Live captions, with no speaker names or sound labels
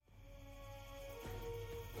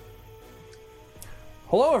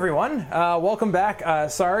Hello, everyone. Welcome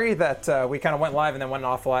back. Sorry that we kind of went live and then went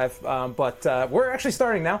off live, but we're actually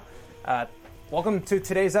starting now. Welcome to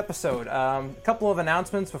today's episode. A couple of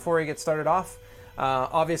announcements before we get started off.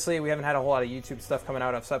 Obviously, we haven't had a whole lot of YouTube stuff coming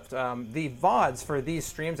out, except the VODs for these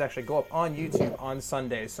streams actually go up on YouTube on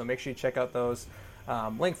Sundays, so make sure you check out those.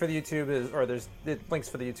 Link for the YouTube there's the links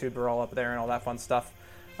for the YouTube are all up there and all that fun stuff.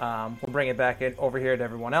 We'll bring it back over here to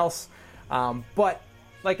everyone else. But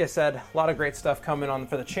like I said, a lot of great stuff coming on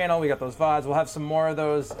for the channel. We got those VODs. We'll have some more of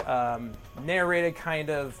those narrated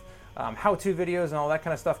kind of how-to videos and all that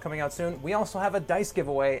kind of stuff coming out soon. We also have a dice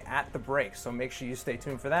giveaway at the break, so make sure you stay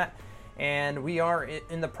tuned for that. And we are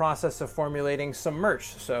in the process of formulating some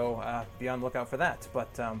merch, so be on the lookout for that.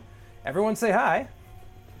 But everyone say hi.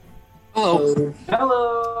 Hello.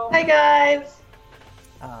 Hello. Hi, guys.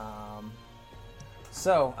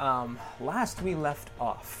 Last we left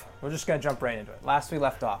off, we're just going to jump right into it. Last we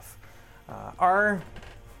left off, our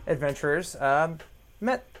adventurers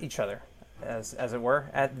met each other, as it were,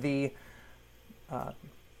 at the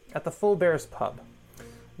Full Bears pub.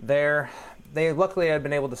 There, they luckily had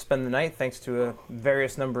been able to spend the night thanks to a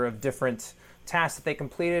various number of different tasks that they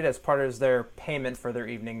completed as part of their payment for their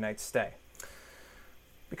evening night stay.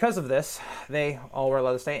 Because of this, they all were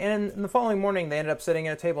allowed to stay, and in the following morning, they ended up sitting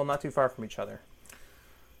at a table not too far from each other.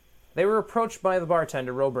 They were approached by the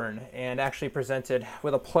bartender, Roburn, and actually presented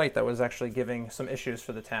with a plight that was actually giving some issues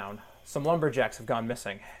for the town. Some lumberjacks have gone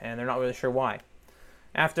missing, and they're not really sure why.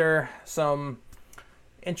 After some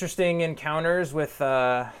interesting encounters with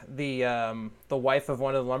the wife of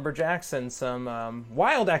one of the lumberjacks and some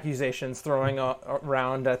wild accusations throwing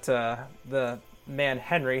around at the man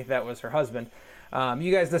Henry, that was her husband,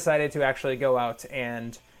 you guys decided to actually go out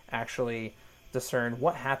and actually discern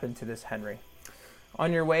what happened to this Henry.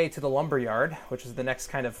 On your way to the lumberyard, which is the next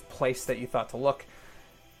kind of place that you thought to look,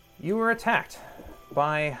 you were attacked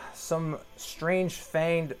by some strange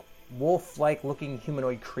fanged, wolf-like looking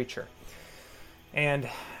humanoid creature. And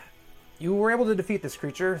you were able to defeat this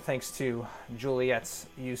creature thanks to Juliet's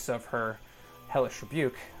use of her hellish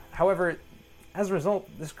rebuke. However, as a result,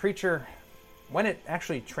 this creature, when it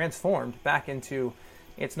actually transformed back into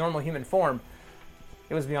its normal human form,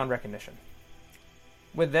 it was beyond recognition.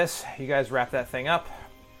 With this, you guys wrapped that thing up,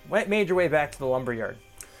 made your way back to the lumberyard.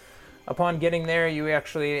 Upon getting there, you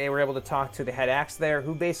actually were able to talk to the head axe there,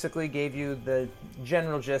 who basically gave you the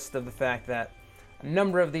general gist of the fact that a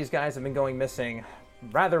number of these guys have been going missing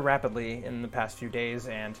rather rapidly in the past few days,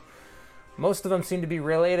 and most of them seem to be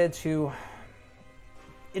related to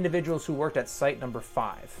individuals who worked at site number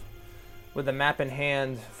 5. With the map in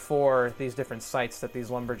hand for these different sites that these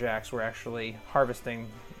lumberjacks were actually harvesting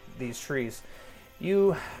these trees,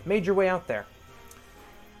 you made your way out there.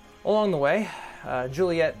 Along the way,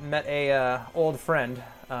 Juliet met a old friend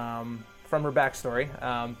from her backstory.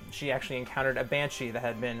 She actually encountered a banshee that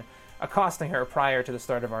had been accosting her prior to the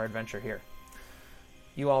start of our adventure here.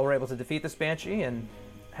 You all were able to defeat this banshee and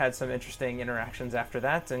had some interesting interactions after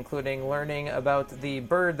that, including learning about the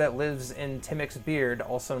bird that lives in Timmick's beard,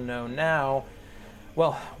 also known now,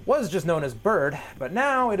 well, was just known as Bird, but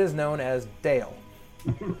now it is known as Dale.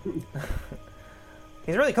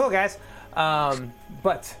 He's really cool, guys.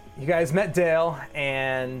 But you guys met Dale,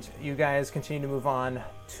 and you guys continue to move on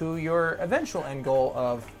to your eventual end goal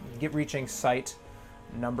of reaching site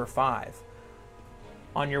number 5.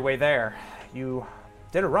 On your way there, you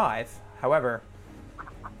did arrive. However,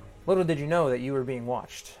 little did you know that you were being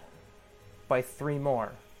watched by 3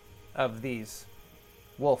 more of these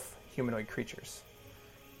wolf humanoid creatures.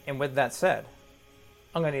 And with that said,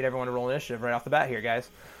 I'm going to need everyone to roll initiative right off the bat here, guys.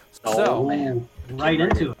 Oh, man. Right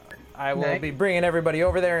into it. I will be bringing everybody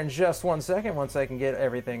over there in just 1 second once I can get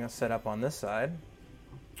everything set up on this side.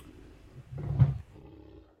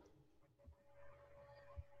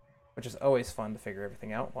 Which is always fun to figure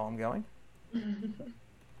everything out while I'm going.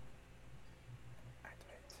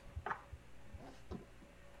 Activate.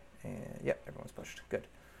 And, yep, everyone's pushed. Good.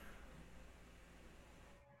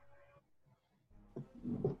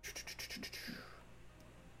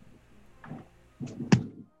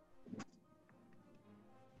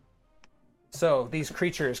 So these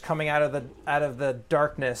creatures coming out of the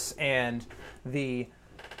darkness and the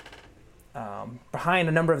behind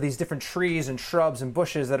a number of these different trees and shrubs and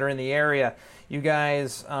bushes that are in the area, you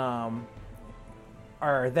guys are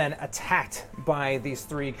then attacked by these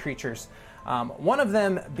 3 creatures. One of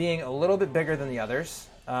them being a little bit bigger than the others,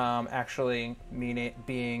 actually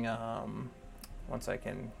being once I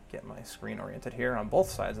can get my screen oriented here on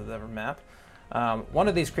both sides of the map. One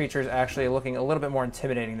of these creatures actually looking a little bit more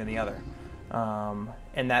intimidating than the other.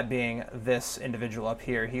 And that being this individual up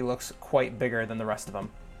here. He looks quite bigger than the rest of them.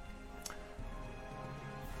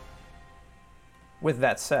 with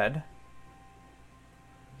that said,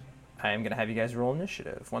 I am going to have you guys roll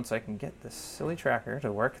initiative once I can get this silly tracker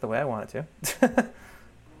to work the way I want it to.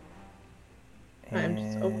 I'm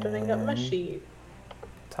just opening up my sheet.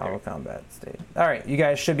 Toggle combat state. All right, you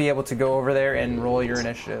guys should be able to go over there and roll your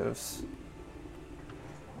initiatives.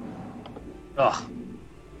 Ugh.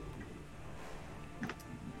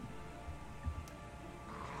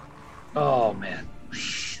 Oh, man.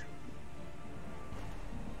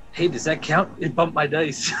 Hey, does that count? It bumped my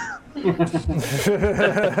dice. I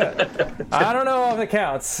don't know if it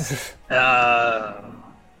counts.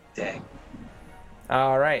 Dang.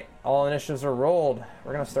 All right, all initiatives are rolled.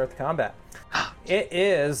 We're going to start the combat. It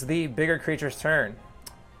is the bigger creature's turn.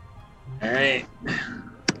 All right.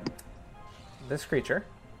 This creature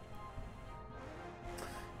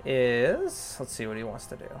is... Let's see what he wants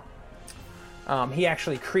to do. He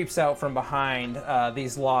actually creeps out from behind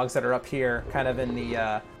these logs that are up here, kind of in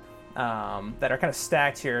the... that are kind of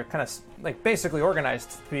stacked here, kind of like basically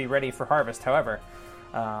organized to be ready for harvest. However,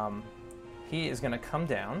 he is going to come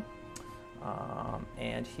down,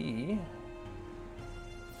 and he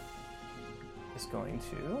is going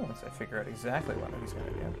to, once I figure out exactly what he's going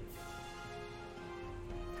to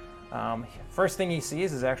do. First thing he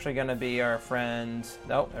sees is actually going to be our friend.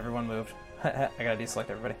 Nope, everyone moved. I got to deselect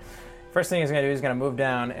everybody. First thing he's going to do is going to move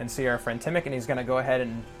down and see our friend Timmick, and he's going to go ahead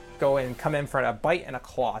and come in for a bite and a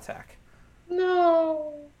claw attack.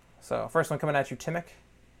 No. So first one coming at you, Timmick,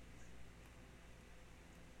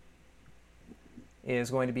 is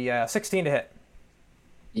going to be 16 to hit.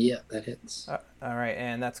 Yeah, that hits. All right,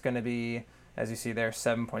 and that's going to be, as you see there,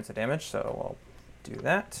 7 points of damage. So we'll do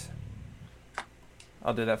that.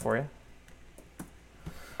 I'll do that for you.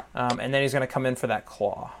 And then he's going to come in for that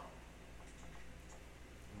claw.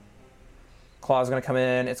 Claw is going to come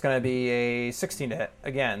in. It's going to be a 16 to hit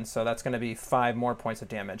again, so that's going to be 5 more points of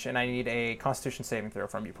damage. And I need a Constitution saving throw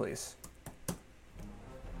from you, please.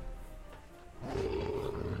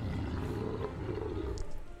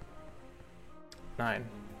 Nine.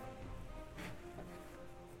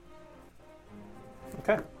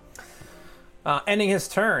 Okay. Ending his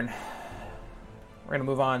turn, we're going to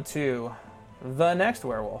move on to the next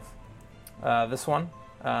werewolf. This one.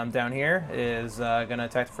 Down here is going to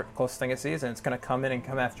attack the closest thing it sees, and it's going to come in and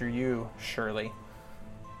come after you, Shirley.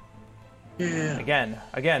 Yeah.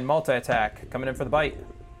 Again, multi-attack, coming in for the bite.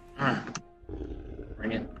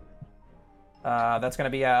 Bring it. That's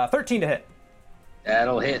going to be 13 to hit.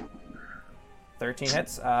 That'll hit. 13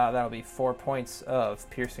 hits. That'll be 4 points of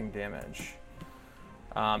piercing damage.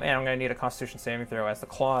 And I'm going to need a Constitution saving throw as the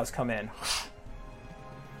claws come in.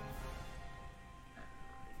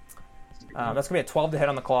 That's going to be a 12 to hit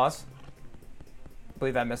on the claws. I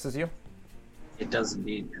believe that misses you. It does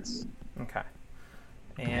indeed miss. Okay.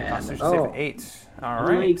 And Yeah. Constitution save of 8. All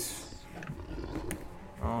right.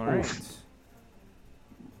 All right.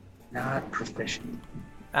 Not proficient.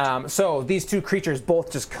 So these two creatures both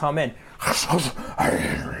just come in.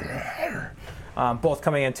 Both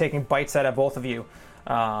coming in, taking bites out of both of you.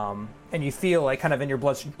 And you feel like kind of in your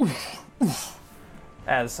bloodstream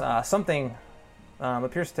as something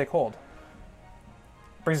appears to take hold.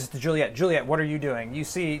 Brings us to Juliet. Juliet, what are you doing? You've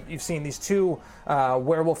seen these two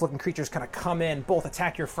werewolf-looking creatures kind of come in, both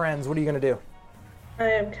attack your friends. What are you going to do?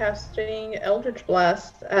 I am casting Eldritch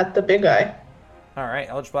Blast at the big guy. All right,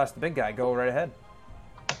 Eldritch Blast the big guy. Go right ahead.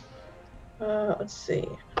 Let's see.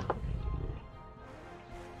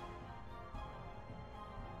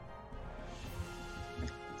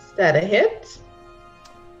 Is that a hit?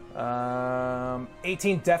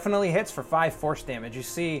 18 definitely hits for 5 force damage. You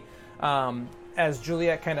see, as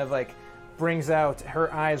Juliet kind of like brings out,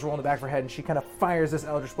 her eyes roll in the back of her head, and she kind of fires this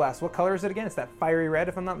Eldritch Blast. What color is it again? It's that fiery red,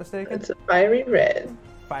 if I'm not mistaken? It's a fiery red.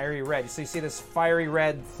 Fiery red. So you see this fiery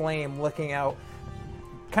red flame licking out,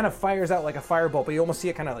 kind of fires out like a firebolt, but you almost see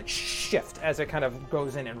it kind of like shift as it kind of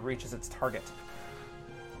goes in and reaches its target.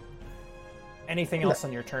 Anything else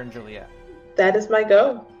on your turn, Juliet? That is my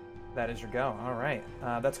go. That is your go. All right.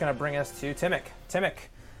 That's going to bring us to Timmick. Timmick,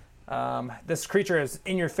 this creature is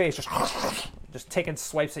in your face, just taking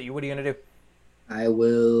swipes at you. What are you going to do? I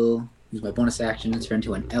will use my bonus action to turn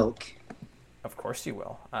into an elk. Of course you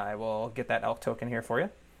will. I will get that elk token here for you.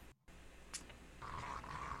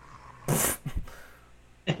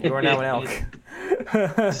 You are now an elk.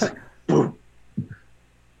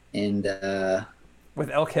 And, with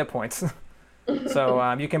elk hit points.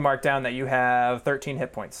 So you can mark down that you have 13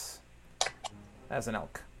 hit points as an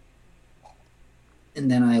elk. and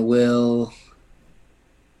then I will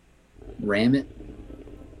ram it.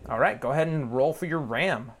 All right, go ahead and roll for your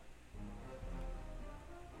ram.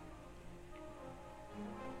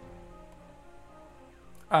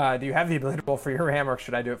 Do you have the ability to roll for your ram, or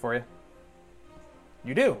should I do it for you?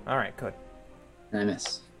 You do. All right, good. And I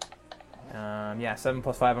miss. Yeah, 7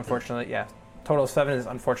 plus 5, unfortunately. Yeah, total of 7 is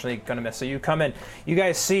unfortunately going to miss. So you come in. You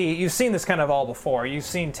guys see, you've seen this kind of all before. You've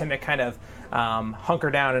seen Timmick kind of hunker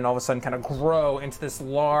down and all of a sudden kind of grow into this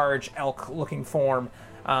large elk-looking form.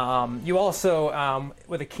 You also,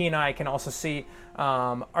 with a keen eye, can also see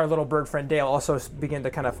our little bird friend Dale also begin to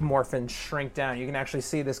kind of morph and shrink down. You can actually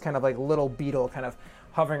see this kind of like little beetle kind of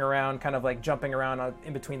hovering around, kind of like jumping around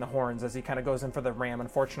in between the horns as he kind of goes in for the ram.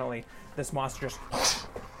 Unfortunately, this monster just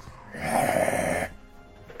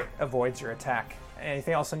avoids your attack.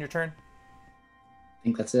 Anything else on your turn? I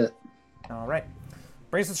think that's it. All right.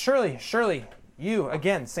 Brings us Shirley. Shirley, you,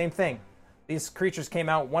 again, same thing. These creatures came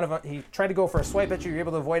out. One of them, he tried to go for a swipe at you. You were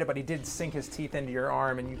able to avoid it, but he did sink his teeth into your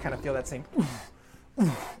arm, and you kind of feel that same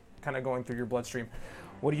kind of going through your bloodstream.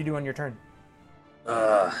 What do you do on your turn?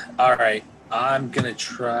 All right. I'm going to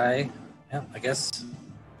try. Yeah, I guess.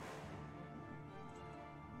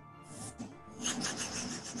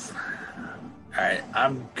 All right.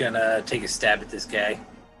 I'm going to take a stab at this guy.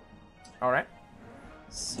 All right.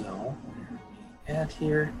 So, add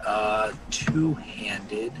here.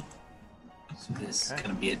 Two-handed. So this is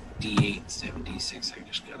going to be a D8 instead of a D6. I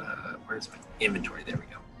just got to... Where's my inventory? There we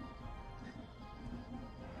go.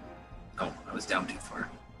 Oh, I was down too far.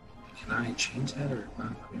 Can I change that or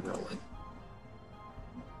not? Let me roll it.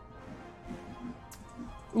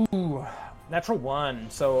 Ooh, natural 1.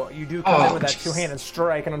 So you do come in with that two-handed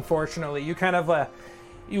strike, and unfortunately, you kind of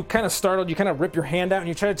startled. You kind of rip your hand out, and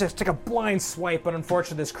you try to just take a blind swipe, but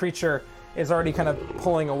unfortunately, this creature is already kind of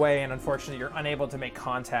pulling away, and unfortunately, you're unable to make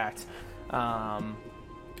contact.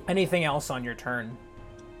 Anything else on your turn?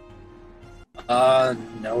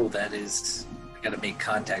 No, that is... I gotta make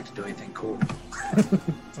contact to do anything cool.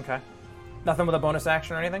 Okay. Nothing with a bonus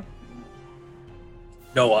action or anything?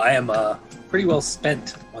 No, I am pretty well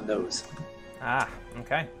spent on those. Ah,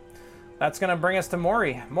 okay. That's going to bring us to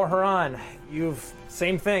Maury. Moharan,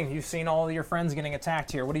 same thing. You've seen all of your friends getting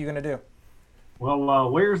attacked here. What are you going to do? Well,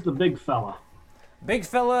 where's the big fella? Big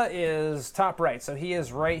fella is top right, so he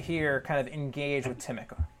is right here, kind of engaged with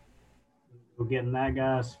Timmick. We'll get in that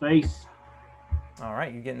guy's face. All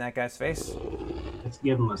right, you get in that guy's face. Let's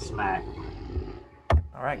give him a smack.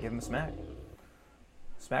 All right, give him a smack.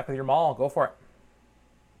 Smack with your maul. Go for it.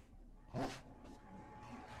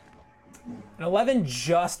 An 11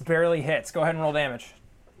 just barely hits. Go ahead and roll damage.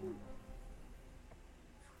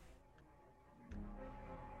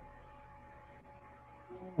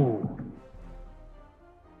 Ooh.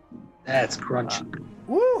 That's crunchy.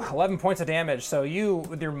 Woo! 11 points of damage. So you,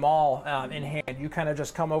 with your maul in hand, you kind of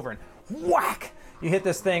just come over and whack! You hit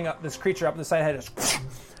this thing, this creature up the side of the head.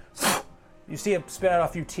 Just, you see it spit out a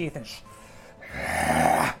few teeth and.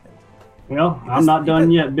 Well, I'm not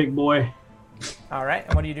done yet, big boy. All right,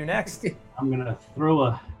 and what do you do next? I'm gonna throw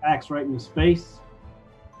a axe right in his face.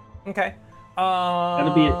 Okay.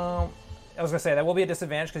 That'll be it. I was gonna say that will be a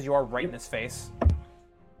disadvantage because you are right in his face.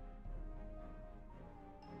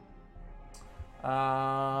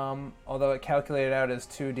 Although it calculated out as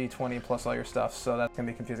 2d20 plus all your stuff, so that's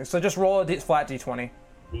gonna be confusing. So just roll a flat d20,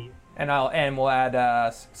 and we'll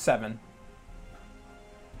add 7.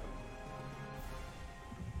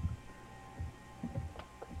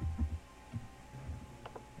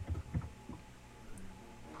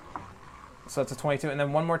 So that's a 22, and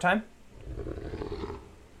then one more time.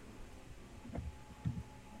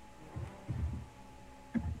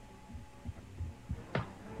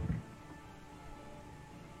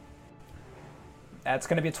 That's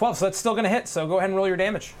going to be a 12, so that's still going to hit. So go ahead and roll your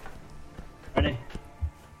damage. Ready?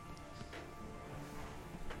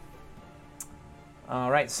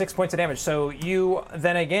 All right, 6 points of damage. So you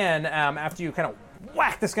then again, after you kind of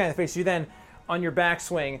whack this guy in the face, you then, on your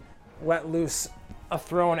backswing, let loose a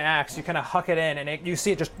thrown axe. You kind of huck it in, and you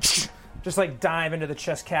see it just like dive into the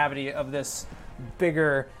chest cavity of this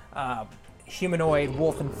bigger humanoid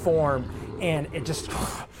wolf in form, and it just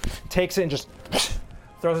takes it and just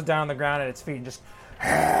throws it down on the ground at its feet and just.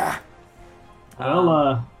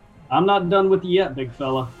 Well, I'm not done with you yet, big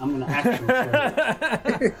fella. I'm gonna action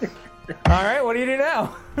surge. All right, what do you do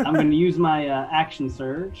now? I'm gonna use my action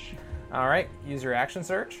surge. All right, use your action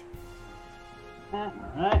surge. All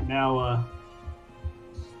right, now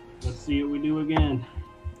let's see what we do again.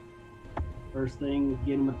 First thing,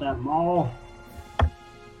 get him with that maul.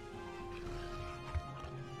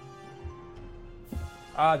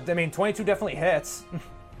 I mean, 22 definitely hits.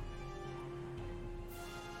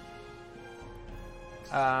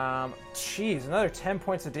 Jeez, another 10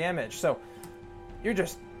 points of damage. So you're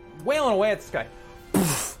just wailing away at this guy.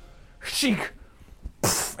 Sheek.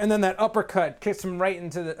 And then that uppercut kicks him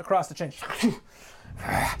right across the chin.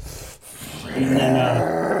 And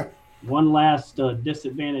then one last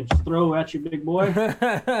disadvantage throw at you, big boy.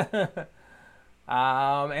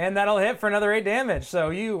 And that'll hit for another 8 damage. So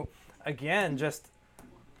you, again, just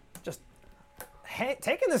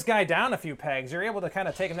taking this guy down a few pegs. You're able to kind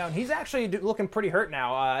of take him down. He's actually looking pretty hurt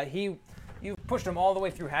now. You pushed him all the way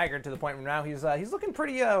through Haggard to the point where now he's looking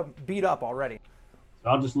pretty beat up already. So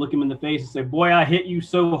I'll just look him in the face and say, boy, I hit you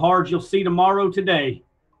so hard you'll see tomorrow today.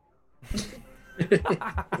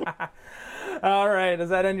 All right, does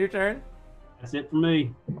that end your turn? That's it for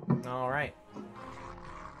me. All right.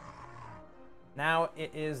 Now it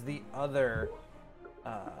is the other.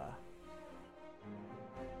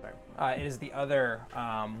 It is the other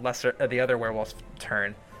the other werewolf's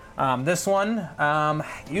turn. This one,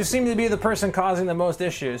 you seem to be the person causing the most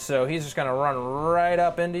issues, so he's just gonna run right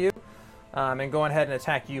up into you, and go ahead and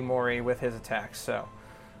attack you, Maury, with his attacks. So,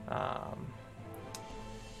 get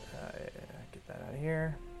that out of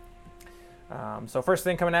here. So first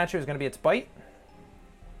thing coming at you is going to be its bite.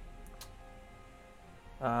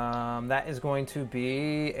 That is going to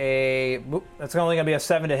be that's only going to be a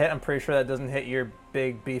 7 to hit. I'm pretty sure that doesn't hit your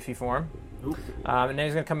big beefy form. And then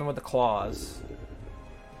he's going to come in with the claws.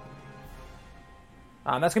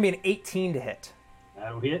 That's going to be an 18 to hit.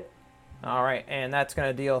 That'll hit. All right, and that's going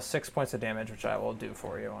to deal 6 points of damage, which I will do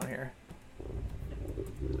for you on here.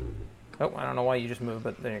 Oh, I don't know why you just moved,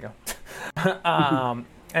 but there you go.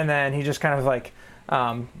 And then he just kind of like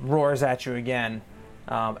roars at you again.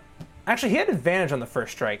 Actually, he had advantage on the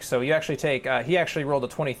first strike, so you actually take. He actually rolled a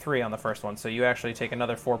 23 on the first one, so you actually take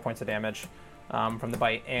another 4 points of damage from the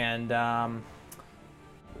bite. And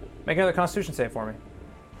make another Constitution save for me.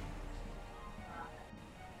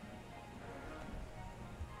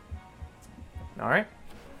 All right.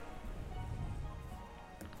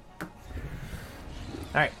 All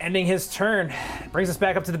right, ending his turn. Brings us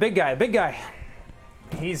back up to the big guy. Big guy.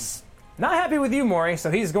 He's not happy with you, Maury,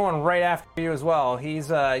 so he's going right after you as well. He's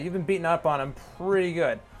you've been beating up on him pretty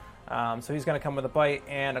good. So he's going to come with a bite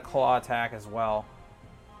and a claw attack as well.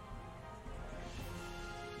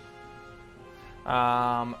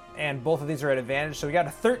 And both of these are at advantage. So we got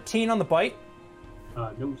a 13 on the bite.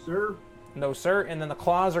 No, sir. No, sir. And then the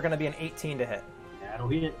claws are going to be an 18 to hit. That'll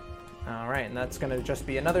hit. All right, and that's going to just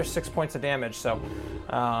be another 6 points of damage. So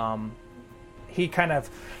he kind of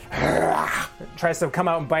tries to come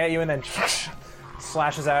out and bite at you, and then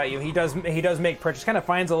slashes out at you. He does make purchase. Kind of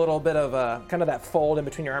finds a little bit of kind of that fold in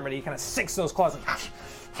between your armor. And he kind of sinks those claws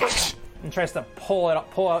and tries to pull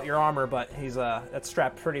out your armor, but that's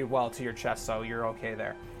strapped pretty well to your chest, so you're okay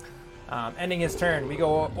there. Ending his turn, we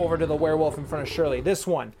go over to the werewolf in front of Shirley. This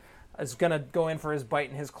one is going to go in for his bite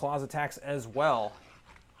and his claws attacks as well.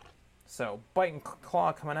 So, bite and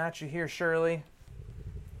claw coming at you here, Shirley.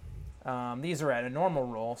 These are at a normal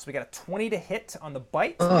roll. So we got a 20 to hit on the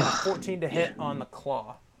bite and a 14 to hit on the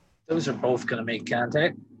claw. Those are both going to make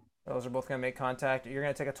contact. Those are both going to make contact. You're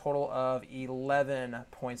going to take a total of 11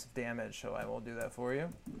 points of damage, so I will do that for you.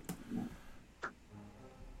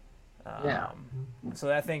 So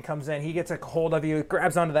that thing comes in. He gets a hold of you,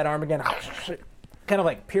 grabs onto that arm again, kind of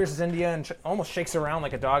like pierces into you and almost shakes around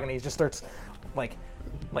like a dog, and he just starts like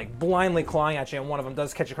blindly clawing at you, and one of them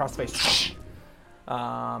does catch you across the face.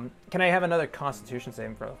 Can I have another Constitution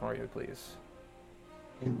saving throw for you, please?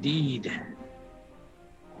 Indeed.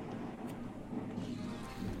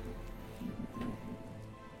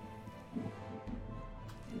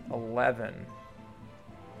 $11.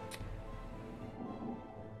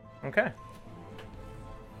 Okay.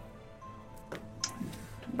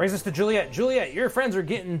 Brings us to Juliet. Juliet, your friends are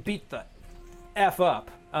getting beat the F up.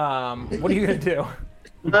 What are you going to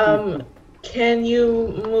do? Can you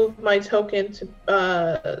move my token to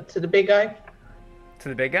the big guy? To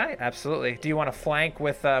the big guy? Absolutely. Do you want to flank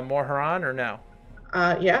with Morharan or no?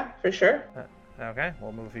 Yeah, for sure. Okay,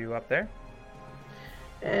 we'll move you up there.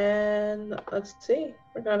 And let's see.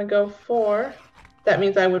 We're going to go for... That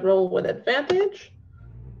means I would roll with advantage.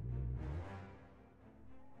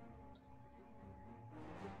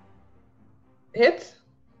 Hits?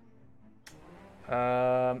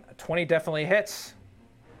 20 definitely hits.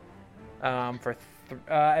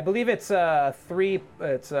 I believe it's 3.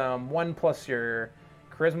 It's 1 plus your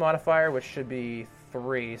charisma modifier, which should be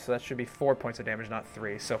 3. So that should be 4 points of damage, not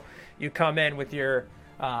 3. So you come in with your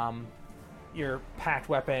packed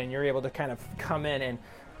weapon. You're able to kind of come in and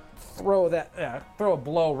throw a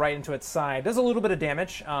blow right into its side. Does a little bit of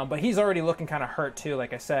damage, but he's already looking kind of hurt too,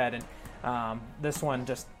 like I said. And this one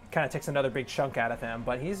just kind of takes another big chunk out of him,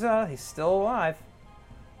 but he's still alive.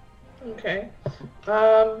 Okay.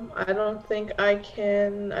 I don't think I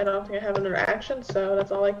have another action, so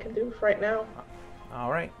that's all I can do for right now.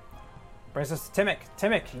 All right. Brings us to Timmick.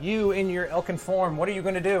 Timmick, you in your Elkin form, what are you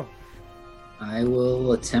going to do? I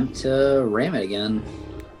will attempt to ram it again.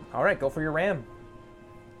 All right, go for your ram.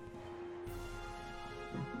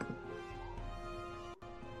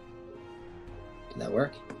 Did that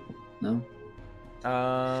work? No?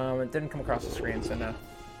 It didn't come across the screen, so no.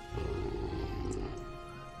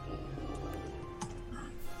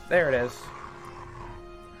 There it is.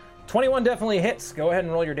 21 definitely hits. Go ahead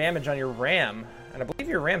and roll your damage on your ram. And I believe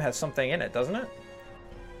your ram has something in it, doesn't it?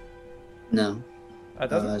 No. It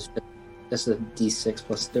doesn't? That's a D6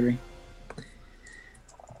 plus 3.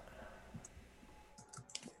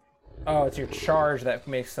 Oh, it's your charge that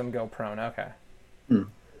makes them go prone. Okay.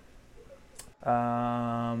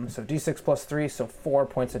 So D6 plus 3, so 4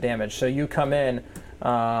 points of damage. So you come in,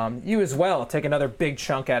 you as well, take another big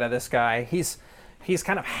chunk out of this guy. He's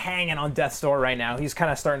kind of hanging on death's door right now. He's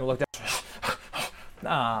kind of starting to look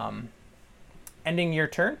down. Ending your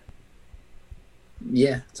turn?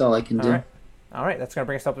 Yeah, that's all I can do. All right, that's going to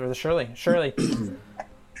bring us up to Shirley. Shirley.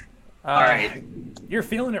 All right. You're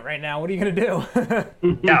feeling it right now. What are you going to do?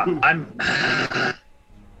 Yeah,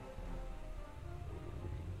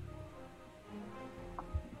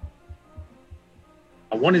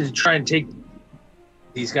 I wanted to try and take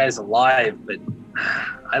these guys alive, but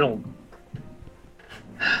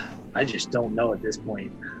I just don't know at this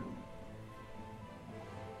point.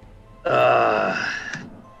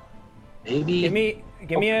 Maybe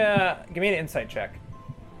give me an insight check.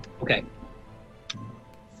 Okay.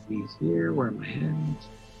 See here, where am I heading?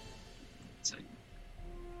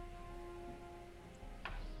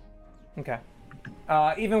 Okay.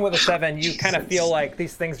 Even with a 7, you kind of feel like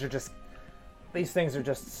these things are just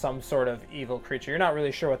some sort of evil creature. You're not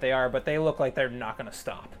really sure what they are, but they look like they're not going to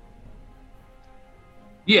stop.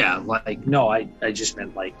 Yeah, like, no, I just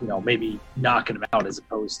meant, like, maybe knocking them out as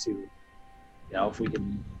opposed to, if we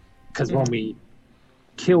can, because when we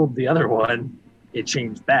killed the other one, it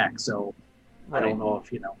changed back, so right. I don't know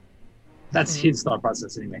if, that's his thought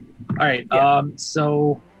process anyway. All right, yeah.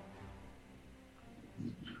 So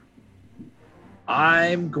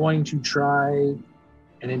I'm going to try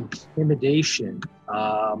an intimidation.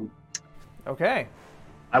 Okay.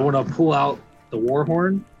 I want to pull out the war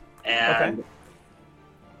horn, and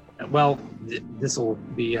well, this will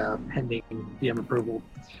be pending DM approval.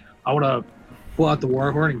 I want to pull out the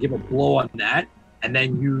war horn and give a blow on that, and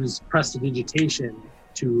then use prestidigitation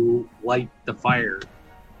to light the fire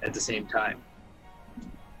at the same time.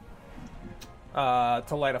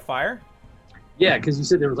 To light a fire? Yeah, because you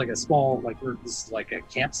said there was like a small, this is like a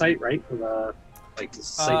campsite, right? For the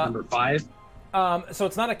site number 5. So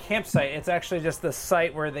it's not a campsite. It's actually just the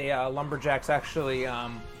site where the lumberjacks actually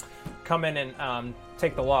come in and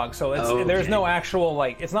take the log. So there's no actual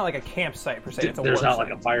it's not like a campsite per se. It's there's not site.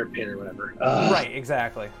 like a fire pit or whatever. Right,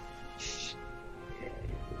 exactly.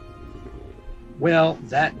 Well,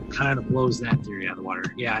 that kind of blows that theory out of the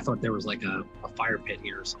water. Yeah, I thought there was like a fire pit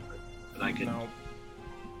here or something that I could. No.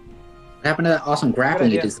 What happened to that awesome grappling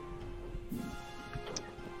you did?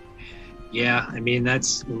 Yeah, I mean,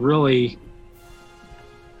 that's really...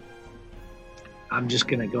 I'm just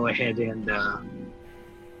going to go ahead and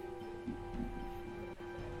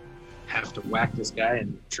have to whack this guy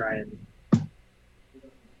and try and...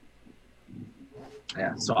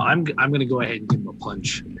 Yeah, so I'm going to go ahead and give him a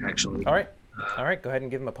punch, actually. All right. All right, go ahead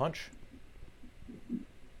and give him a punch.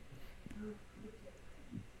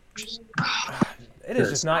 It is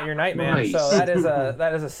just not your night, man. Nice. So that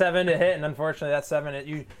is a 7 to hit, and unfortunately, that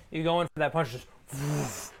 7 you go in for that punch, just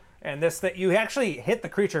and this thing you actually hit the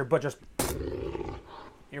creature, but just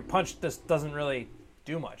your punch just doesn't really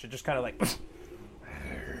do much. It just kind of like.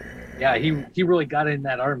 Yeah, he really got in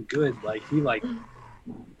that arm good. Like he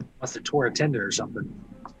must have tore a tendon or something.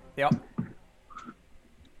 Yep.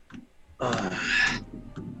 All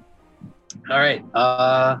right.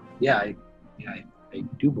 Yeah, I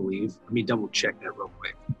do believe. Let me double check that real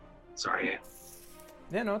quick. Sorry.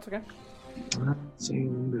 Yeah, no, it's okay.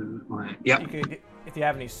 Yeah. If you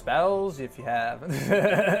have any spells, if you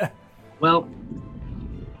have. Well.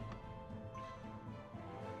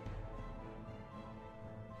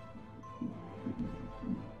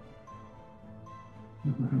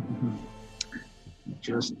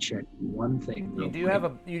 Just check one thing. You do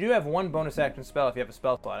have one bonus action spell if you have a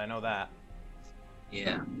spell slot. I know that.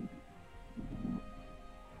 Yeah.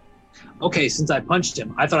 Okay, since I punched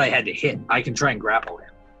him, I thought I had to hit. I can try and grapple him.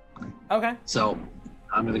 Okay. So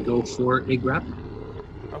I'm gonna go for a grapple.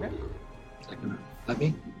 Okay. Is that gonna let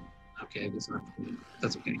me? Okay, I guess not.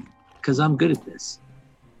 That's okay. Because I'm good at this.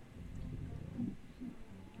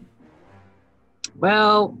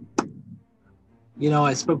 Well,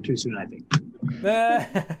 I spoke too soon, I think.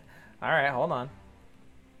 All right, hold on.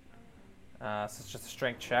 So it's just a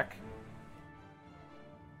strength check.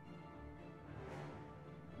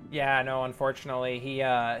 Yeah, no, unfortunately,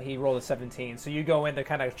 he rolled a 17. So you go in to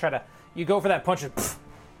kind of you go for that punch, and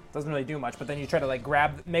doesn't really do much, but then you try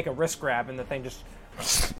to make a wrist grab, and the thing just.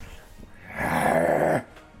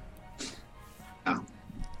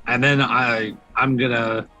 And then I'm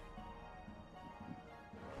gonna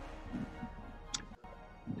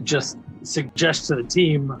just suggest to the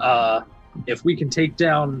team, if we can take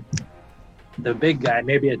down the big guy,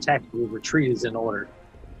 maybe a tactical retreat is in order.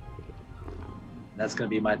 That's gonna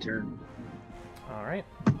be my turn. All right.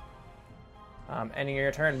 Ending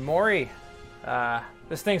your turn, Maury.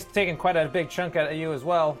 This thing's taking quite a big chunk out of you as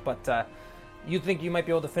well, but you think you might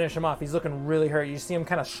be able to finish him off. He's looking really hurt. You see him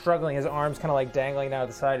kind of struggling, his arms kind of like dangling out of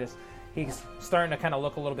the side. He's starting to kind of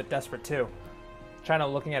look a little bit desperate too.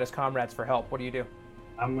 Looking at his comrades for help. What do you do?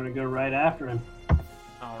 I'm going to go right after him.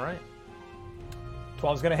 All right.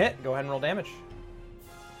 12's going to hit. Go ahead and roll damage.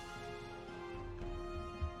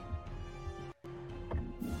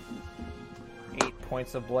 8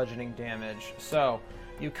 points of bludgeoning damage. So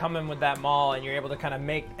you come in with that maul and you're able to kind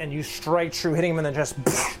of you strike true, hitting him, and then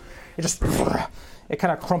it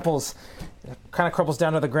kind of crumples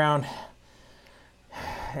down to the ground,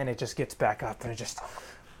 and it just gets back up, and it just,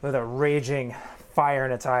 with a raging fire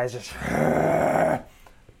in its eyes, just,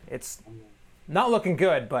 it's not looking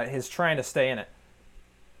good, but he's trying to stay in it.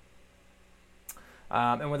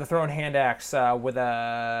 And with a thrown hand axe, so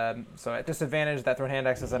at disadvantage, that thrown hand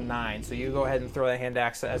axe is a 9. So you go ahead and throw that hand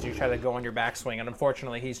axe as you try to go on your backswing. And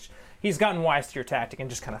unfortunately, he's gotten wise to your tactic and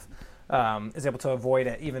just kind of is able to avoid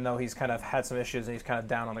it, even though he's kind of had some issues and he's kind of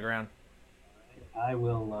down on the ground. I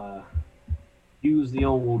will use the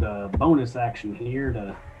old bonus action here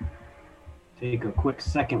to take a quick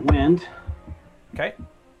second wind. Okay.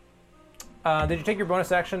 Did you take your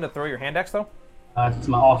bonus action to throw your hand axe, though? It's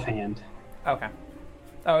my offhand. Okay.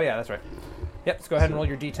 Oh, yeah, that's right. Yep, let's go ahead and roll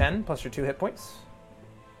your d10 plus your 2 hit points.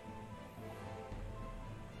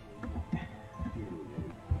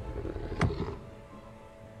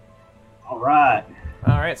 All right.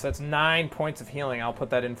 All right, so that's 9 points of healing. I'll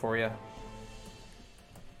put that in for you.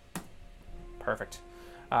 Perfect.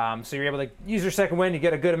 So you're able to use your second wind. You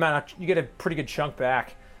get a good amount. You get a pretty good chunk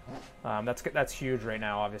back. That's huge right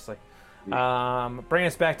now, obviously. Bringing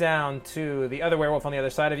us back down to the other werewolf on the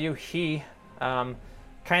other side of you. He,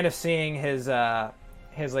 kind of seeing his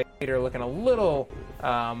leader looking a little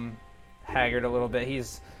haggard a little bit.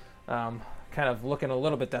 He's kind of looking a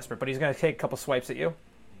little bit desperate, but he's going to take a couple swipes at you.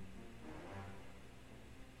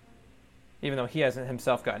 Even though he hasn't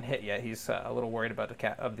himself gotten hit yet, he's a little worried about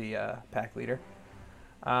the pack leader.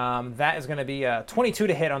 That is going to be 22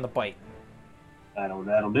 to hit on the bite.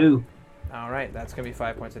 That'll do. All right, that's going to be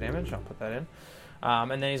 5 points of damage. I'll put that in.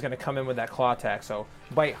 And then he's going to come in with that claw attack. So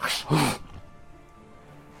bite.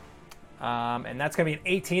 And that's going to be an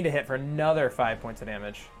 18 to hit for another 5 points of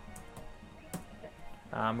damage.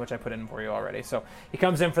 Which I put in for you already. So he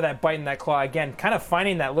comes in for that bite and that claw again, kind of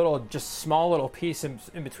finding that just small little piece in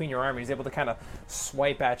between your arm. He's able to kind of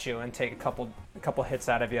swipe at you and take a couple hits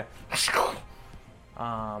out of you.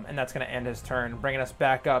 And that's going to end his turn, bringing us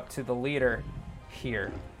back up to the leader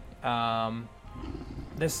here.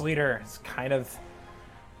 This leader is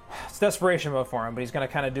it's desperation mode for him, but he's going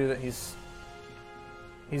to kind of do that. He's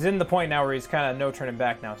in the point now where he's kind of no turning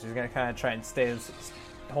back now, so he's going to kind of try and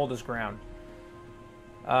hold his ground.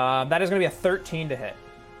 That is going to be a 13 to hit.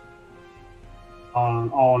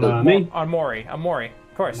 On me? On Maury. Of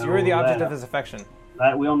course, no, you were the object of his affection.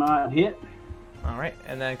 That will not hit. All right,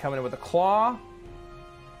 and then coming in with a claw.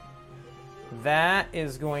 That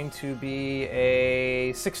is going to be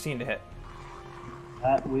a 16 to hit.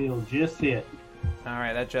 That will just hit. All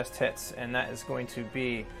right, that just hits, and that is going to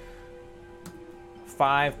be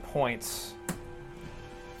 5 points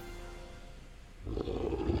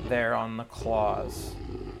there on the claws.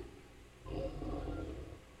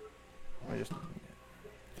 Let me just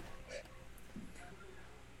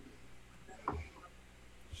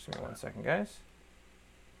give me 1 second, guys.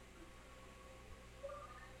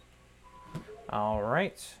 All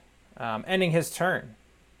right. Ending his turn.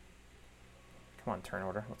 Come on, turn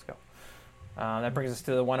order. Let's go. That brings us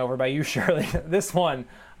to the one over by you, Shirley. This one.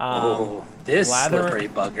 This slippery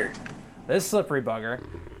bugger. This slippery bugger.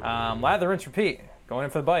 Lather, rinse, repeat. Going in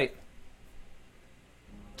for the bite.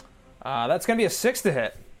 That's going to be a 6 to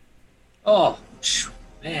hit. Oh,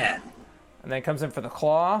 man. And then comes in for the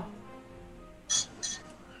claw.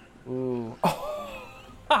 Ooh.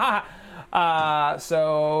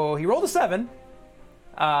 So he rolled a 7.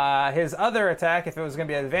 His other attack, if it was going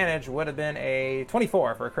to be an advantage, would have been a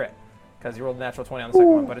 24 for a crit, because he rolled a natural 20 on the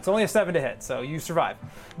second one, but it's only a 7 to hit, so you survive.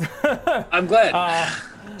 I'm glad.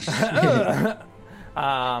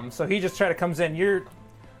 So he just comes in. You're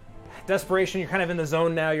desperation. You're kind of in the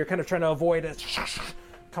zone now. You're kind of trying to avoid it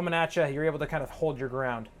coming at you. You're able to kind of hold your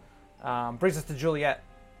ground. Brings us to Juliet.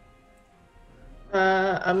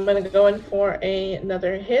 I'm gonna go in for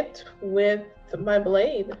another hit with my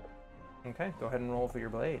blade. Okay, go ahead and roll for your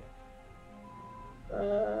blade.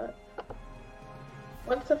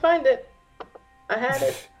 Once I find it, I had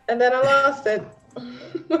it, and then I lost it.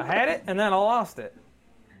 I had it, and then I lost it.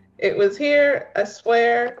 It was here, I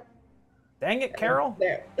swear. Dang it, Carol.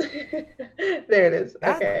 There. There it is.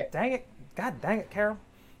 God, okay. God dang it, Carol.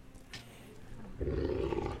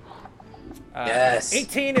 Yes.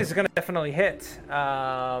 18 is going to definitely hit.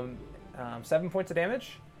 7 points of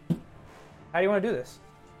damage. How do you want to do this?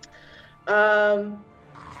 I'm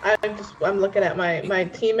looking at my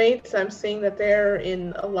teammates. I'm seeing that they're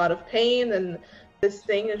in a lot of pain, and this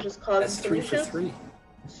thing is just causing That's 3 for issues. 3.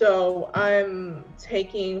 So I'm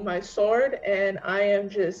taking my sword and I am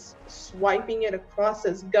just swiping it across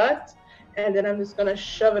his gut, and then I'm just gonna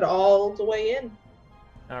shove it all the way in.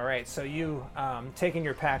 All right, so you taking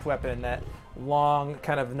your packed weapon, that long,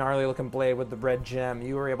 kind of gnarly-looking blade with the red gem,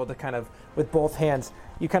 you were able to kind of, with both hands,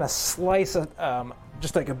 you kind of slice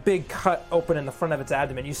just like a big cut open in the front of its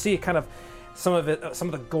abdomen. You see kind of some of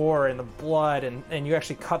the gore and the blood, and you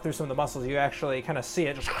actually cut through some of the muscles. You actually kind of see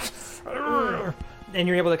it, just, and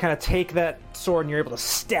you're able to kind of take that sword and you're able to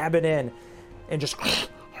stab it in, and just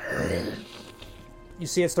you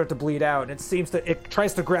see it start to bleed out. And it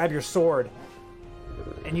tries to grab your sword,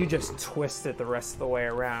 and you just twist it the rest of the way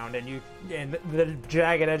around, and the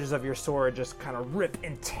jagged edges of your sword just kind of rip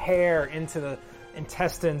and tear into the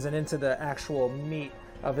intestines and into the actual meat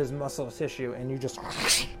of his muscle tissue, and you just,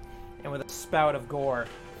 and with a spout of gore,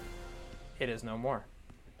 it is no more.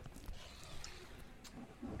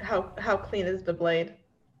 How clean is the blade?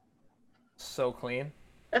 So clean.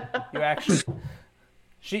 You actually,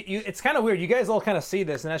 it's kind of weird. You guys all kind of see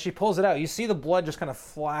this, and as she pulls it out, you see the blood just kind of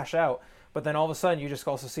flash out. But then all of a sudden, you just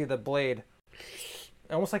also see the blade,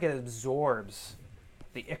 almost like it absorbs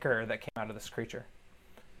the ichor that came out of this creature.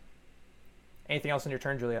 Anything else in your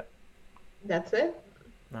turn, Juliet? That's it.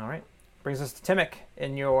 All right. Brings us to Timmick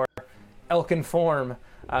in your elkin form.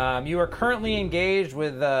 You are currently engaged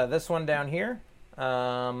with this one down here,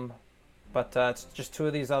 but it's just 2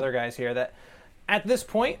 of these other guys here that, at this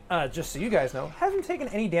point, just so you guys know, haven't taken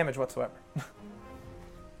any damage whatsoever.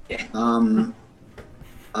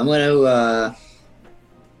 I'm gonna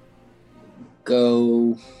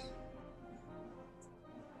go.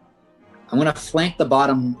 I'm gonna flank the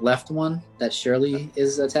bottom left one that Shirley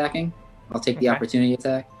is attacking. I'll take the opportunity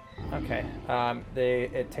attack. Okay.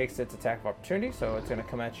 It takes its attack of opportunity, so it's going to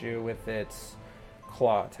come at you with its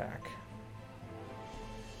claw attack.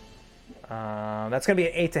 That's going to be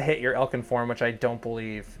an 8 to hit your Elkin form, which I don't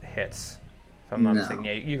believe hits. If I'm not mistaken.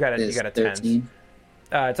 Yeah, you got a 10. 13.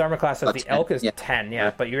 Its armor class says the 10, elk is yeah. 10,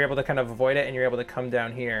 yeah, but you're able to kind of avoid it, and you're able to come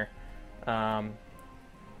down here,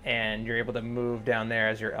 and you're able to move down there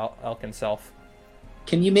as your elkin self.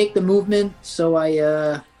 Can you make the movement so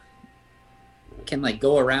I can like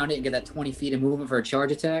go around it and get that 20 feet of movement for a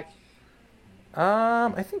charge attack?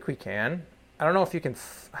 I think we can. I don't know if you can.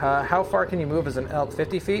 How far can you move as an elk?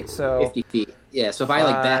 50 feet. So 50 feet. Yeah. So if I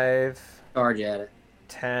like back charge at it.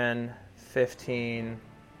 10, 15,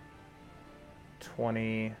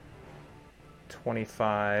 20,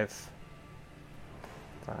 25,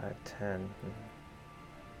 5, 10.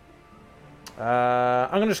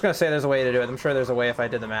 I'm just going to say there's a way to do it. I'm sure there's a way if I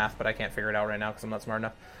did the math, but I can't figure it out right now because I'm not smart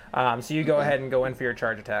enough. So you go ahead and go in for your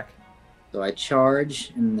charge attack. So I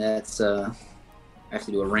charge, and that's I have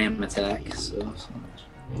to do a ram attack. So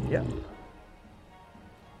Yep.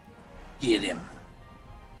 Get him.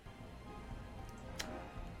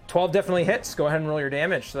 12 definitely hits. Go ahead and roll your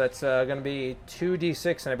damage. So that's going to be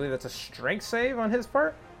 2d6, and I believe that's a strength save on his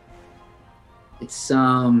part. It's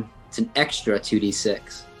an extra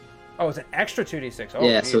 2d6. Oh, it's an extra 2d6. Oh,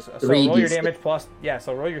 yeah, geez. so So roll your 3d6. damage plus. Yeah,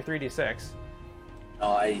 so roll your 3d6.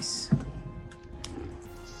 Nice.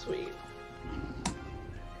 Sweet.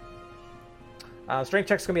 Strength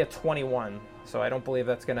check's going to be a 21, so I don't believe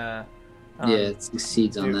that's going to... Yeah, it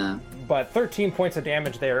succeeds on that. But 13 points of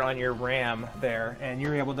damage there on your ram there, and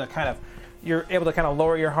you're able to kind of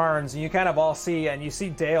lower your horns, and you kind of all see, and you see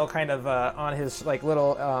Dale kind of on his like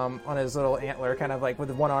little on his little antler, kind of like with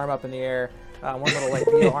one arm up in the air, one little like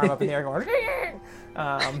beetle arm up in the air going.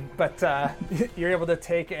 But you're able to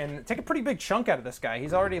take a pretty big chunk out of this guy.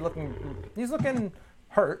 He's looking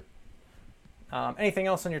hurt. Anything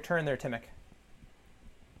else on your turn there, Timic?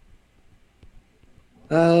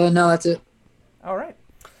 No, that's it. All right.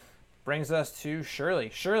 Brings us to Shirley.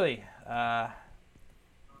 Shirley,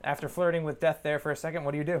 after flirting with death there for a second,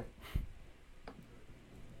 what do you do?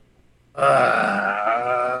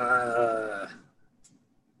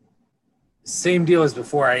 Same deal as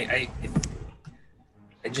before. I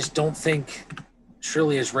just don't think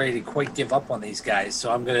Shirley is ready to quite give up on these guys.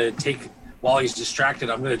 So I'm gonna take, while he's distracted,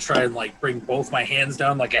 I'm gonna try and like bring both my hands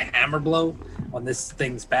down like a hammer blow on this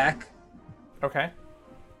thing's back. Okay.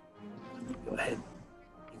 Go ahead.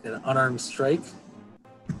 Get an unarmed strike.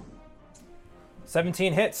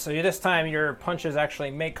 17 hits. So this time your punches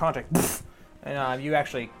actually make contact, and you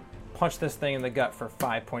actually punch this thing in the gut for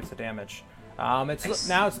 5 points of damage. Nice.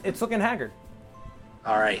 Now it's looking haggard.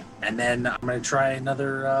 All right, and then I'm gonna try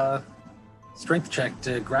another strength check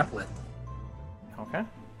to grapple it. Okay.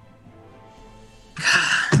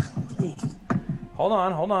 Hold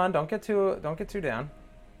on. Don't get too down.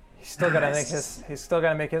 He's still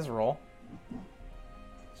gotta make his roll.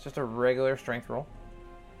 It's just a regular strength roll.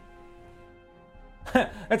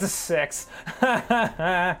 That's a 6.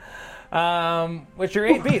 Which your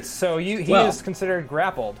 8 beats, so he is considered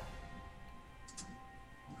grappled.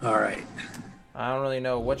 All right. I don't really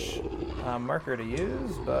know which marker to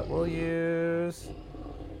use, but we'll use.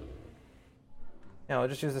 No, we'll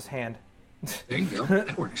just use this hand. There you go.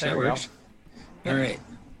 That works. There That we go. works. All right.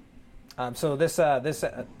 So this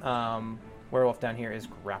werewolf down here is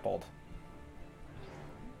grappled.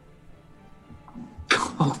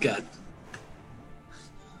 Oh God.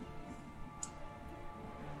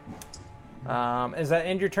 Is that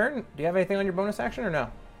end your turn? Do you have anything on your bonus action or no?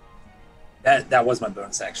 That was my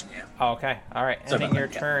bonus action, yeah. Oh, okay. All right. Sorry Ending about your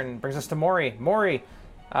that, yeah. turn brings us to Maury. Maury,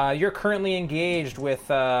 you're currently engaged with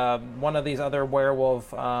one of these other werewolf,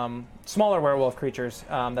 smaller werewolf creatures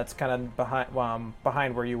that's kind of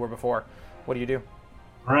behind where you were before. What do you do?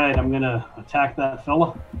 All right, I'm gonna attack that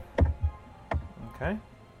fella. Okay.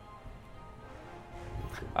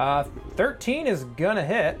 13 is gonna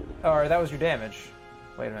hit, or that was your damage.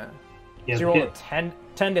 Wait a minute. Yes, So you rolled a hit.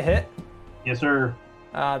 10 to hit. Yes, sir.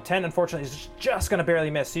 10, unfortunately, is just going to barely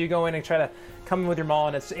miss. So you go in and try to come in with your maul,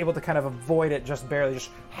 and it's able to kind of avoid it just barely.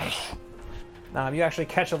 You actually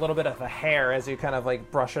catch a little bit of the hair as you kind of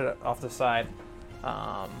like brush it off the side.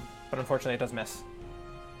 But unfortunately, it does miss.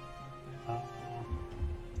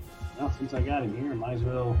 Well, since I got him here, might as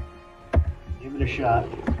well give it a shot.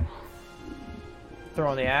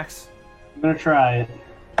 Throwing the axe. I'm gonna try it.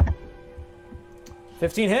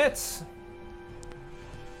 15 hits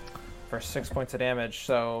for 6 points of damage.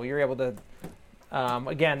 So you're able to,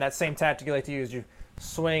 again, that same tactic you like to use. You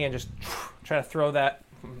swing and just try to throw that.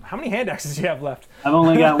 How many hand axes do you have left? I've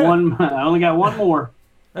only got one. I only got one more.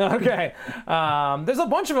 Okay. There's a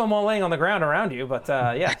bunch of them all laying on the ground around you, but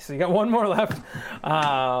yeah, so you got one more left.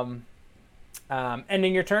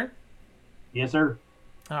 Ending your turn? Yes, sir.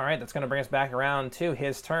 All right, that's going to bring us back around to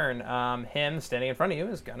his turn. Him standing in front of you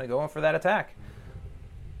is going to go in for that attack.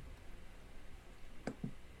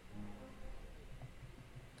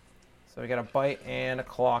 So we got a bite and a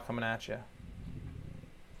claw coming at you.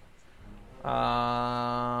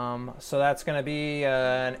 So that's going to be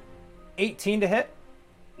an 18 to hit.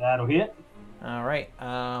 That'll hit. All right,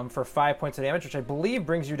 for 5 points of damage, which I believe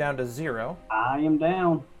brings you down to 0. I am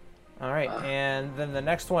down. All right, and then the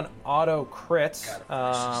next one auto crits.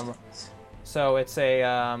 So it's a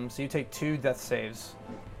so you take 2 death saves.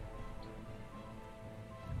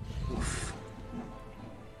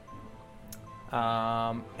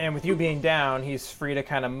 And with you being down, he's free to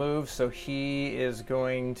kind of move, so he is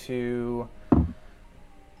going to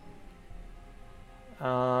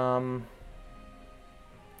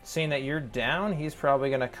seeing that you're down, he's probably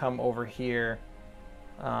going to come over here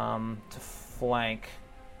to flank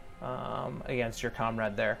against your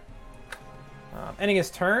comrade there. Ending his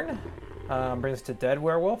turn, brings us to dead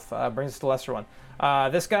werewolf, brings us to lesser one.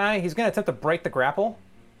 This guy, he's going to attempt to break the grapple.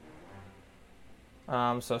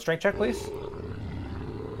 So strength check, please.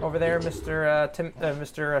 Over there,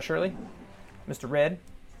 Mr. Shirley. Mr. Red.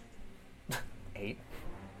 8.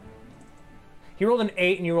 He rolled an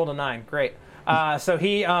 8 and you rolled a 9. Great. So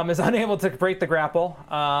he is unable to break the grapple,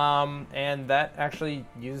 and that actually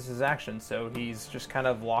uses his action. So he's just kind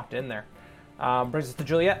of locked in there. Brings us to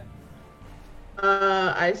Juliet.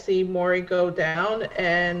 I see Maury go down,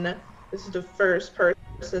 and this is the first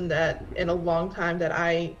person that in a long time that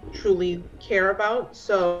I truly care about.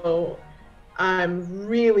 So I'm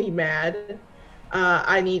really mad.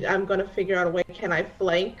 I'm going to figure out a way. Can I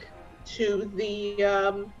flank to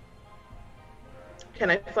the? Can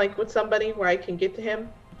I flank with somebody where I can get to him?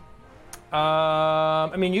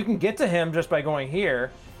 I mean, you can get to him just by going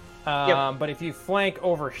here. Yep. But if you flank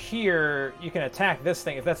over here, you can attack this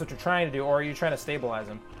thing if that's what you're trying to do, or are you trying to stabilize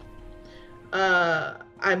him?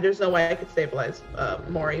 There's no way I could stabilize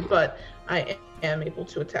Mori, but I am able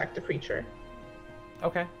to attack the creature.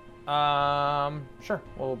 Okay. Sure.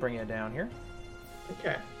 We'll bring it down here.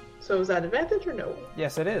 Okay. So is that advantage or no?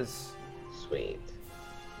 Yes, it is. Sweet.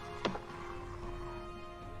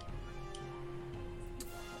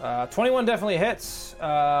 21 definitely hits,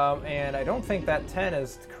 and I don't think that 10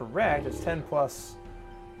 is correct. It's 10 plus.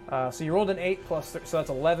 So you rolled an 8 plus, so that's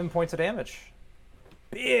 11 points of damage.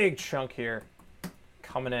 Big chunk here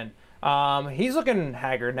coming in. He's looking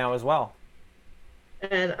haggard now as well.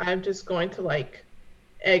 And I'm just going to like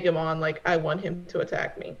egg him on, like I want him to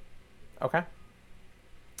attack me. Okay.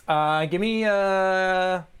 Give me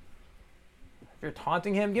if you're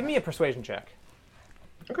taunting him, give me a persuasion check.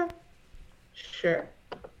 Okay. Sure.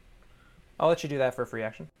 I'll let you do that for a free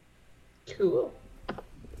action. Cool.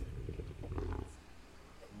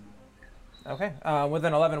 Okay. With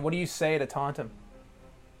an 11, what do you say to taunt him?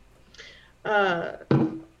 Why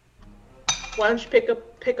don't you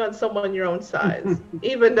pick on someone your own size,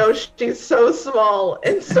 even though she's so small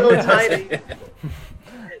and so tiny,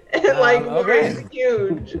 and like Mori's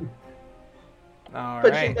huge, All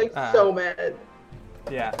but right. she's like so mad.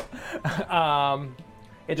 Yeah.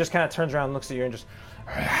 It just kind of turns around and looks at you and just.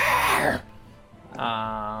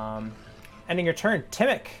 Ending your turn,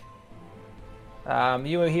 Timic.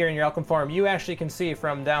 You here in your Elkin form, you actually can see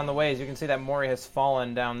from down the ways. You can see that Mori has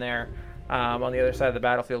fallen down there on the other side of the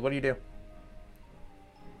battlefield. What do you do?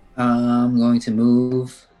 I'm going to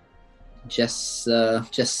move just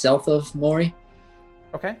south of Mori.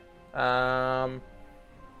 Okay.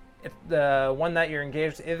 If the one that you're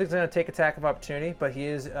engaged, it is going to take attack of opportunity, but he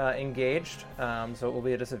is engaged, so it will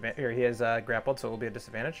be a disadvantage. Or he is grappled, so it will be a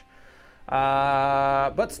disadvantage.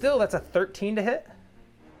 But still, that's a 13 to hit,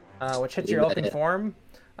 which hits your Elkin form,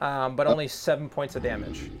 but only 7 points of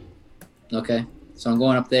damage. Okay, so I'm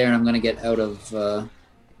going up there, and I'm going to get out of.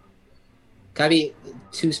 Can I be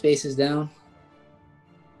 2 spaces down?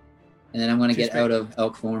 And then I'm going to get out of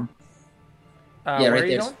elk form. Yeah, right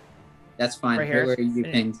there. That's fine. Right here? Where you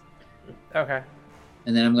pinged. Okay.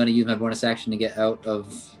 And then I'm going to use my bonus action to get out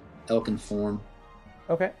of Elkin form.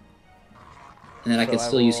 Okay. And then I can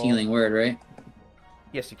still use Healing Word, right?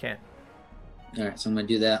 Yes, you can. All right, so I'm going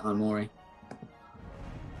to do that on Mori.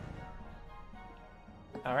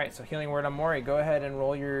 All right, so Healing Word on Mori. Go ahead and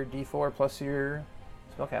roll your D4 plus your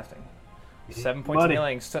spellcasting. 7 points of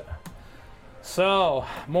healing. So,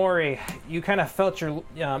 Mori, you kind of felt your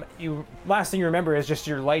last thing you remember is just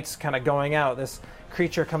your lights kind of going out. This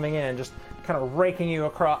creature coming in and just kind of raking you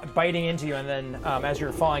across, biting into you, and then as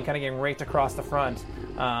you're falling, kind of getting raked across the front.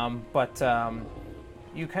 But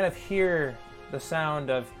you kind of hear the sound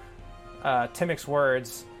of Timic's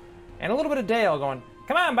words and a little bit of Dale going,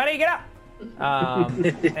 "Come on, buddy, get up!"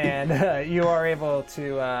 And you are able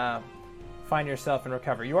to find yourself and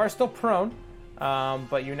recover. You are still prone.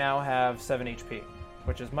 But you now have 7 HP,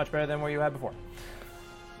 which is much better than where you had before.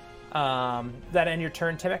 That end your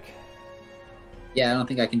turn, Timic? Yeah, I don't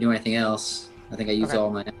think I can do anything else. I think I used all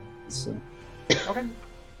my actions. So. Okay.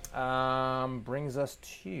 Brings us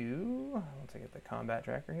to... Let's get the combat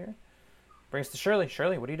tracker here. Brings us to Shirley.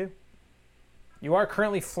 Shirley, what do you do? You are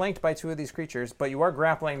currently flanked by 2 of these creatures, but you are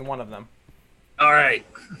grappling one of them. All right.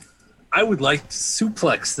 I would like to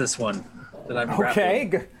suplex this one that I'm grappling.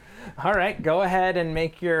 Okay. All right, go ahead and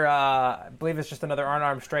make your, I believe it's just another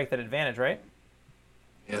unarmed strike at advantage, right?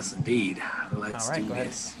 Yes, indeed. Let's All right, do go ahead.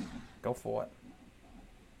 this. Go for it.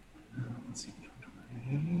 Let's see.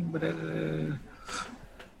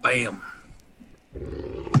 Bam.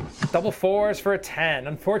 Double 4s for a 10,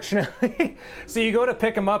 unfortunately. So you go to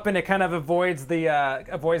pick him up and it kind of avoids the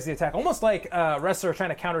attack. Almost like a wrestler trying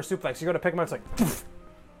to counter suplex. You go to pick him up, it's like, poof,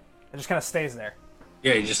 it just kind of stays there.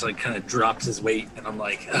 Yeah, he just like kind of drops his weight, and I'm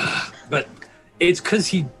like, ugh. But it's because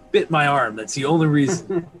he bit my arm. That's the only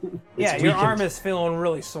reason. Yeah, your arm is feeling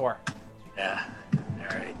really sore. Yeah.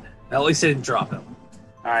 All right. At least I didn't drop him.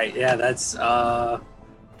 All right. Yeah, that's. Yeah,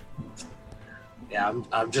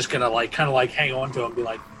 I'm just gonna like kind of like hang on to him, and be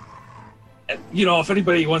like, you know, if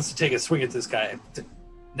anybody wants to take a swing at this guy,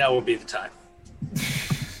 now would be the time.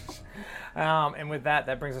 And with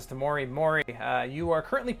that brings us to Mori. Mori, you are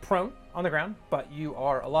currently prone on the ground, but you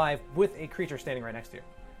are alive with a creature standing right next to you.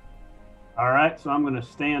 All right, so I'm going to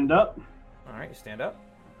stand up. All right, you stand up.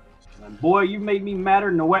 And boy, you made me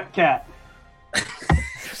madder than a wet cat.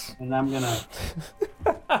 And I'm going to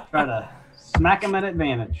try to smack him at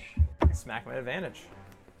advantage. Smack him at advantage.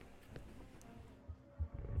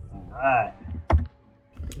 All right.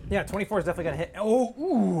 Yeah, 24 is definitely going to hit. Oh,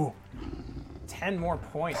 ooh. 10 more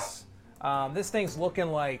points. This thing's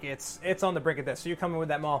looking like it's on the brink of this. So you come in with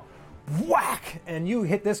that maul, whack, and you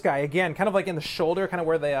hit this guy again, kind of like in the shoulder, kind of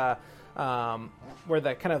where the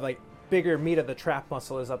kind of like bigger meat of the trap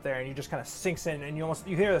muscle is up there, and you just kind of sinks in, and you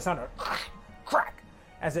hear the sound of crack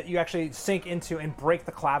as you actually sink into and break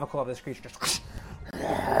the clavicle of this creature. Just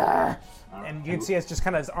and you can see it's just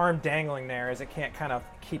kind of his arm dangling there as it can't kind of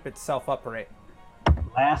keep itself upright.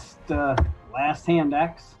 Last hand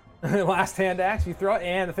axe. Last hand axe, you throw it,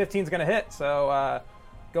 and the 15 is going to hit. So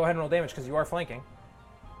go ahead and roll damage because you are flanking.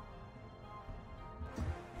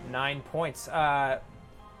 9 points.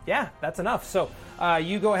 Yeah, that's enough. So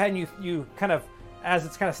you go ahead and you kind of, as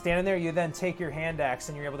it's kind of standing there, you then take your hand axe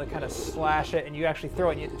and you're able to kind of slash it, and you actually throw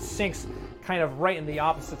it, and it sinks kind of right in the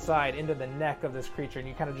opposite side into the neck of this creature, and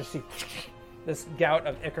you kind of just see this gout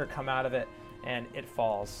of ichor come out of it, and it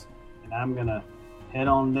falls. And I'm going to head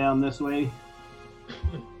on down this way.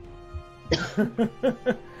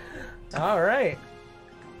 All right.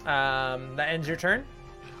 That ends your turn?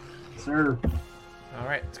 Sir. All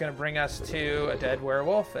right. It's going to bring us to a dead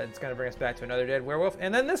werewolf. It's going to bring us back to another dead werewolf.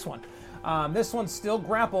 And then this one. This one's still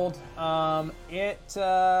grappled. It's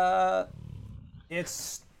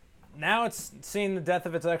seeing the death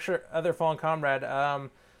of its other fallen comrade.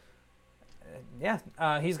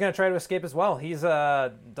 He's going to try to escape as well. He's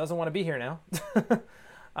doesn't want to be here now.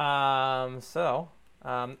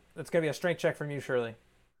 It's going to be a strength check from you, Shirley.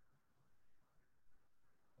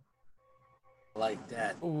 Like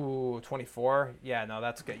that. Ooh, 24. Yeah, no,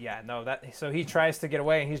 that's good. Yeah, no, that. So he tries to get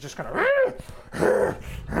away, and he's just kind of.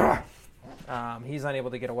 He's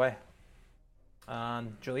unable to get away.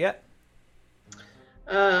 Juliet.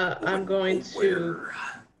 I'm going to.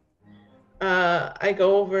 I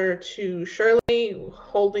go over to Shirley,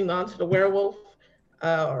 holding on to the werewolf,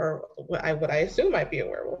 or what I assume might be a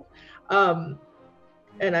werewolf.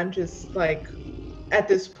 And I'm just like, at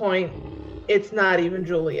this point, it's not even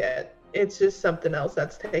Juliet. It's just something else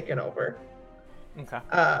that's taken over. Okay.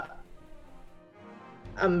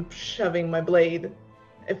 I'm shoving my blade,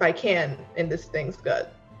 if I can, in this thing's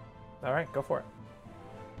gut. All right, go for it.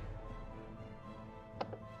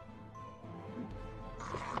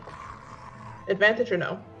 Advantage or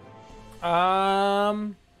no?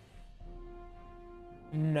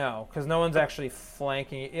 No, because no one's actually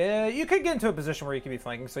flanking. You could get into a position where you could be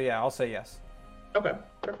flanking, so yeah, I'll say yes. Okay,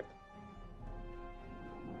 perfect.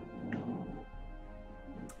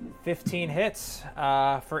 15 hits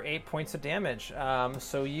for 8 points of damage.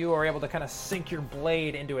 So you are able to kind of sink your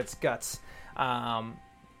blade into its guts,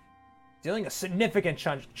 dealing a significant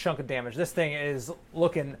chunk of damage. This thing is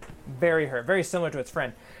looking very hurt, very similar to its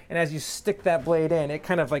friend. And as you stick that blade in, it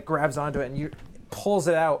kind of like grabs onto it and you pulls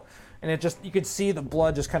it out, and you can see the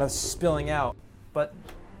blood just kind of spilling out, but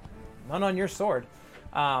none on your sword.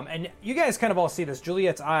 And you guys kind of all see this.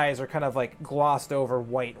 Juliet's eyes are kind of like glossed over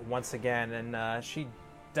white once again, and she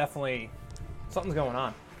definitely, something's going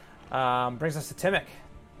on. Brings us to Timmick.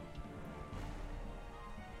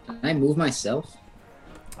 Can I move myself?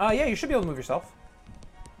 Yeah, you should be able to move yourself.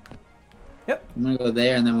 Yep. I'm gonna go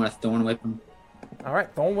there, and then I'm gonna thorn whip him. All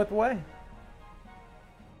right, thorn whip away.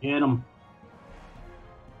 Get him.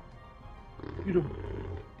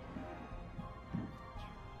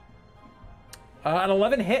 An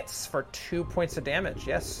 11 hits for 2 points of damage.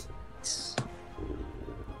 Yes. Is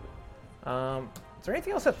there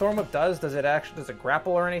anything else that thorn whip does? Does it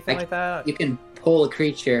grapple or anything like that? You can pull a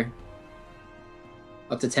creature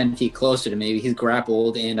up to 10 feet closer to me. He's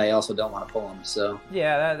grappled, and I also don't want to pull him. So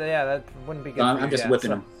that wouldn't be good. So I'm just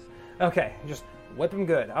whipping him. Okay, just whip him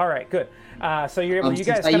good. All right, good. So you're able. You since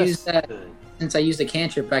guys I kind used that, since I used a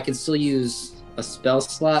cantrip, I can still use a spell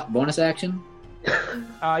slot bonus action. You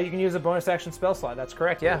can use a bonus action spell slot. That's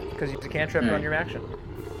correct. Yeah, because you use a cantrip on your action.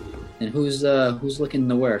 And who's looking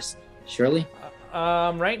the worst? Shirley?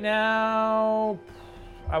 Right now,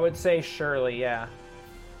 I would say Shirley. Yeah.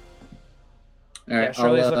 All right. Yeah,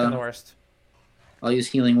 Shirley's looking the worst. I'll use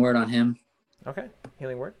healing word on him. Okay,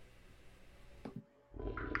 healing word.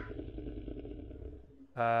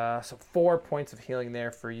 So 4 points of healing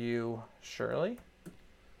there for you, Shirley.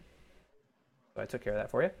 So I took care of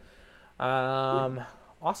that for you.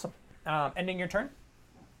 Awesome. Ending your turn?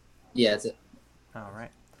 Yeah, that's it. All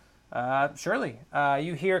right. Shirley,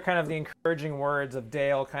 you hear kind of the encouraging words of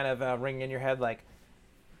Dale kind of ringing in your head like,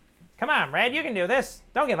 come on, Red, you can do this.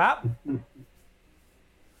 Don't give up.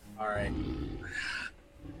 All right.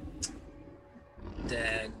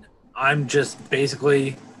 Then I'm just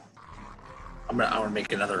basically... I want to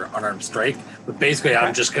make another unarmed strike, but basically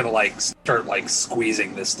I'm just going to like start like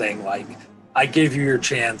squeezing this thing. Like, I gave you your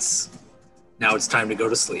chance. Now it's time to go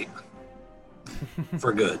to sleep.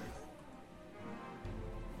 For good.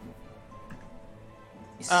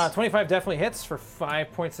 25 definitely hits for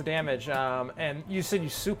 5 points of damage. And you said you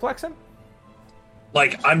suplex him?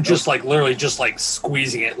 Like, I'm just like literally just like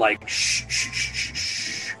squeezing it like shh, shh, shh, shh,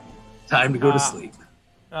 shh. Time to go to sleep.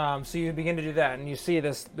 So you begin to do that, and you see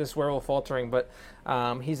this werewolf faltering, but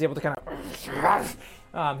he's able to kind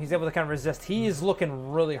of resist. He is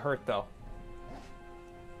looking really hurt though.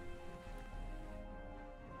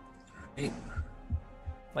 Hey.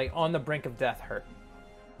 Like on the brink of death, hurt.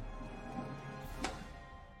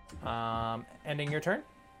 Ending your turn.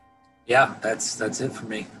 Yeah, that's it for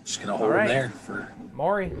me. Just gonna hold him there for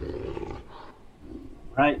Maury.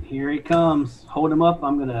 Right, here he comes. Hold him up.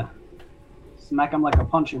 I'm gonna smack him like a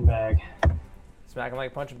punching bag. Smack him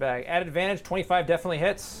like a punching bag. At advantage, 25 definitely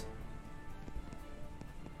hits.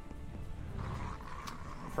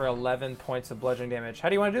 For 11 points of bludgeoning damage. How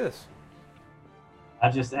do you want to do this?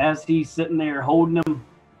 As he's sitting there holding him,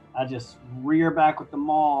 I just rear back with the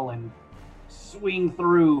maul and swing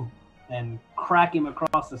through and crack him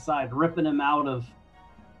across the side, ripping him out of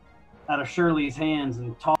Shirley's hands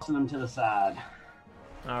and tossing him to the side.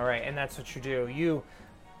 All right, and that's what you do. You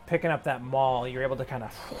picking up that maul, you're able to kind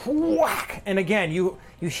of whack, and again you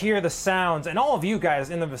hear the sounds, and all of you guys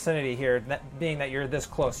in the vicinity here, being that you're this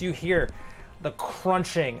close, you hear the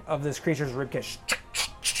crunching of this creature's ribcage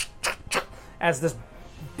as this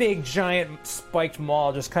big giant spiked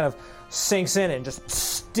maul just kind of sinks in and just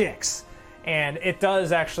sticks. And it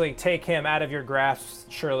does actually take him out of your grasp,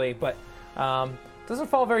 Shirley, but doesn't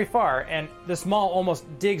fall very far. And this maul almost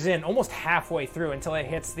digs in, almost halfway through, until it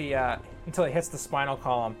hits the spinal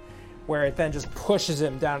column, where it then just pushes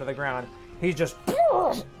him down to the ground. He just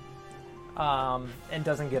and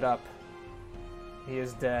doesn't get up. He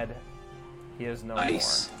is dead. He is no more.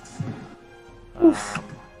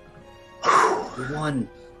 We won.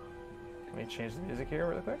 Let me change the music here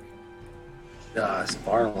really quick. it's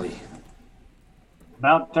Barley.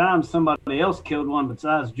 About time somebody else killed one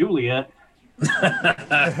besides Juliet.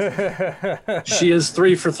 She is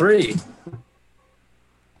 3 for 3.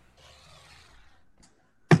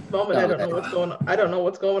 Moment, I don't know what's going on. I don't know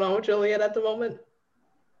what's going on with Juliet at the moment.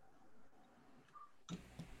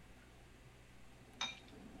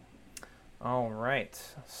 All right,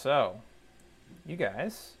 so you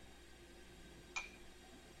guys.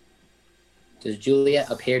 Does Juliet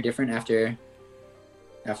appear different after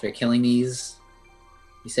killing these?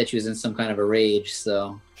 You said she was in some kind of a rage,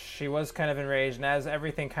 so... She was kind of enraged, and as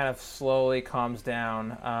everything kind of slowly calms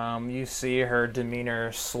down, you see her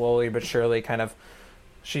demeanor slowly but surely kind of...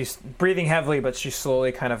 She's breathing heavily, but she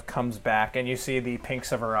slowly kind of comes back, and you see the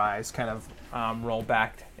pinks of her eyes kind of roll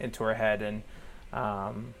back into her head, and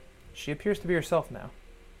she appears to be herself now.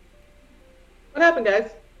 What happened,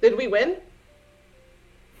 guys? Did we win?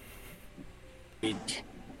 We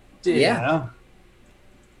did. Yeah.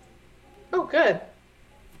 Oh, good.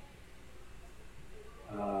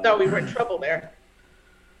 Thought we were in trouble there.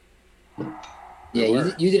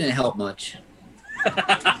 Yeah, you didn't help much.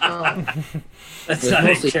 Oh, That's It was not a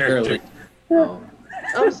mostly character. Shirley. oh.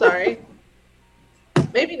 I'm sorry.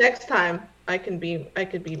 Maybe next time I could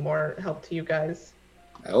be more help to you guys.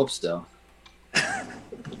 I hope so.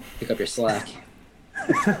 Pick up your slack.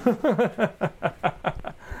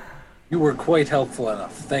 You were quite helpful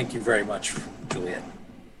enough. Thank you very much, Juliet.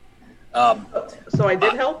 So I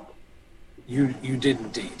did help? You did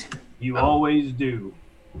indeed. You always do.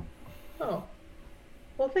 Oh.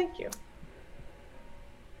 Well, thank you.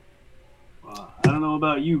 I don't know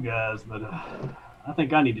about you guys, but I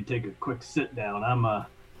think I need to take a quick sit down.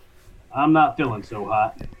 I'm not feeling so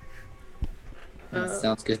hot.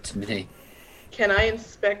 Sounds good to me. Can I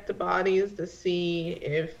inspect the bodies to see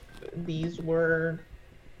if these were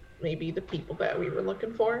maybe the people that we were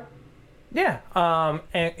looking for? Yeah,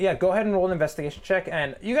 and yeah, go ahead and roll an investigation check,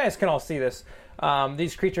 and you guys can all see this.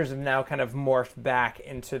 These creatures have now kind of morphed back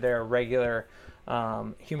into their regular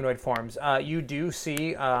humanoid forms. You do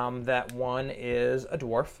see that one is a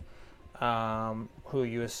dwarf, who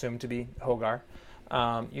you assume to be Hogar.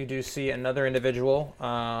 You do see another individual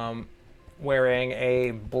wearing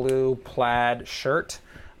a blue plaid shirt.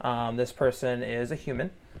 This person is a human.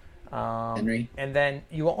 Henry. And then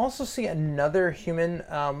you will also see another human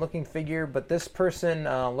looking figure, but this person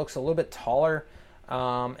looks a little bit taller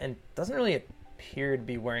and doesn't really appear to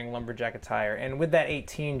be wearing lumberjack attire. And with that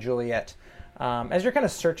 18, Juliet, as you're kind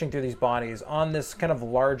of searching through these bodies on this kind of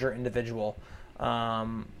larger individual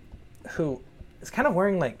who is kind of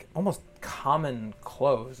wearing like almost common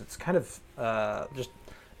clothes. It's kind of just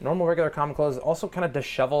normal, regular, common clothes, also kind of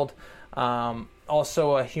disheveled.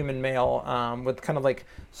 Also a human male with kind of like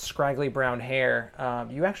scraggly brown hair.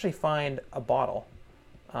 You actually find a bottle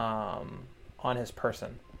on his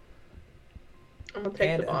person. I'm gonna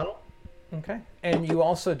take the bottle. Okay. And you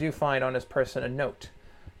also do find on his person a note.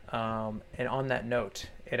 And on that note,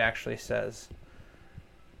 it actually says,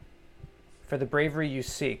 "For the bravery you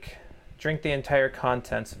seek, drink the entire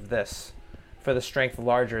contents of this, for the strength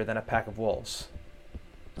larger than a pack of wolves."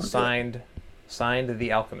 Okay. Signed,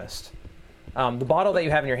 the Alchemist. The bottle that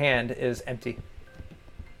you have in your hand is empty.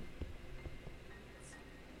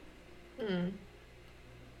 I'm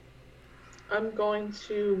going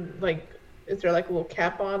to, like, is there like a little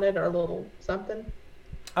cap on it or a little something?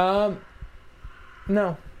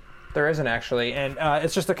 No, there isn't actually. And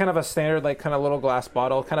it's just a kind of a standard, like, kind of little glass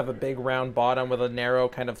bottle, kind of a big round bottom with a narrow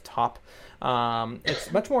kind of top.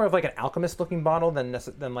 It's much more of like an alchemist-looking bottle than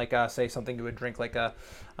like, say, something you would drink like a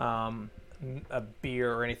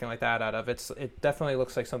beer or anything like that out of. It definitely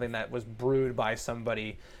looks like something that was brewed by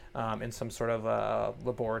somebody in some sort of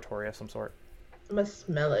laboratory of some sort. I'm gonna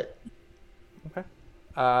smell it. Okay.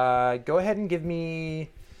 Go ahead and give me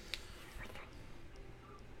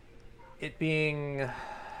it being,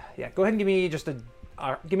 go ahead and give me just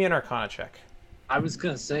give me an Arcana check. I was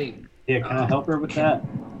gonna say, Yeah, can I help her with that?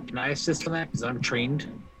 can I assist on that? Because I'm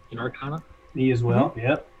trained in Arcana. Me as well.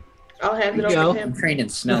 Yep. I'll hand it There you over go. to him. I'm trained in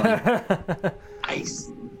smelling.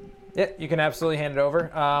 Nice. Yeah, you can absolutely hand it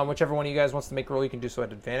over. Whichever one of you guys wants to make a roll, you can do so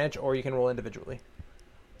at advantage, or you can roll individually.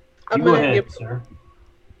 I'm Go gonna ahead, give, sir.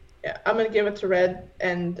 yeah, I'm gonna give it to Red,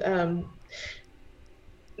 and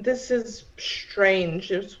this is strange.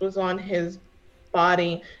 This was on his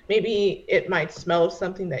body. Maybe it might smell of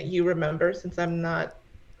something that you remember, since I'm not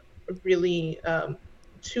really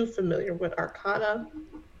too familiar with Arcana.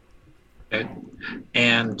 Okay.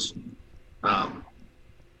 And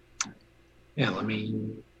let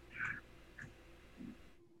me.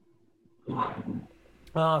 So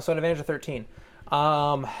at advantage of 13.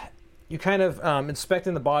 You kind of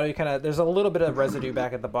inspecting the bottle. You kind of, there's a little bit of residue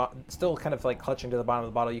back at the bottom, still kind of like clutching to the bottom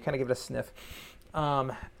of the bottle. You kind of give it a sniff.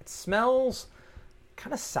 It smells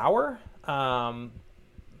kind of sour.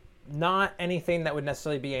 Not anything that would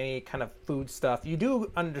necessarily be any kind of food stuff. You do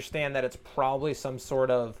understand that it's probably some sort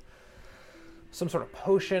of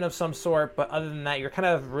potion of some sort, but other than that, you're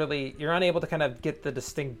unable to kind of get the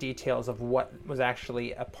distinct details of what was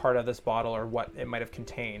actually a part of this bottle or what it might have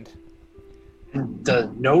contained. The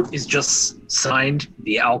note is just signed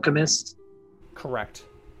The Alchemist. Correct.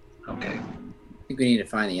 Okay. I think we need to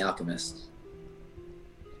find the alchemist.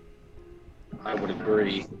 I would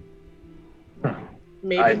agree.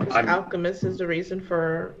 Maybe this alchemist is the reason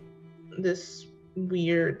for this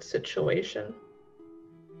weird situation.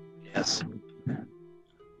 Yes.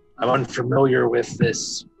 I'm unfamiliar with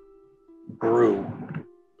this brew.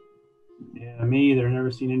 Yeah, me either. Never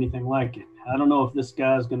seen anything like it. I don't know if this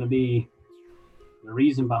guy's going to be the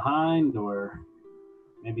reason behind or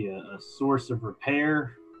maybe a source of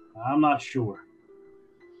repair. I'm not sure.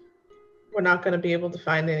 We're not going to be able to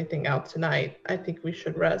find anything out tonight. I think we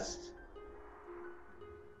should rest.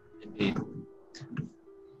 Indeed.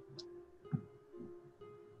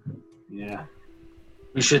 Yeah.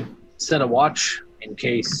 We should set a watch in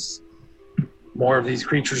case more of these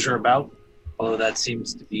creatures are about, although that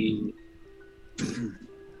seems to be...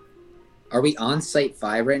 Are we on Site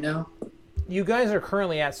 5 right now? You guys are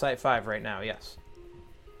currently at Site 5 right now, yes.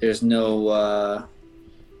 There's no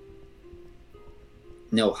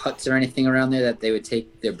huts or anything around there that they would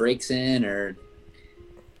take their breaks in, or...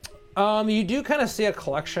 You do kind of see a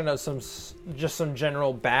collection of some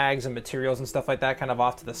general bags and materials and stuff like that kind of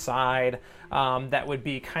off to the side. That would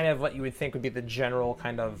be kind of what you would think would be the general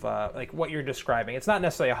kind of like what you're describing. It's not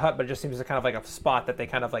necessarily a hut, but it just seems to kind of like a spot that they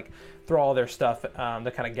kind of like throw all their stuff to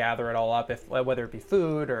kind of gather it all up, whether it be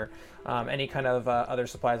food or any kind of other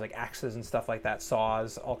supplies like axes and stuff like that,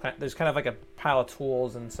 saws. There's kind of like a pile of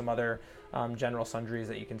tools and some other general sundries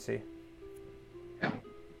that you can see.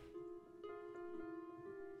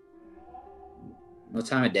 What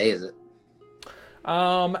time of day is it?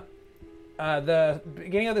 The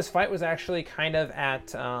beginning of this fight was actually kind of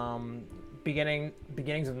at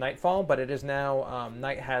beginnings of nightfall, but it is now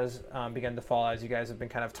night has begun to fall as you guys have been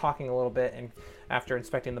kind of talking a little bit and after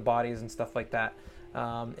inspecting the bodies and stuff like that.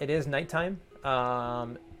 It is nighttime.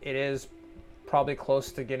 It is probably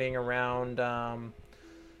close to getting around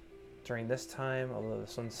during this time, although the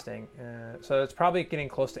sun's staying. So it's probably getting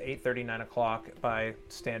close to 8:30, 9 o'clock by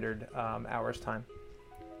standard hours time.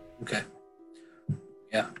 Okay.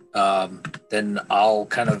 Yeah. Then I'll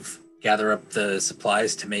kind of gather up the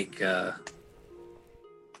supplies to make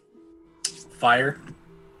fire.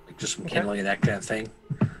 just some Okay. kindling and that kind of thing.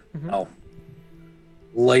 Mhm. I'll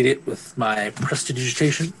light it with my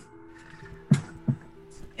prestidigitation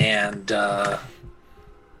and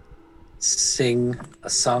sing a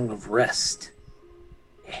song of rest.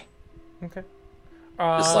 Okay.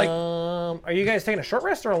 Just like- Are you guys taking a short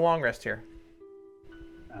rest or a long rest here?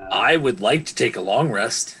 I would like to take a long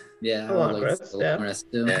rest. Yeah, A I long would rest, to yeah.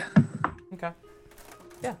 rest too. Yeah. Okay.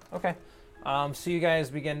 Yeah, okay. So you guys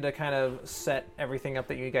begin to kind of set everything up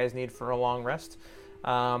that you guys need for a long rest.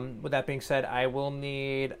 With that being said, I will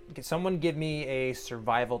need someone give me a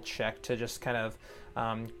survival check to just kind of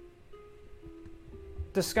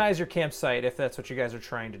disguise your campsite if that's what you guys are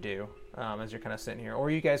trying to do as you're kind of sitting here. Or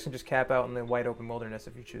you guys can just cap out in the wide open wilderness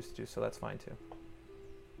if you choose to do so. That's fine too.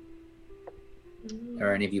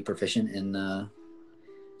 Are any of you proficient in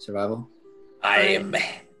survival? I am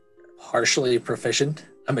partially proficient.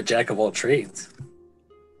 I'm a jack of all trades.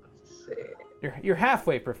 Let's see. You're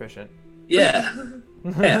halfway proficient. Yeah.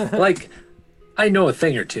 Yeah, like, I know a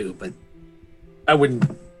thing or two, but I wouldn't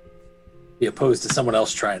be opposed to someone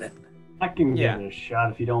else trying it. I can Yeah. give it a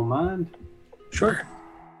shot if you don't mind. Sure.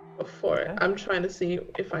 Before Okay. I'm trying to see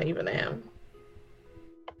if I even am.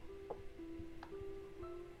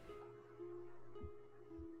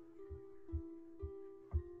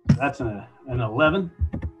 That's an 11.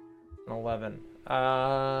 An 11.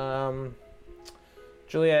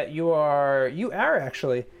 Juliet, you are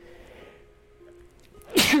actually.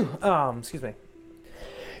 Excuse me.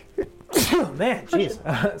 Man, jeez.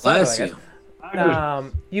 Sorry Bless about you.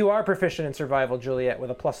 that. You are proficient in survival, Juliet,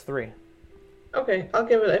 with a +3. Okay, I'll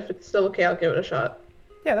give it. If it's still okay, I'll give it a shot.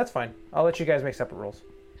 Yeah, that's fine. I'll let you guys make separate rolls.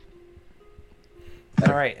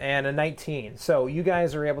 All right, and a 19. So you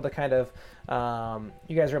guys are able to kind of,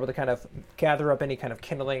 gather up any kind of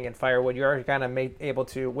kindling and firewood. You are kind of able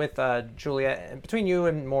to, with Juliet, and between you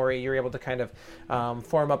and Maury, you're able to kind of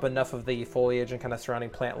form up enough of the foliage and kind of surrounding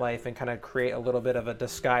plant life and kind of create a little bit of a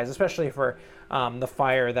disguise, especially for the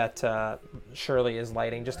fire that Shirley is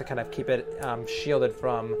lighting, just to kind of keep it shielded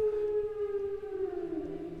from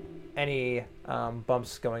any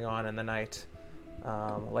bumps going on in the night,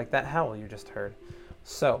 like that howl you just heard.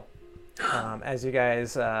 So, as you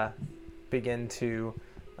guys begin to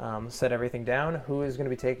set everything down, who is going to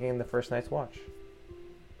be taking the first night's watch?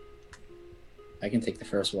 I can take the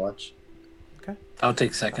first watch. I'll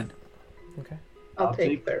take second. Okay. I'll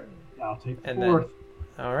take third. I'll take And fourth.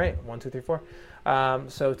 then, all right, 1, 2, 3, 4.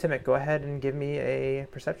 So, Timmick, go ahead and give me a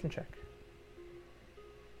perception check.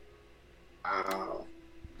 Wow.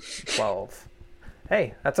 12.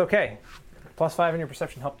 Hey, that's okay. +5 in your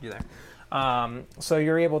perception helped you there. So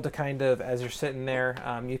you're able to kind of, as you're sitting there,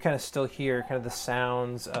 you kind of still hear kind of the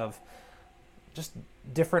sounds of just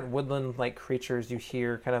different woodland-like creatures. You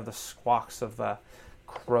hear kind of the squawks of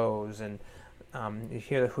crows, and you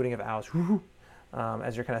hear the hooting of owls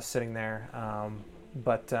as you're kind of sitting there.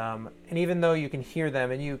 And even though you can hear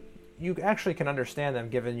them, and you actually can understand them,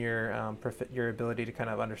 given your your ability to kind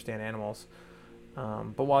of understand animals.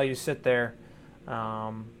 But while you sit there,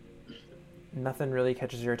 nothing really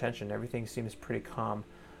catches your attention. Everything seems pretty calm.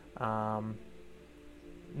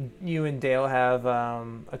 You and Dale have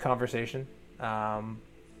a conversation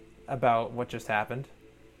about what just happened.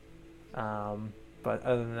 But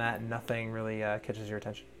other than that, nothing really catches your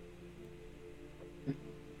attention.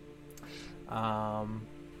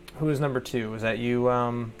 Who is number 2? Was that you,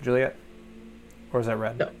 Juliet? Or was that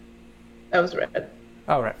Red? No. That was red.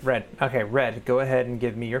 Oh, right, Red. Okay, Red, go ahead and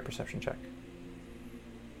give me your perception check.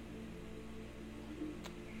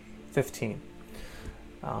 15.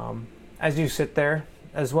 As you sit there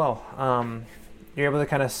as well, you're able to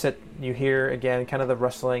kind of sit. You hear again kind of the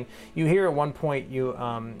rustling. You hear at one point you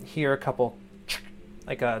hear a couple,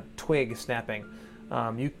 like a twig snapping.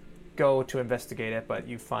 You go to investigate it, but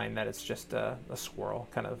you find that it's just a squirrel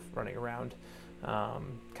kind of running around,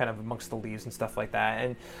 kind of amongst the leaves and stuff like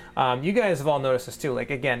that. And you guys have all noticed this too. Like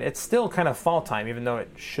again, it's still kind of fall time, even though it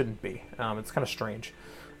shouldn't be. It's kind of strange.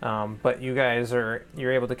 But you guys you're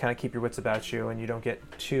able to kind of keep your wits about you, and you don't get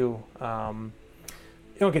too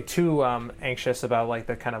anxious about like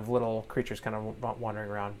the kind of little creatures kind of wandering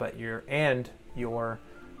around. But your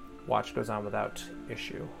watch goes on without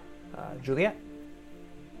issue. Juliet.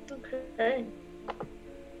 Okay.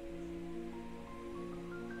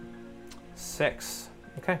 6.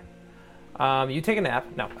 Okay. You take a nap.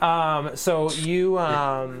 No. So you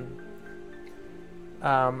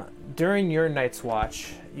during your night's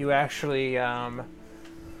watch, you actually you're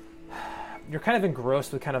kind of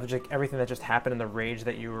engrossed with kind of like everything that just happened in the rage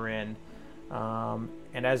that you were in,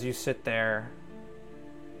 and as you sit there,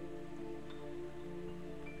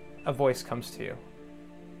 a voice comes to you.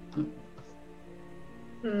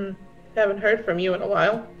 Haven't heard from you in a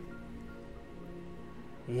while.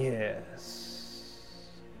 Yes.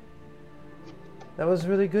 That was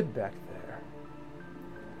really good back there.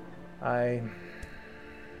 I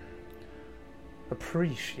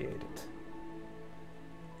appreciate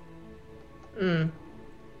it.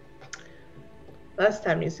 Last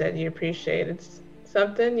time you said you appreciated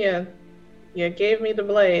something, you gave me the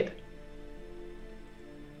blade.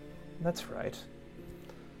 That's right.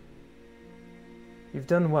 You've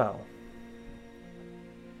done well.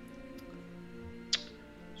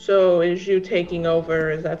 So is you taking over,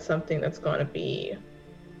 is that something that's gonna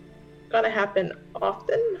happen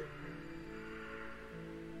often?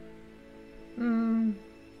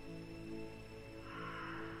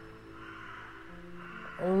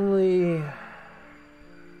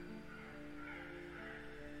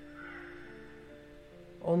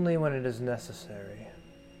 Only when it is necessary.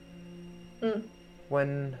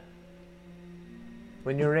 When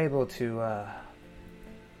you're able to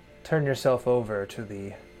turn yourself over to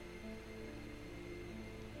the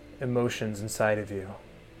emotions inside of you,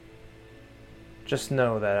 just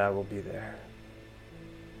know that I will be there.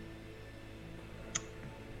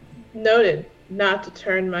 Noted, not to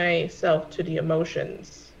turn myself to the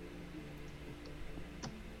emotions.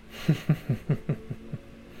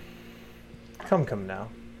 Come now.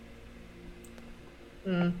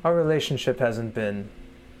 Our relationship hasn't been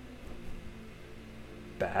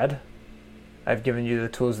bad. I've given you the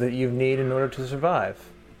tools that you need in order to survive.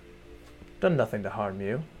 Done nothing to harm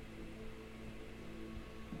you.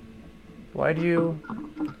 Why do you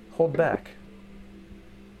hold back?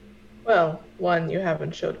 Well, 1, you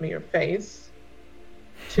haven't showed me your face.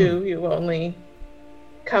 2, you only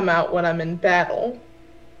come out when I'm in battle.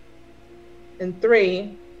 And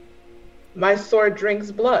 3, my sword drinks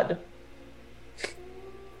blood.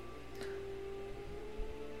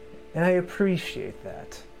 And I appreciate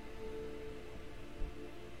that.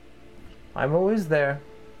 I'm always there.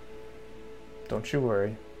 Don't you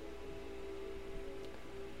worry.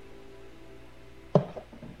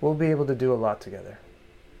 We'll be able to do a lot together.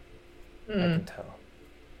 I can tell.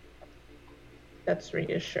 That's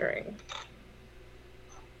reassuring.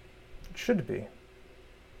 It should be.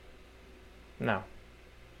 Now,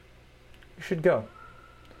 you should go.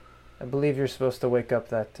 I believe you're supposed to wake up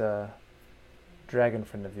that dragon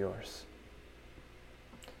friend of yours.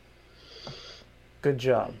 Good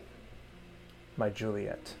job, my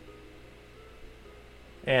Juliet.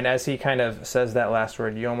 And as he kind of says that last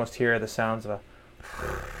word, you almost hear the sounds of a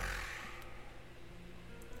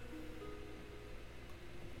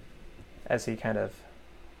as he kind of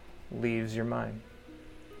leaves your mind.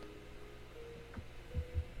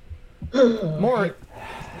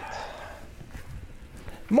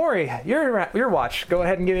 Maury, your watch. Go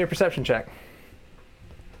ahead and give me a perception check.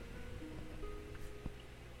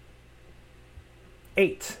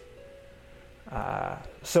 8.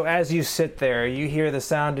 So as you sit there, you hear the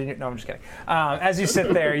sound in your... No, I'm just kidding. As you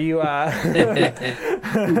sit there, you... What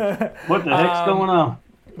the heck's going on?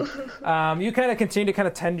 You kind of continue to kind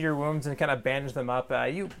of tend to your wounds and kind of bandage them up.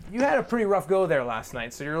 You had a pretty rough go there last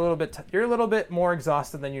night, so you're a little bit more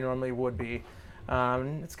exhausted than you normally would be.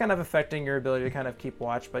 It's kind of affecting your ability to kind of keep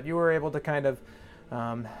watch, but you were able to kind of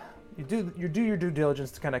you do your due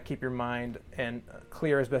diligence to kind of keep your mind and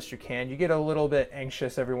clear as best you can. You get a little bit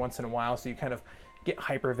anxious every once in a while, so you kind of get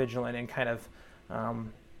hyper vigilant and kind of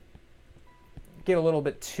get a little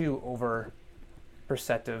bit too over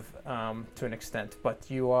perceptive to an extent, but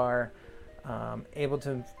you are able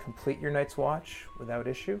to complete your night's watch without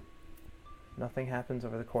issue. Nothing happens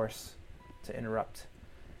over the course to interrupt.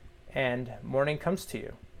 And morning comes to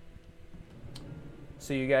you.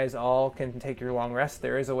 So you guys all can take your long rest.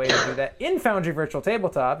 There is a way to do that in Foundry Virtual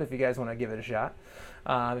Tabletop if you guys want to give it a shot.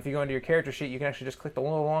 If you go into your character sheet, you can actually just click the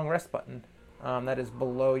little long rest button that is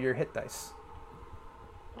below your hit dice.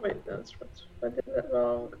 Wait, that's I did that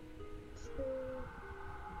wrong.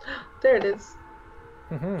 There it is.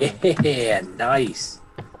 Mm-hmm. Yeah, nice.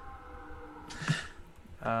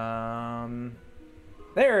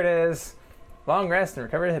 There it is. Long rest and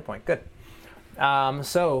recover a hit point. Good.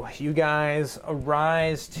 So you guys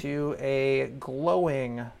arise to a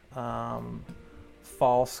glowing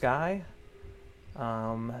fall sky.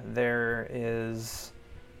 There is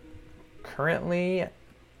currently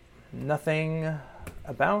nothing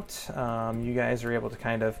about. You guys are able to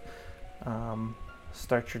kind of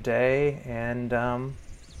start your day and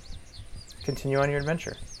continue on your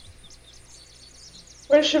adventure.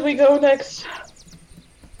 Where should we go next?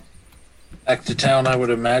 Back to town, I would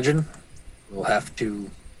imagine. We'll have to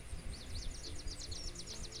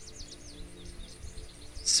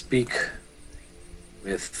speak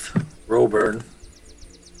with Roburn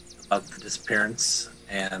about the disappearance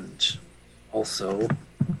and also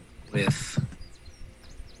with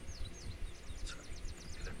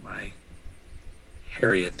my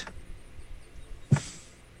Harriet.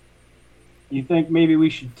 You think maybe we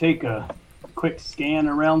should take a quick scan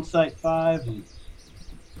around Site 5? And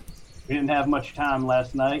we didn't have much time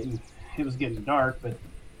last night, and it was getting dark, but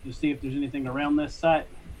just see if there's anything around this site.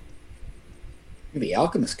 The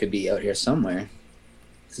alchemist could be out here somewhere.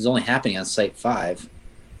 This is only happening on Site 5.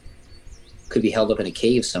 Could be held up in a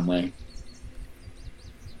cave somewhere.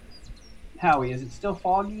 Howie, is it still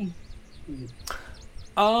foggy?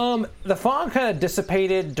 The fog kind of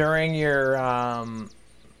dissipated during your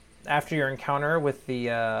after your encounter with the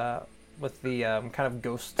kind of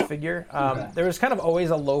ghost figure. Okay. There was kind of always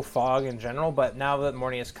a low fog in general, but now that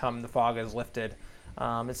morning has come, the fog has lifted.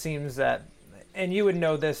 It seems that, and you would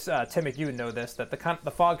know this, Timmick, you would know this, that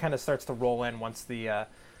the fog kind of starts to roll in once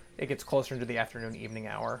it gets closer into the afternoon, evening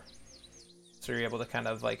hour. So you're able to kind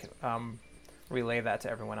of like relay that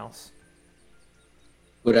to everyone else.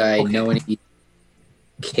 Would I know any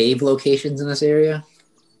cave locations in this area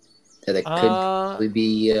that it could possibly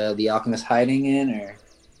be the alchemist hiding in or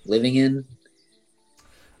living in?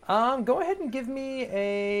 Go ahead and give me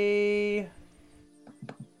a...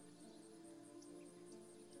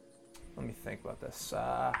 Let me think about this.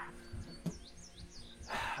 I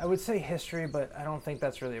would say history, but I don't think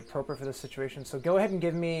that's really appropriate for this situation. So go ahead and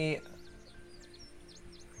give me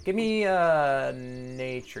a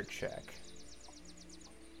nature check.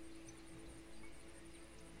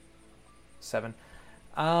 7.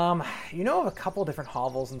 You know of a couple different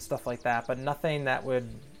hovels and stuff like that, but nothing that would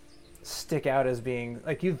stick out as being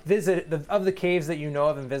like you've visited of the caves that you know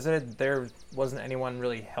of and visited. There wasn't anyone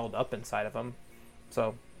really held up inside of them,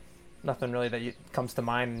 so nothing really that comes to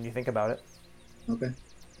mind when you think about it. Okay.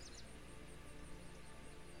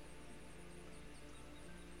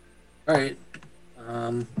 All right.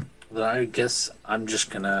 Then I guess I'm just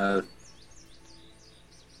gonna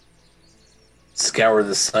scour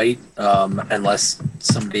the site, unless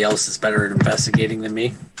somebody else is better at investigating than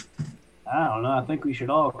me. I don't know. I think we should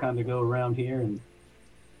all kind of go around here and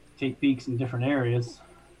take peeks in different areas.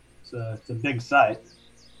 It's a big site.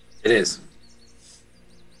 It is.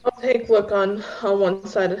 I'll take a look on one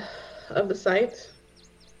side of the site.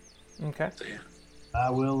 Okay. So, yeah. I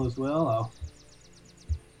will as well. I'll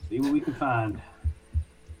see what we can find.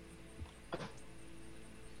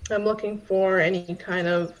 I'm looking for any kind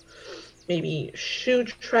of maybe shoe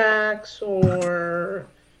tracks or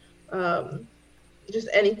just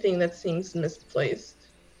anything that seems misplaced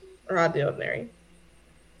or out of the ordinary.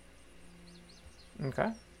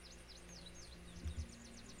 Okay.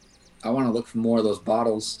 I want to look for more of those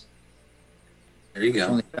bottles. There you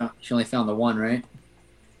go. She only found the one, right?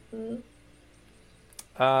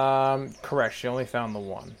 Correct. She only found the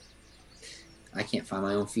one. I can't find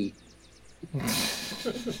my own feet. Let's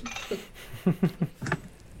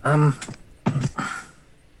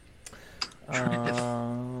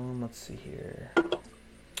see here.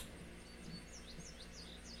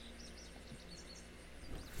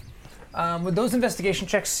 With those investigation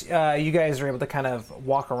checks, you guys are able to kind of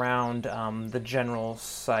walk around the general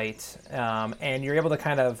site, and you're able to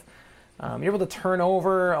kind of you're able to turn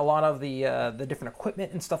over a lot of the different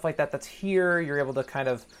equipment and stuff like that that's here. You're able to kind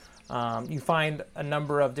of you find a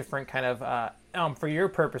number of different kind of for your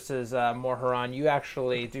purposes, Morharon, you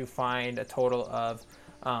actually do find a total of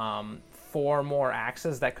 4 more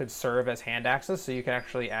axes that could serve as hand axes, so you can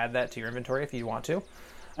actually add that to your inventory if you want to.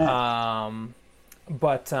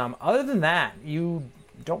 But other than that, you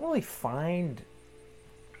don't really find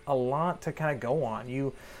a lot to kind of go on.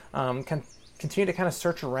 You can continue to kind of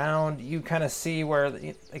search around. You kind of see where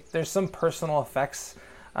there's some personal effects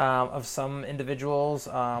of some individuals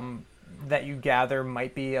that you gather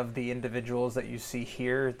might be of the individuals that you see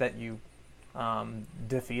here that you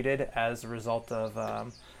defeated as a result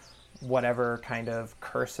of whatever kind of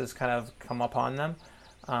curse has kind of come upon them.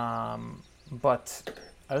 But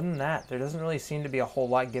other than that, there doesn't really seem to be a whole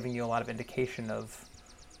lot giving you a lot of indication of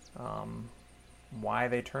why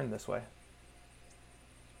they turned this way.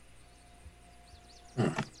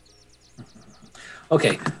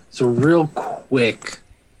 Okay, so real quick,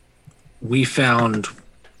 we fought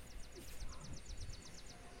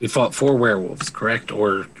 4 werewolves, correct?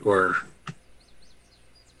 Or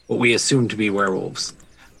what we assume to be werewolves.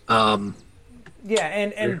 Yeah,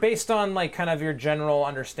 and based on like kind of your general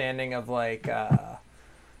understanding of like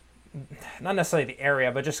not necessarily the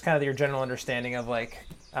area, but just kind of your general understanding of like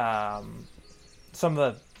some of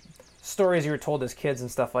the stories you were told as kids and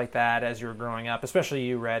stuff like that as you were growing up, especially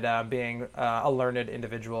you, Red, being a learned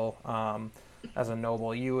individual, as a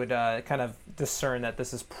noble, you would kind of discern that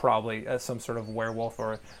this is probably some sort of werewolf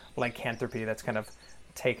or lycanthropy that's kind of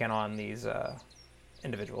taken on these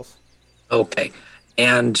individuals. Okay.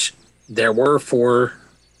 And there were 4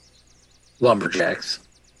 lumberjacks.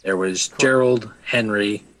 There was Gerald,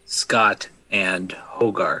 Henry, Scott, and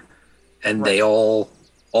Hogar. And they all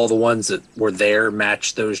the ones that were there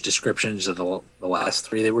matched those descriptions of the last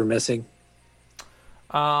 3 that were missing?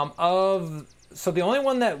 So the only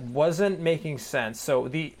one that wasn't making sense. So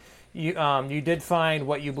you did find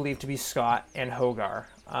what you believe to be Scott and Hogar.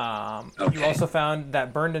 You also found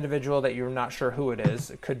that burned individual that you're not sure who it is.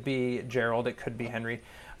 It could be Gerald. It could be Henry.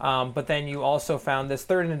 But then you also found this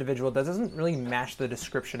third individual that doesn't really match the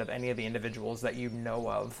description of any of the individuals that you know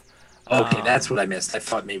of. Okay, that's what I missed. I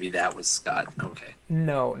thought maybe that was Scott. Okay.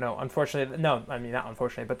 No, unfortunately, no. I mean, not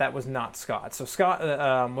unfortunately, but that was not Scott. So Scott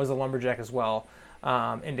was a lumberjack as well,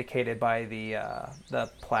 indicated by the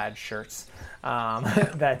plaid shirts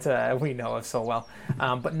that we know of so well.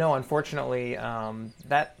 But no, unfortunately,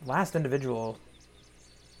 that last individual,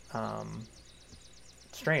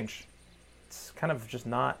 strange. It's kind of just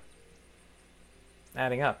not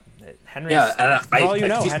adding up. Henry's, for all you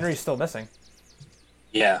know, Henry's still missing.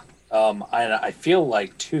 Yeah. I feel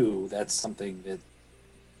like, too, that's something that...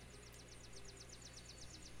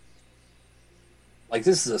 Like,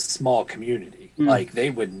 this is a small community. Like, they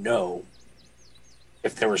would know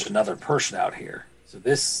if there was another person out here. So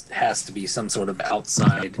this has to be some sort of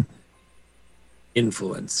outside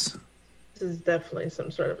influence. This is definitely some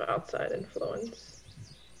sort of outside influence.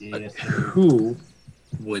 But who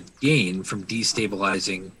would gain from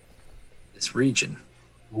destabilizing this region?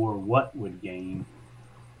 Or what would gain?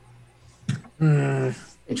 Been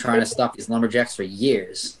trying to stop these lumberjacks for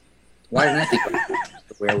years. Why didn't I think of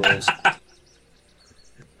the werewolves?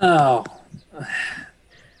 Oh,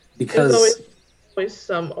 because There's always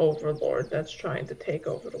some overlord that's trying to take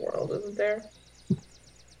over the world, isn't there?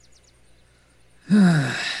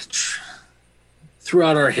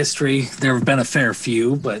 throughout our history, there have been a fair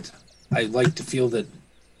few, but I like to feel that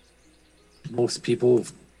most people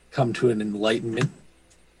have come to an enlightenment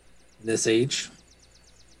in this age.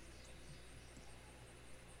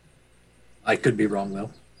 I could be wrong,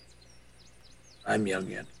 though. I'm young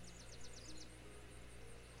yet.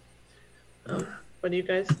 What do you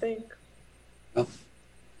guys think? Well,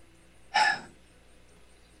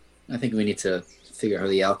 I think we need to figure out who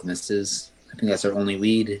the alchemist is. I think that's our only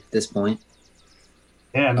lead at this point.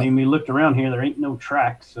 Yeah, I mean, we looked around here. There ain't no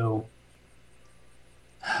track, so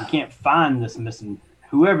we can't find this missing.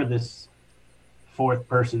 Whoever this fourth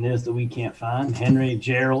person is that we can't find, Henry,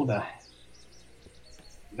 Gerald,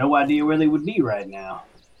 no idea where they would be right now.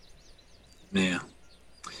 yeah.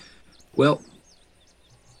 Well,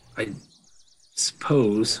 I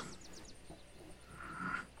suppose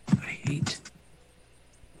I hate.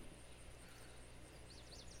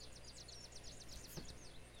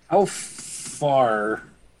 How far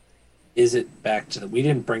is it back to the? We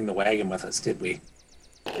didn't bring the wagon with us, did we?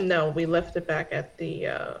 No, we left it back at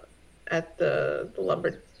the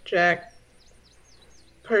lumberjack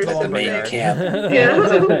person. The main there. camp.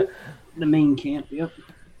 Yeah. The main camp, yep.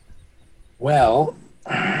 Well,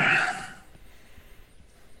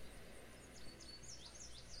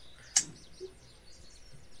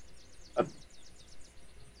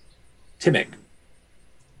 Timmick,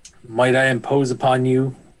 might I impose upon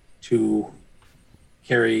you to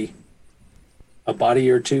carry a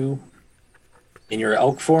body or two in your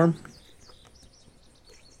elk form?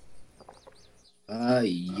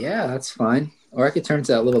 Yeah, that's fine. Or I could turn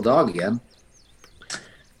to that little dog again.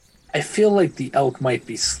 I feel like the elk might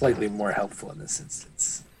be slightly more helpful in this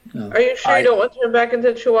instance. Oh. Are you sure you don't want to turn back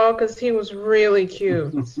into Chihuahua? Because he was really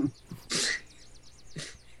cute.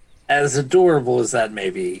 As adorable as that may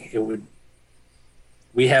be, it would.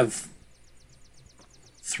 We have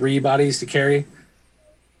 3 bodies to carry.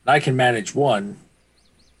 I can manage one,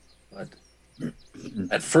 but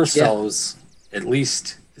that first fellow's at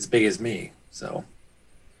least as big as me. So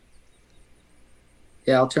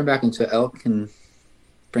Yeah, I'll turn back into elk and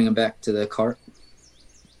bring him back to the cart.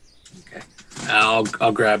 okay, I'll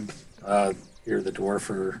grab here the dwarf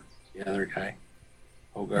for the other guy,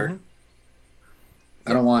 Hogar. Mm-hmm.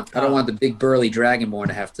 I don't want the big burly dragonborn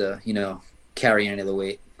to have to, carry any of the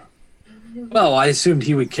weight. Well, I assumed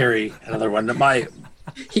he would carry another one.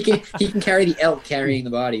 He can carry the elk carrying the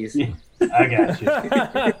bodies. Yeah, I got you.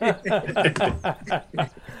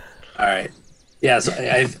 All right. Yeah, so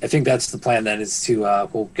I think that's the plan then, is to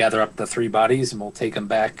we'll gather up the 3 bodies and we'll take them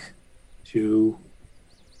back to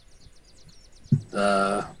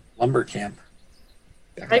the lumber camp,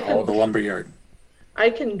 I the lumber yard. I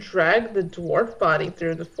can drag the dwarf body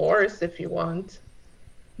through the forest if you want.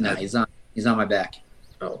 No, he's on my back.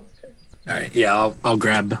 Oh, okay. All right, yeah, I'll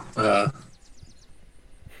grab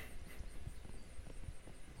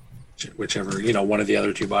whichever, one of the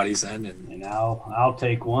other two bodies then, And I'll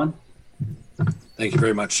take one. thank you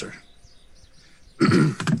very much, sir.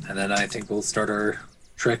 And then I think we'll start our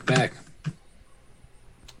trek back.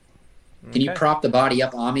 Can you prop the body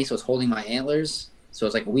up on me so it's holding my antlers? So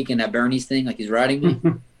it's like a Weekend at Bernie's thing, like he's riding me?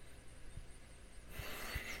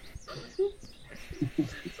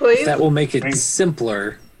 Please? That will make it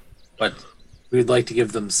simpler, but we'd like to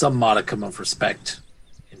give them some modicum of respect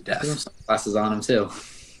in Put some death. glasses on him, too.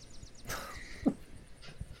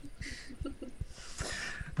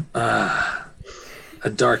 A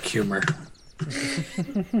dark humor.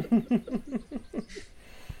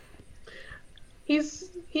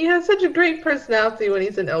 He has such a great personality when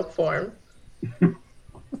he's in elk form.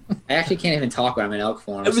 I actually can't even talk when I'm in elk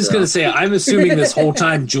form. I was so- going to say, I'm assuming this whole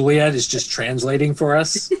time Juliet is just translating for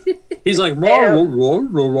us. He's like, I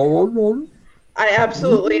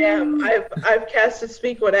absolutely am. I've cast a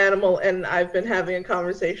speak with animal, and I've been having a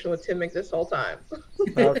conversation with Timmick this whole time.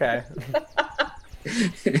 Okay.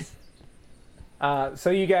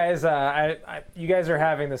 So you guys, you guys are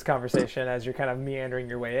having this conversation as you're kind of meandering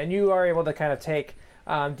your way, and you are able to kind of take.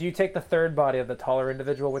 Do you take the third body of the taller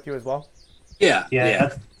individual with you as well? Yeah.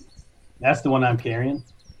 That's the one I'm carrying.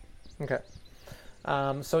 Okay.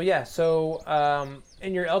 In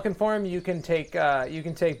your Elkin form, you can take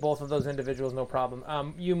both of those individuals, no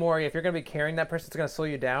problem. You, Maury, if you're going to be carrying that person, it's going to slow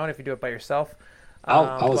you down if you do it by yourself.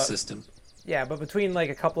 I'll assist him. Yeah, but between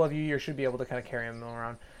like a couple of you, you should be able to kind of carry them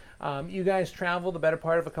around. You guys travel the better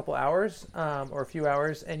part of a couple hours, or a few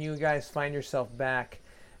hours, and you guys find yourself back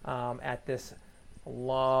at this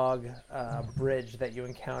log bridge that you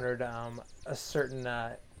encountered a certain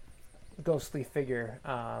ghostly figure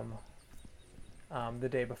the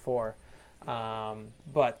day before.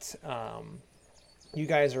 But you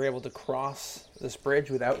guys are able to cross this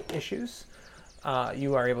bridge without issues.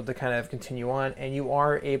 You are able to kind of continue on, and you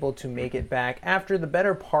are able to make it back after the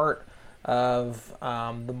better part of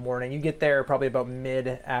the morning. You get there probably about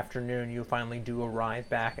mid-afternoon. You finally do arrive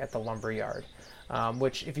back at the lumberyard,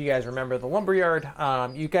 which, if you guys remember the lumberyard,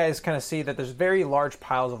 you guys kind of see that there's very large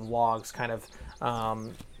piles of logs kind of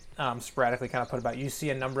sporadically kind of put about. You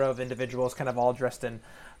see a number of individuals kind of all dressed in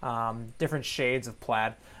different shades of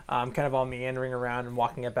plaid, kind of all meandering around and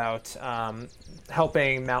walking about,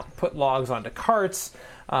 helping put logs onto carts,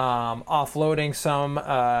 offloading some,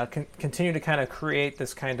 continue to kind of create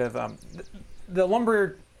this kind of the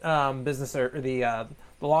lumber business, or the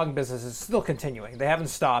log business is still continuing. They haven't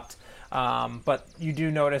stopped, but you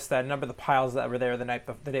do notice that a number of the piles that were there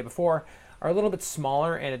the day before are a little bit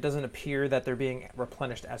smaller, and it doesn't appear that they're being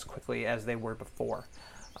replenished as quickly as they were before.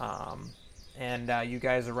 And you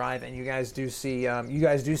guys arrive, and you guys do see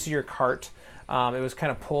your cart. It was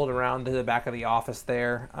kind of pulled around to the back of the office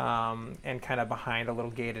there, and kind of behind a little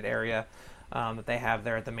gated area that they have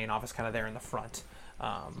there at the main office, kind of there in the front,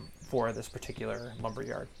 for this particular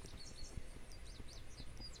lumberyard.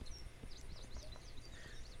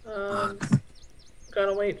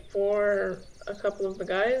 Gonna wait for a couple of the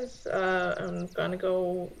guys. I'm gonna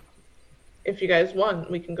go. If you guys want,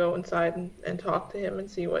 we can go inside and talk to him and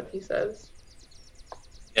see what he says.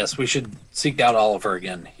 Yes, we should seek out Oliver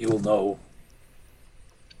again. He will know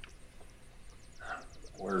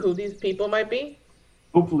Who these people might be?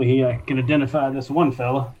 Hopefully he can identify this one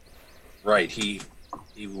fella. Right, he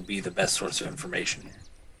will be the best source of information here.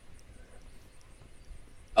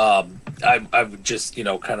 I would just,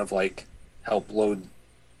 kind of like help load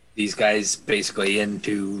these guys basically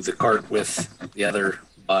into the cart with the other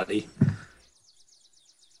body.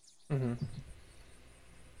 Mm-hmm.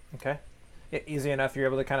 Okay. Yeah, easy enough. You're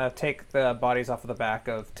able to kind of take the bodies off of the back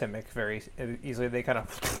of Timmick very easily. They kind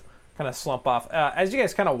of slump off. As you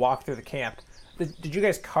guys kind of walk through the camp, did you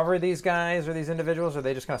guys cover these guys or these individuals, or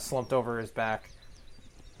they just kind of slumped over his back?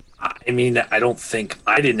 I mean, I don't think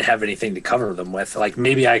I didn't have anything to cover them with. Like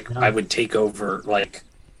maybe I would take over like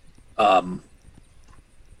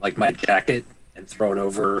my jacket and throw it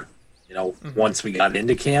over, Mm-hmm. once we got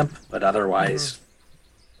into camp. But otherwise,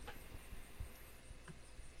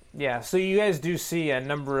 Yeah. So you guys do see a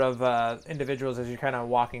number of individuals as you're kind of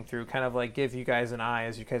walking through, kind of like give you guys an eye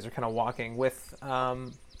as you guys are kind of walking with,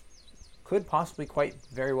 could possibly quite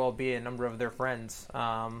very well be a number of their friends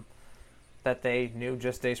that they knew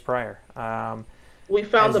just days prior. We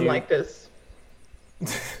found them like this.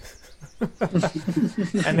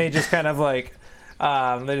 And they just kind of like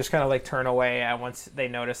They just kind of like turn away once they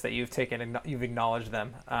notice that you've acknowledged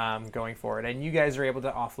them going forward, and you guys are able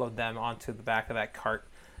to offload them onto the back of that cart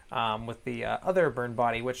with the other burned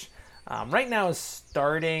body, which right now is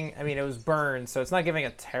starting. I mean, it was burned, so it's not giving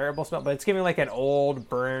a terrible smell, but it's giving like an old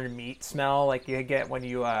burned meat smell, like you get when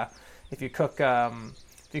you if you cook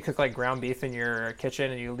like ground beef in your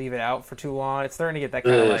kitchen and you leave it out for too long. It's starting to get that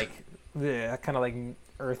kind of like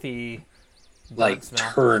earthy, like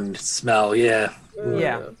smell. Turned smell. Yeah.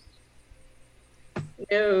 Yeah.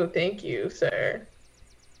 No, thank you, sir.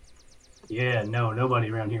 Yeah, no, nobody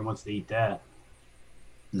around here wants to eat that.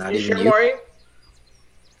 Not You even sure, you. Maury?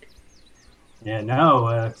 Yeah, no,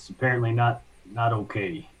 it's apparently not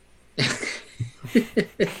okay.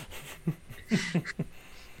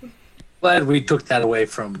 Glad we took that away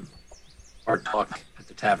from our talk at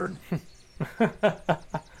the tavern.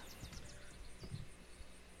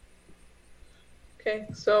 Okay,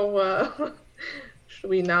 so should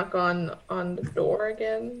we knock on the door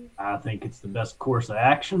again? I think it's the best course of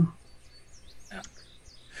action.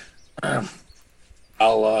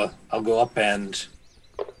 I'll go up and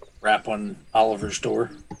rap on Oliver's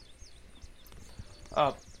door.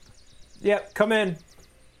 Yep, come in.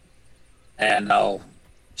 And I'll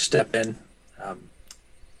step in.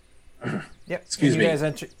 Yep. Excuse me. You guys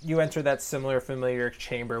enter that familiar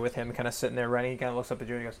chamber with him kind of sitting there running. He kind of looks up at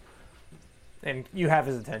you and he goes, and you have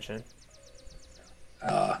his attention.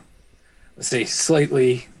 Let's say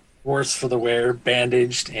slightly worse for the wear,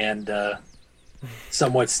 bandaged and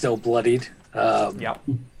somewhat still bloodied. Yep.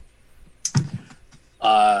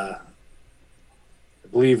 I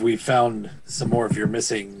believe we found some more of your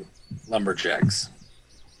missing lumberjacks.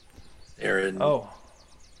 They're in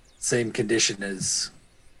same condition as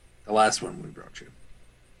the last one we brought you.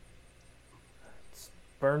 It's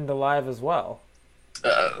burned alive as well.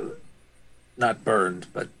 Not burned,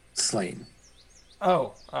 but slain.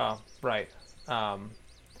 Oh, right.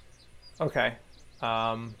 Okay.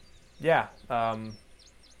 Yeah.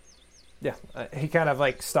 Yeah. He kind of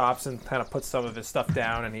like stops and kind of puts some of his stuff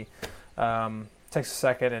down, and he takes a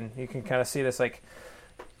second, and you can kind of see this like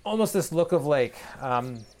almost this look of like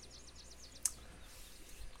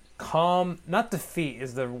calm, not defeat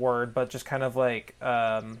is the word, but just kind of like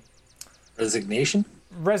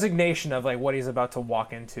Resignation of like what he's about to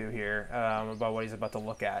walk into here, about what he's about to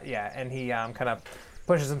look at. Yeah, and he kind of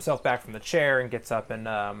pushes himself back from the chair and gets up,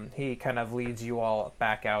 and he kind of leads you all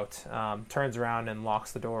back out, turns around and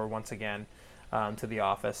locks the door once again to the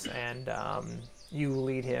office, and you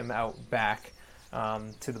lead him out back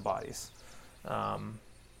to the bodies,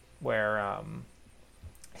 where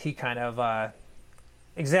he kind of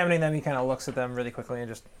examining them, he kind of looks at them really quickly and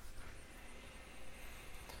just,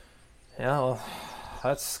 yeah, well,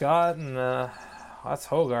 that's Scott and that's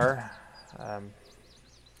Hogar. I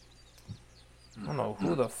don't know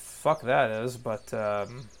who the fuck that is, but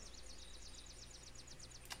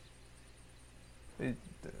did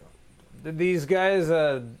these guys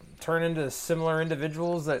turn into similar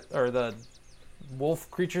individuals that are the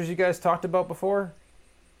wolf creatures you guys talked about before?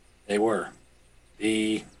 they were.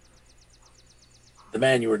 The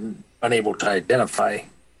man you were unable to identify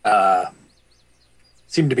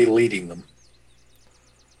seemed to be leading them.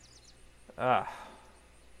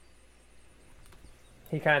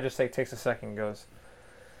 He kind of just takes a second and goes,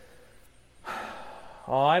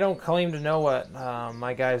 well, I don't claim to know what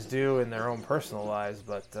my guys do in their own personal lives,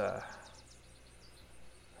 but this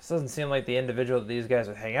doesn't seem like the individual that these guys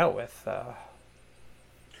would hang out with.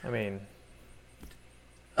 I mean,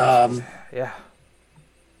 yeah.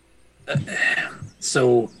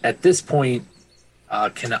 So at this point,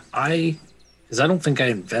 can I, because I don't think I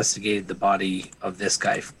investigated the body of this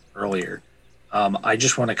guy earlier. I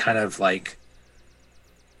just want to kind of like,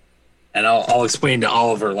 and I'll explain to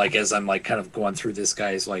Oliver, like, as I'm like kind of going through this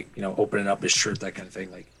guy's, like, you know, opening up his shirt, that kind of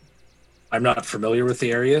thing. Like, I'm not familiar with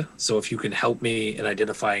the area, so if you can help me in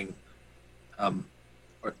identifying,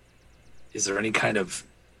 or is there any kind of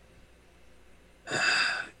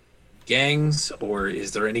gangs, or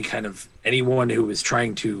is there any kind of anyone who is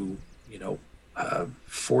trying to, you know,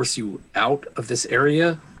 force you out of this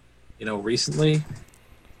area, you know, recently?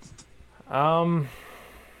 I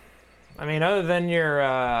mean, other than your,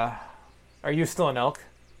 are you still an elk?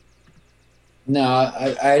 No,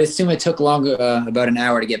 I assume it took longer, about an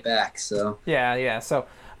hour to get back. So Yeah. So,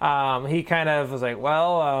 he kind of was like,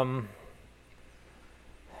 well,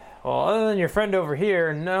 other than your friend over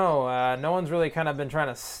here, no one's really kind of been trying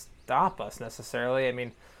to stop us necessarily. I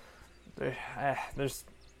mean,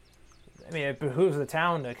 it behooves the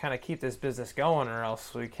town to kind of keep this business going, or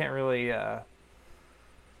else we can't really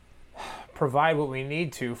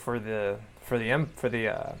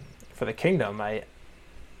for the kingdom. I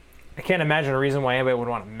can't imagine a reason why anybody would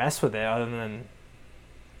want to mess with it other than,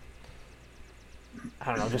 I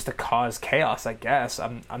don't know, just to cause chaos, I guess.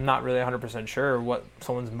 I'm not really 100% sure what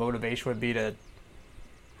someone's motivation would be to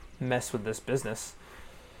mess with this business.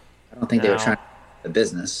 I don't think they were trying to the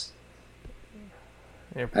business.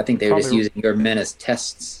 I think they were just using your men as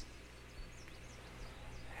tests.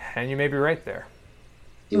 And you may be right there.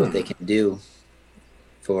 See what they can do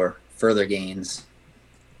for further gains.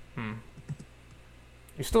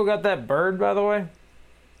 You still got that bird, by the way?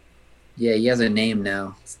 Yeah, he has a name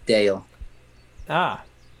now. It's Dale. Ah.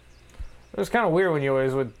 It was kind of weird when you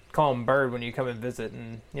always would call him Bird when you come and visit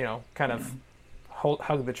and, you know, kind of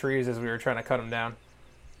hug the trees as we were trying to cut them down.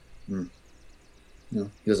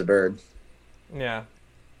 No, he was a bird. Yeah.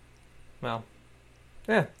 Well,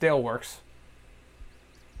 yeah, Dale works.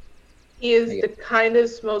 He is the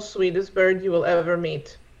kindest, most sweetest bird you will ever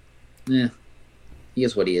meet. Yeah, he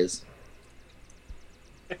is what he is.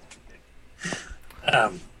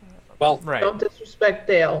 Well, Right. Don't disrespect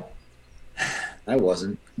Dale. I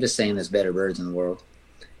wasn't. I'm just saying there's better birds in the world.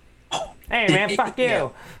 Hey, man, fuck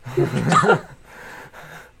you.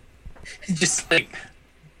 just like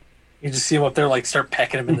you just see him up there, like start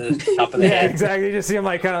pecking him in the top of the Yeah, head. exactly. You just see him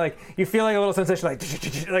like kind of like, you feel like a little sensation,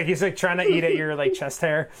 like he's like trying to eat at your like chest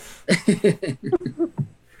hair.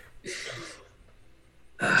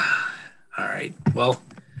 All right. Well,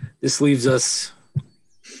 this leaves us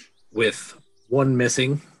with one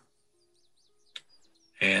missing,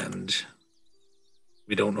 and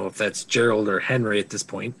we don't know if that's Gerald or Henry at this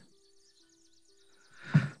point.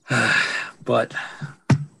 But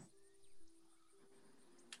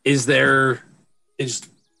do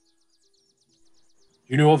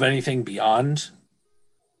you know of anything beyond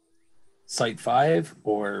Site 5,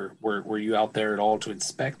 or were you out there at all to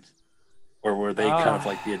inspect, or were they kind of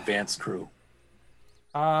like the advanced crew?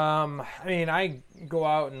 I mean, I go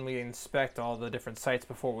out and we inspect all the different sites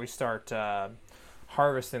before we start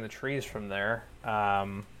harvesting the trees from there.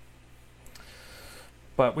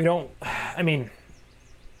 But we don't, I mean,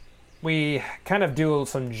 we kind of do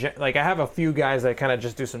some, like I have a few guys that kind of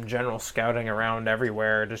just do some general scouting around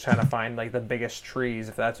everywhere, just trying to find like the biggest trees,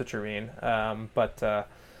 if that's what you mean. But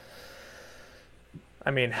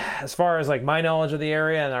I mean, as far as like my knowledge of the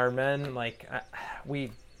area and our men, like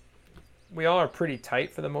we all are pretty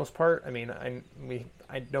tight for the most part. I mean, I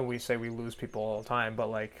know we say we lose people all the time, but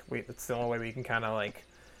like it's the only way we can kind of like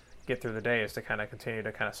get through the day is to kind of continue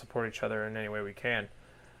to kind of support each other in any way we can.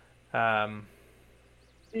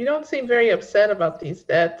 You don't seem very upset about these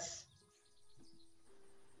deaths.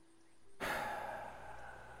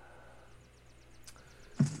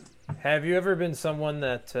 Have you ever been someone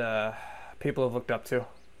that people have looked up to?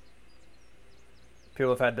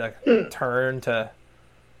 People have had to turn to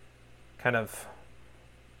kind of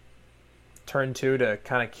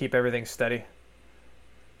keep everything steady.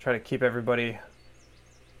 Try to keep everybody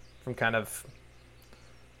from kind of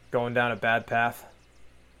going down a bad path.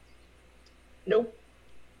 Nope.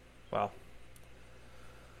 Well,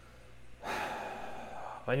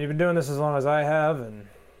 when you've been doing this as long as I have, and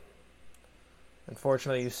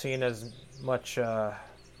unfortunately you've seen as much of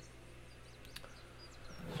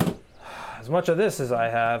this as I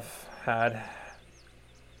have had.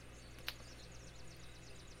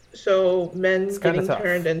 So men getting tough.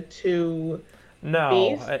 turned into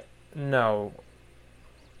No, beasts? no.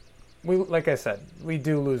 We, like I said, we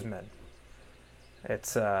do lose men.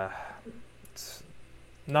 It's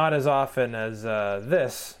not as often as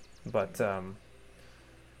this, but I'm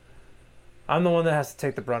the one that has to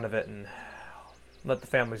take the brunt of it and let the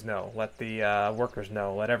families know, let the workers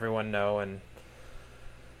know, let everyone know, and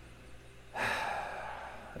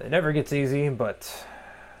it never gets easy, but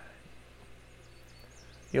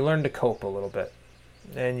you learn to cope a little bit,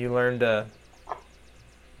 and you learn to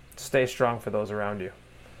stay strong for those around you.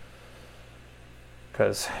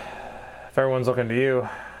 Because if everyone's looking to you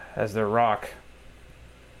as their rock,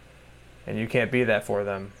 and you can't be that for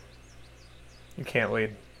them, you can't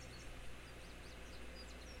lead.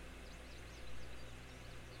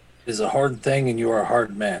 It is a hard thing, and you are a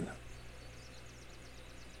hard man.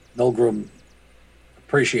 Milgrim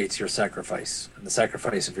appreciates your sacrifice and the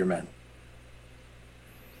sacrifice of your men.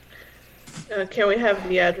 Can we have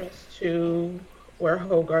the address to where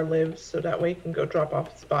Hogar lives so that way he can go drop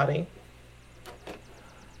off his body?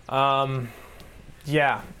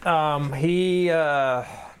 Yeah.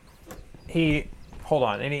 He hold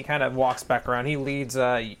on, and he kind of walks back around. He leads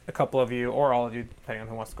a couple of you, or all of you, depending on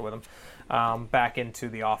who wants to go with him, back into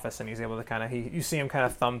the office, and he's able to kind of, you see him kind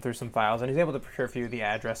of thumb through some files, and he's able to procure for you the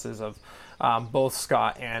addresses of both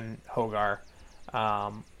Scott and Hogar.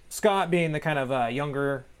 Scott being the kind of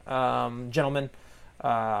younger gentleman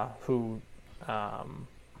who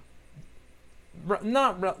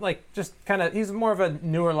just kind of, he's more of a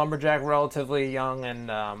newer lumberjack, relatively young, and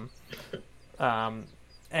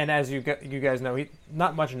as you guys know, he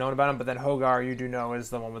not much known about him, but then Hogar, you do know, is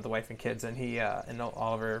the one with the wife and kids, and he and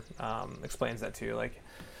Oliver explains that to you. Like,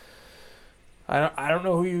 I don't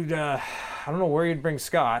know where you'd bring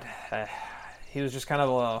Scott. He was just kind of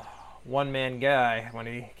a one-man guy when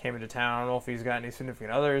he came into town. I don't know if he's got any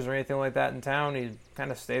significant others or anything like that in town. He kind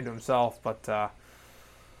of stayed to himself, but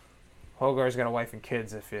Hogar's got a wife and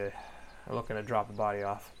kids if you are looking to drop the body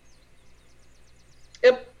off.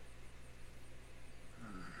 Yep.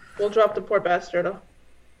 We'll drop the poor bastard off.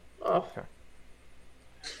 Okay.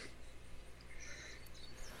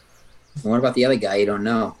 What about the other guy you don't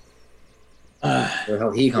know? Where the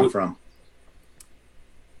hell he come from?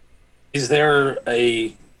 Is there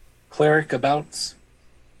a cleric about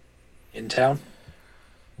in town?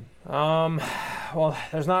 Well,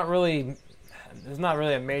 there's not really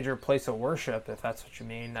a major place of worship, if that's what you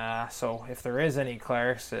mean. So if there is any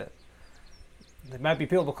clerics, there might be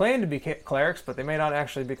people who claim to be clerics, but they may not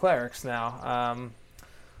actually be clerics now.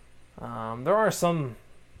 There are some...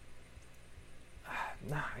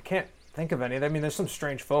 I can't think of any. I mean, there's some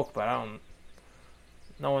strange folk, but I don't...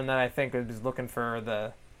 No one that I think is looking for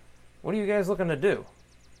the... What are you guys looking to do?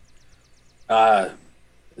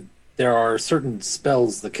 There are certain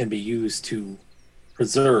spells that can be used to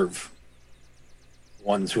preserve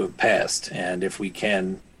ones who have passed, and if we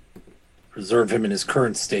can preserve him in his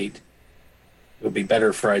current state, it would be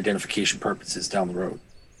better for identification purposes down the road.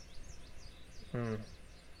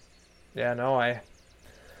 Yeah, no, I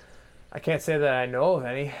can't say that I know of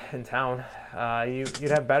any in town. You'd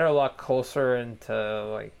have better luck closer into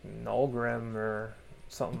like Nulgrim or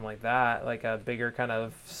something like that, like a bigger kind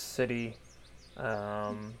of city,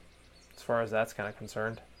 as far as that's kind of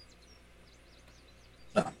concerned.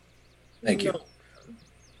 Oh, thank you.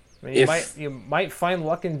 I mean, you might find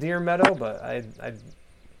luck in Deer Meadow, but I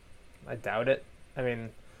doubt it. I mean,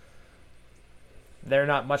 they're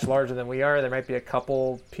not much larger than we are. There might be a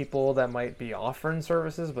couple people that might be offering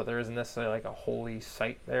services, but there isn't necessarily like a holy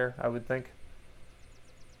site there, I would think.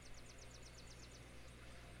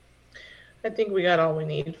 I think we got all we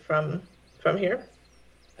need from here.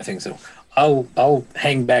 I think so. I'll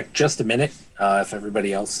hang back just a minute if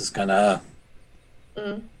everybody else is gonna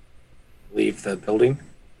leave the building.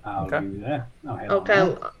 I'll do that.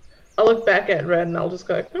 Okay, I'll look back at Red and I'll just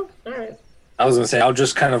go like, oh, all right. I was gonna say I'll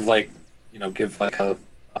just kind of like, give like a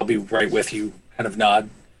I'll be right with you kind of nod.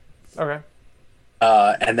 Okay.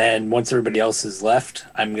 And then once everybody else is left,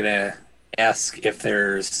 I'm gonna ask if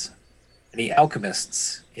there's any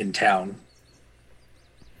alchemists in town.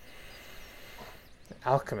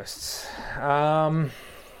 Alchemists.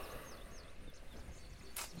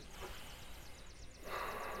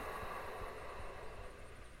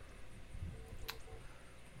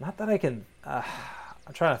 Not that I can. I'm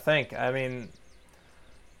trying to think. I mean,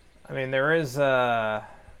 there is. There's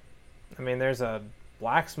a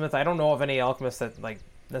blacksmith. I don't know of any alchemist that like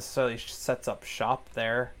necessarily sets up shop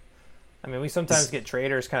there. I mean, we sometimes get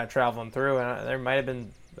traders kind of traveling through, and there might have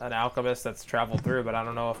been an alchemist that's traveled through, but I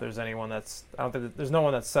don't know if there's anyone that's. I don't think there's no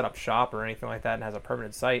one that's set up shop or anything like that and has a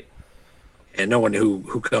permanent site. And no one who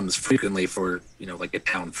comes frequently for like a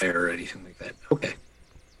town fair or anything like that. Okay.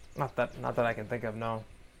 Not that I can think of. No.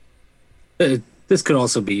 This could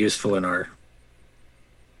also be useful in our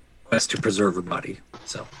quest to preserve a body.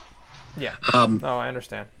 So. Yeah. No, I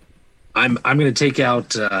understand. I'm going to take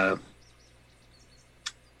out.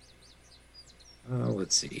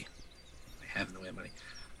 Let's see. I have in the way of money.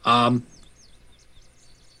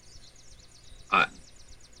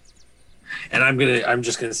 And I'm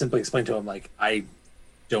just gonna simply explain to him like I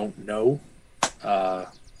don't know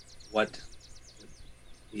what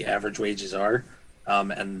the average wages are,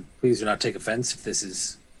 and please do not take offense if this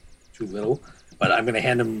is too little. But I'm gonna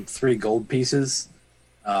hand him 3 gold pieces,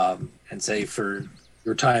 and say for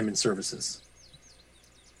your time and services.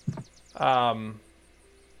 I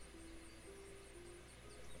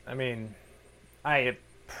mean, I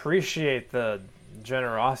appreciate the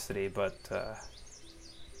generosity, but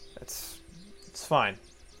it's fine.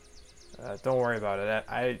 Don't worry about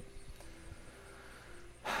it.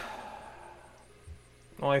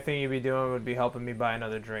 The only thing you'd be doing would be helping me buy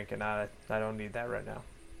another drink, and I don't need that right now.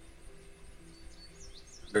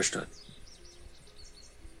 Understood.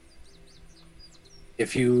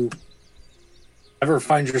 If you ever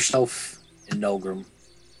find yourself in Nulgrim,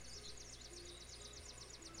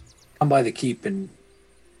 come by the keep and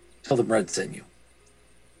tell them Red sent you.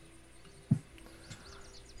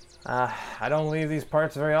 I don't leave these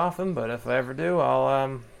parts very often, but if I ever do,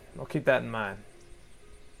 I'll I'll keep that in mind.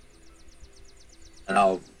 And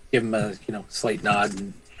I'll give him a slight nod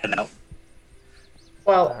and head out.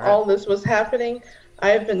 While All right. all this was happening, I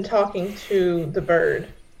have been talking to the bird.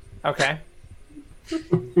 Okay.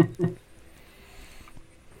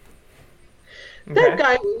 That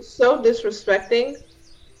guy was so disrespecting.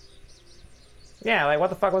 Yeah, like what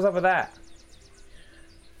the fuck was up with that?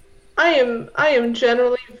 I am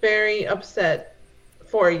generally very upset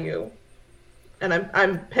for you, and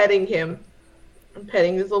I'm petting him. I'm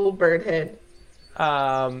petting his little bird head.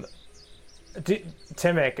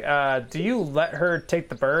 Timic, do you let her take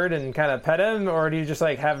the bird and kind of pet him, or do you just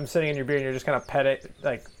like have him sitting in your beard and you're just kind of pet it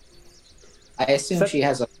like? I assume she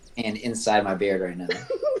has a hand inside my beard right now.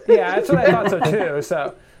 Yeah, that's what I thought so too.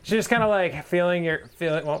 So she's just kind of like feeling.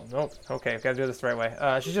 Well, nope. Okay, I've got to do this the right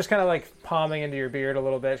way. She's just kind of like palming into your beard a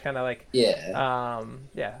little bit, kind of like. Yeah.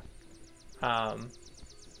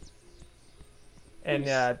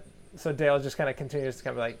 So Dale just kind of continues to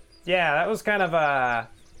kind of like, yeah, that was kind of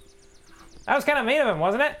mean of him,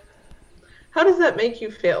 wasn't it? How does that make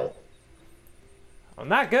you feel? Well,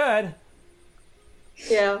 not good.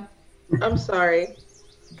 Yeah, I'm sorry.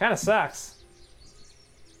 Kind of sucks.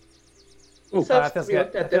 Sucks That to feels be good.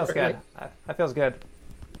 looked at That feels good. differently. That feels good.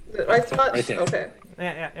 Right spot? Right there. Okay.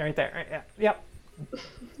 Yeah, right there. Right, yeah, yep.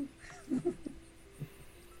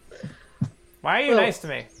 Why are you Well, nice to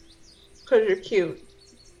me? Because you're cute.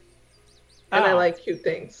 And I Oh. like cute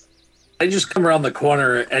things. I just come around the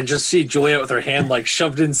corner and just see Juliet with her hand like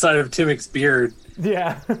shoved inside of Timic's beard,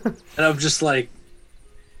 Yeah. and I'm just like,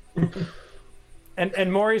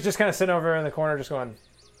 and Maury's just kind of sitting over in the corner, just going,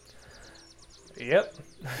 "Yep."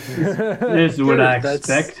 This is what I that's-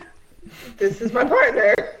 expect. This is my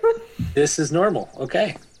partner. this is normal.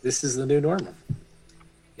 Okay, this is the new normal.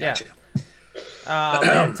 Yeah. Gotcha.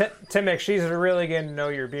 And Timic, she's really getting to know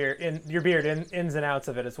your beard, ins and outs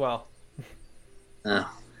of it as well.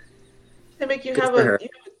 Oh. They make you Good have for a her.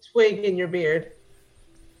 twig in your beard.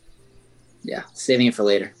 Yeah, saving it for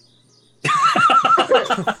later.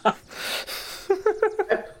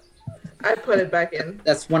 I put it back in.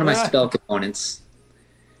 That's one of my spell components.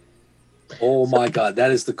 Oh my god, that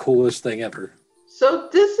is the coolest thing ever. So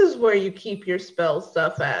this is where you keep your spell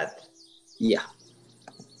stuff at. Yeah.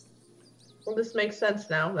 Well, this makes sense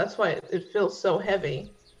now. That's why it feels so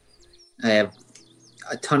heavy. I have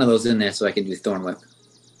a ton of those in there so I can do Thorn Whip.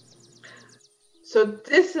 So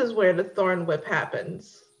this is where the thorn whip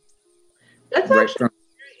happens. That's Right actually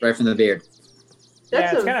from the beard.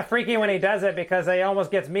 Yeah, it's kind of freaky when he does it because he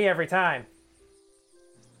almost gets me every time.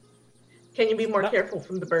 Can you be more No. careful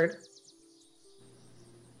from the bird?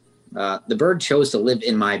 The bird chose to live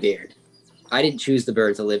in my beard. I didn't choose the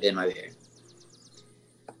bird to live in my beard.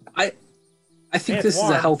 I think It's this is a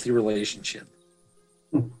warm. healthy relationship.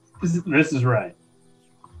 This is right.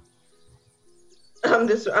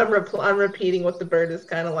 I'm repeating what the bird is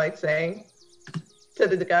kind of like saying to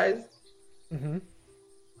the guys. Mm-hmm.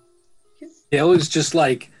 Dale is just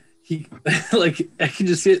like he like I can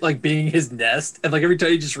just see it like being his nest, and like every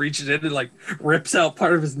time he just reaches in and like rips out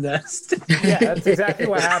part of his nest. Yeah, that's exactly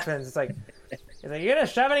what happens. It's like, he's like, you gonna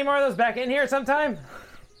shove any more of those back in here sometime?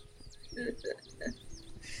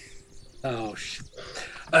 Oh shit.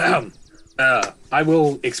 I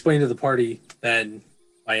will explain to the party then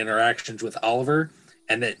my interactions with Oliver,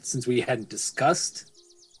 and that since we hadn't discussed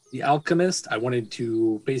the alchemist, I wanted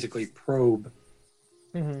to basically probe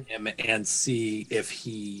him and see if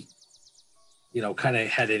he, kind of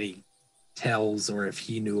had any tells or if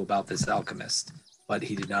he knew about this alchemist, but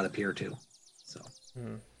he did not appear to. So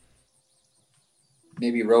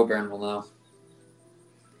Maybe Roburn will know.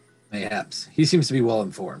 mayhaps he seems to be well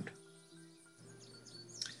informed.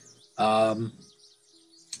 I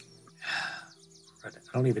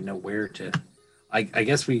don't even know where to. I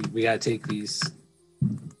guess we gotta take these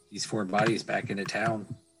 4 bodies back into town.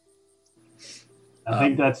 I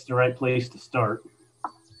think that's the right place to start.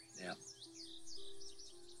 Yeah.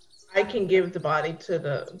 I can give the body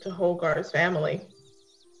to Holgar's family.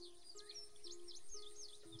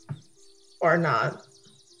 Or not.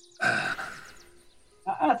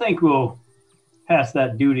 I think we'll pass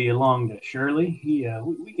that duty along to Shirley.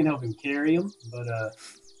 We can help him carry him, but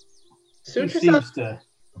he Suit yourself. seems to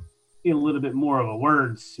be a little bit more of a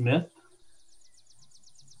wordsmith.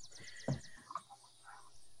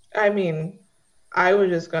 I mean, I was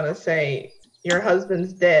just gonna say, your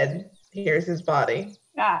husband's dead. Here's his body.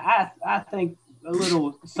 I think a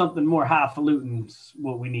little something more highfalutin is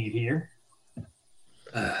what we need here.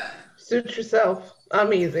 Suit yourself.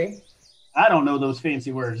 I'm easy. I don't know those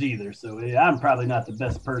fancy words either, so I'm probably not the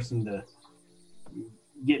best person to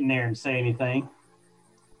get in there and say anything.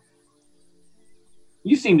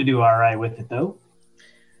 You seem to do all right with it, though.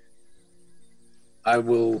 I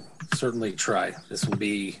will certainly try. This will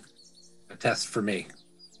be a test for me.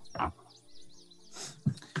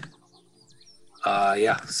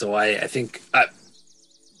 Yeah. So I think I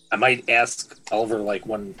might ask Oliver like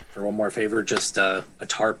one more favor, just a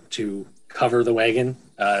tarp to cover the wagon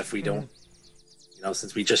if we don't,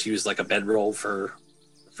 since we just used like a bedroll for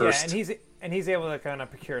first. Yeah, and he's able to kind of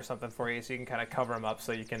procure something for you, so you can kind of cover them up,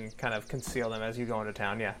 so you can kind of conceal them as you go into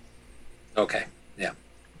town. Yeah. Okay. Yeah.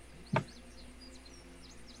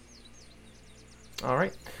 All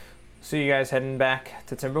right. So you guys heading back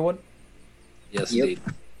to Timberwood? Yes, Yep. indeed.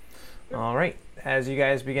 All right. As you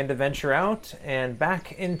guys begin to venture out and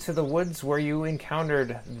back into the woods where you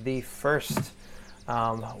encountered the first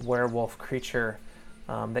werewolf creature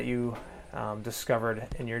that you discovered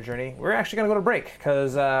in your journey, we're actually going to go to break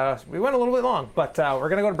because we went a little bit long, but we're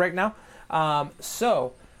going to go to break now.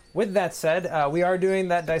 So with that said, we are doing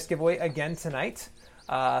that dice giveaway again tonight.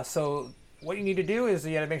 So what you need to do is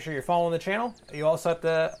you got to make sure you're following the channel. You also have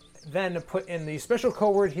to then put in the special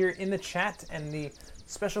code word here in the chat, and the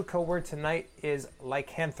special code word tonight is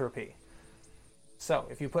lycanthropy. So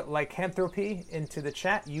if you put lycanthropy into the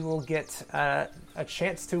chat, you will get a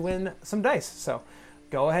chance to win some dice. So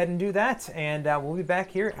go ahead and do that, and we'll be back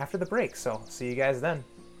here after the break. So see you guys then.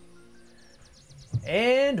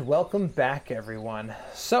 And welcome back, everyone.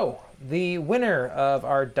 So the winner of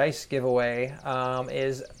our dice giveaway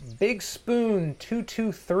is Big Spoon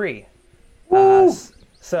 223.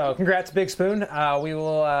 So congrats, Big Spoon.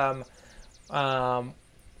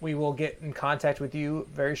 We will get in contact with you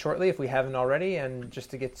very shortly if we haven't already, and just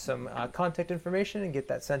to get some contact information and get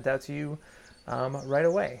that sent out to you right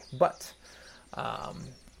away. But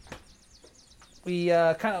we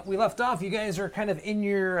left off. You guys are kind of in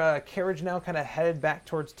your carriage now, kind of headed back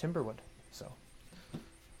towards Timberwood. So,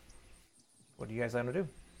 what do you guys want to do?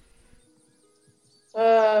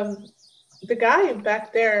 The guy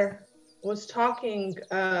back there was talking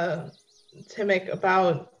to Mick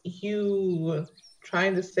about you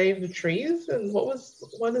trying to save the trees, and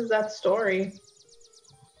what is that story?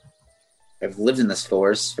 I've lived in this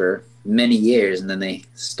forest for many years, and then they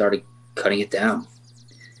started cutting it down.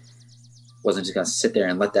 Wasn't just going to sit there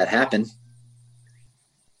and let that happen.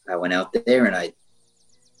 I went out there and I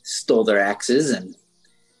stole their axes and,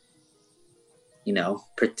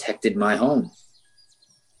 protected my home.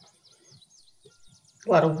 A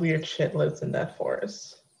lot of weird shit lives in that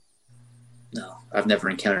forest. No, I've never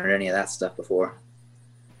encountered any of that stuff before.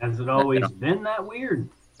 Has it always been that weird?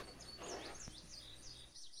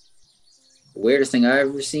 The weirdest thing I've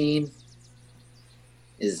ever seen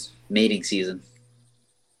is mating season.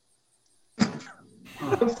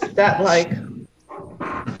 What's that like?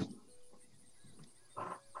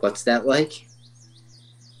 What's that like?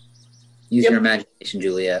 Use your imagination,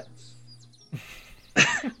 Juliet.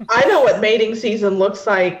 I know what mating season looks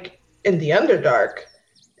like in the Underdark,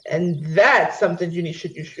 and that's something you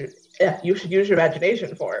should use your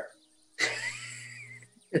imagination for.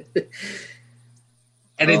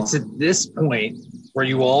 And it's at this point where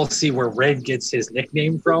you all see where Red gets his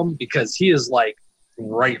nickname from, because he is like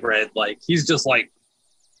bright red. Like he's just like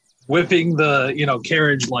whipping the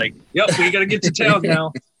carriage like, yep, we gotta get to town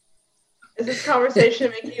now. Is this conversation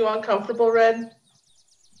making you uncomfortable, Red?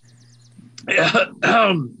 Yeah,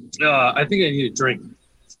 I think I need a drink.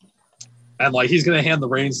 And like he's gonna hand the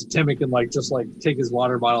reins to Timmick and just take his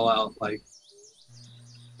water bottle out. Like,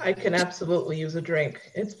 I can absolutely use a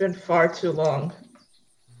drink. It's been far too long.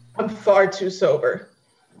 I'm far too sober.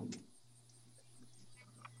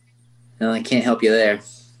 No, I can't help you there.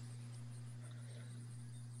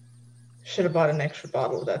 Should have bought an extra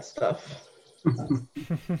bottle of that stuff.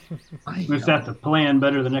 We just have to plan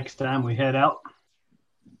better the next time we head out.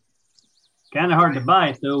 Kind of hard to buy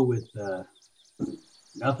it though with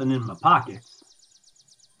nothing in my pockets.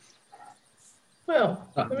 Well,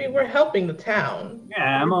 we're helping the town.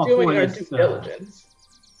 Yeah, I'm We're all doing for our this. due diligence.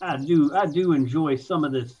 I do enjoy some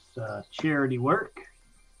of this charity work,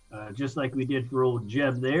 just like we did for old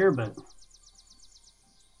Jeb there. But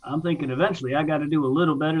I'm thinking eventually I got to do a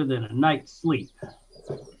little better than a night's sleep.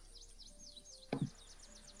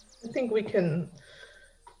 I think we could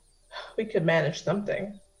manage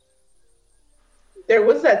something. There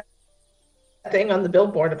was that thing on the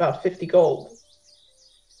billboard about 50 gold.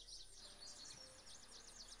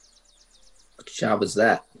 What job was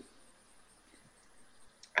that?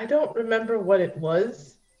 I don't remember what it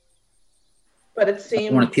was, but it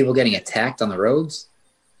seemed... One of people getting attacked on the roads?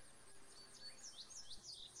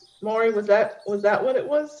 Maury, was that what it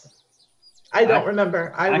was? I don't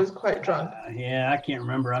remember. I was quite drunk. Yeah, I can't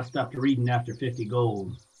remember. I stopped reading after 50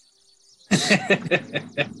 gold.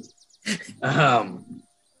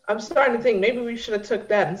 I'm starting to think maybe we should have took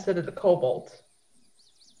that instead of the cobalt.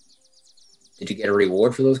 Did you get a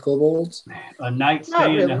reward for those kobolds? A night Not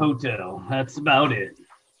stay in really. the hotel. That's about it.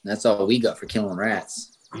 That's all we got for killing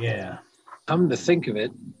rats. Yeah. Come to think of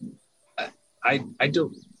it, I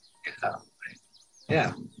don't.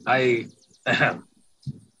 Yeah, I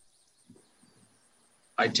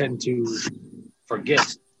tend to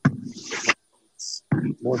forget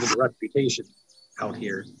more than the reputation out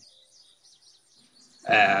here,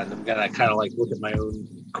 and I'm gonna kind of like look at my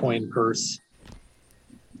own coin purse,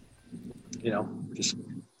 just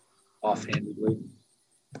offhandedly.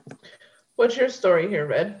 What's your story here,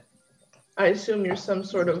 Red? I assume you're some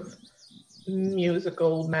sort of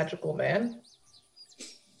musical magical man.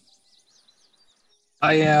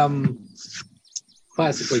 I am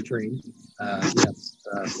classically trained. Yes.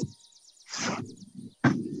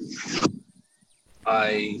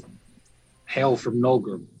 I hail from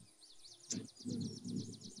Nolgrim.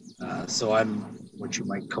 So I'm what you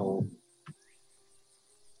might call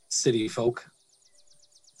city folk.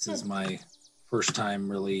 This is my first time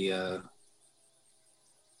really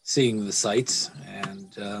seeing the sights,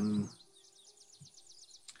 and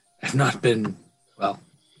I've not been,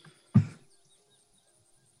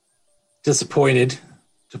 disappointed,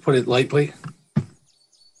 to put it lightly.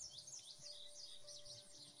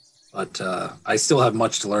 But I still have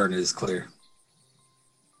much to learn, it is clear.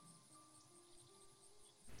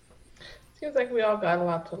 Seems like we all got a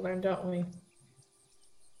lot to learn, don't we?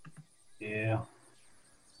 Yeah.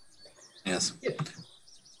 Yes. Yeah.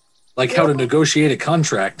 Like how to negotiate a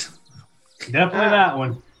contract. Definitely that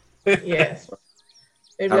one. Yes.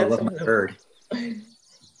 Maybe How to that's love my something bird.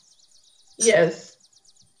 Yes.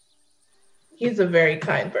 He's a very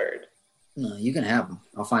kind bird. No, you can have him.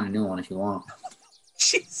 I'll find a new one if you want.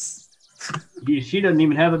 Jeez. She doesn't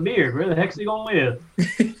even have a beard. Where the heck's he gonna live?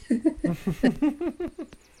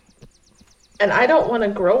 And I don't want to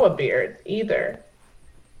grow a beard either.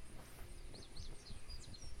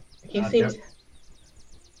 He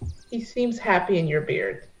seems happy in your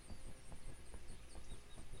beard.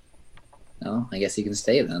 No, I guess he can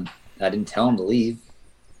stay then. I didn't tell him to leave.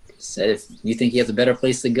 Said if you think he has a better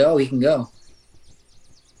place to go, he can go.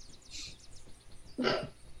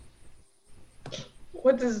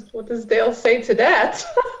 What does Dale say to that?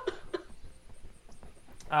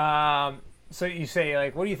 So you say,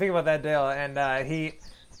 like, what do you think about that, Dale? And he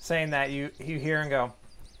saying that you hear and go,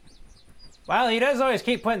 well, he does always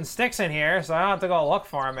keep putting sticks in here, so I don't have to go look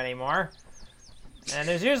for him anymore. And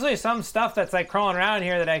there's usually some stuff that's like crawling around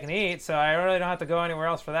here that I can eat, so I really don't have to go anywhere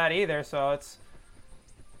else for that either. So it's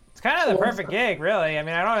kind of the perfect gig, really. I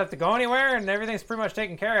mean, I don't have to go anywhere, and everything's pretty much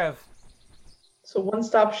taken care of. So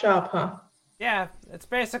one-stop shop, huh? Yeah, it's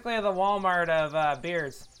basically the Walmart of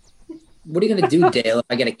beards. What are you gonna do, Dale, if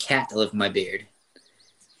I get a cat to live in my beard?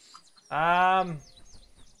 Well,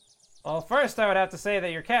 first I would have to say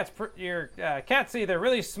that your cat's either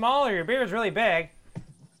really small or your beard's really big.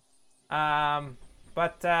 Well,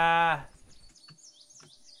 I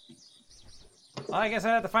guess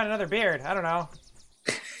I'd have to find another beard. I don't know.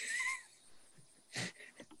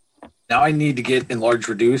 Now I need to get enlarge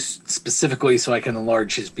reduce specifically so I can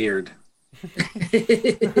enlarge his beard.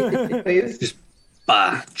 Please.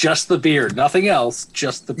 Just the beard, nothing else,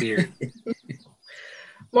 just the beard.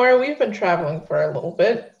 Maura, we've been traveling for a little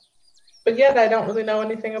bit, but yet I don't really know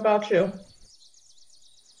anything about you.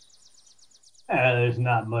 There's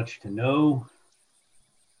not much to know.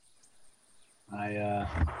 I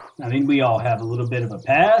mean, we all have a little bit of a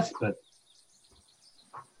past, but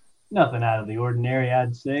nothing out of the ordinary,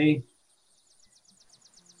 I'd say.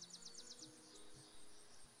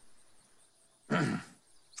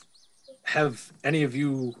 Have any of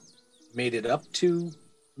you made it up to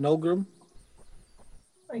Nolgrim?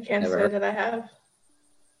 I can't Never say heard. that I have.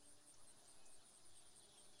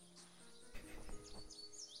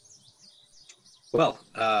 Well,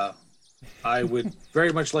 I would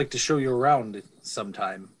very much like to show you around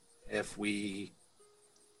sometime if we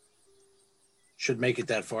should make it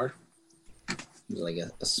that far. Like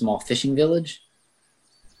a small fishing village?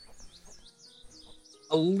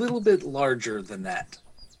 A little bit larger than that.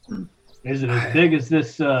 Is it as big as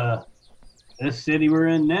this city we're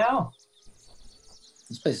in now?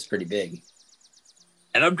 This place is pretty big.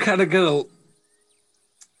 And I'm kind of gonna...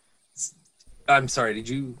 I'm sorry, did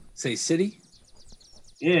you say city?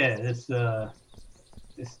 Yeah, this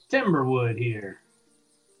Timberwood here.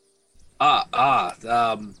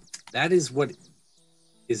 That is what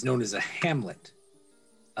is known as a hamlet,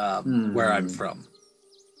 where I'm from,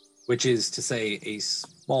 which is to say a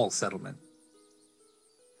small settlement.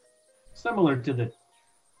 Similar to the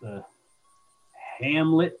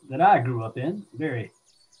hamlet that I grew up in. Very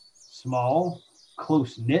small,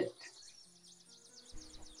 close-knit.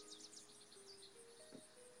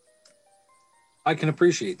 I can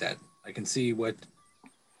appreciate that. I can see what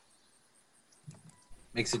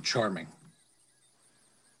makes it charming.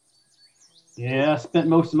 Yeah, I spent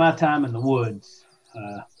most of my time in the woods.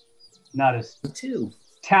 Not as Me too.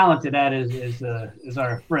 talented at it as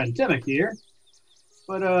our friend Timmick here,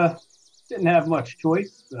 but didn't have much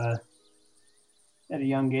choice. At a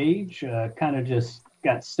young age, kind of just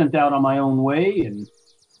got sent out on my own way and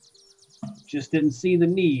just didn't see the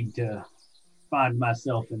need to find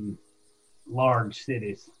myself in large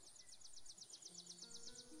cities.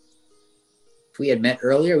 If we had met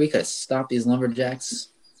earlier, we could have stopped these lumberjacks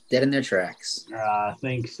dead in their tracks. I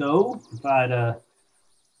think so. If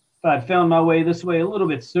I'd found my way this way a little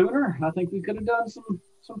bit sooner, I think we could have done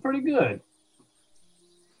some pretty good.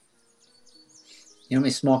 You know how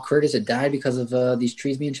many small critters that died because of these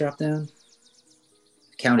trees being chopped down?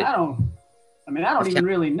 Counted. I don't even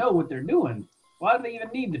really know what they're doing. Why do they even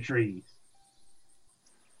need the trees?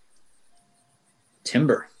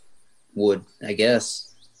 Timber. Wood, I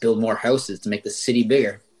guess. Build more houses to make the city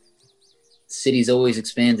bigger. The city's always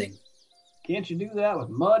expanding. Can't you do that with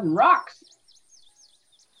mud and rocks?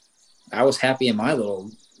 I was happy in my little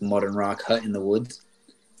mud and rock hut in the woods.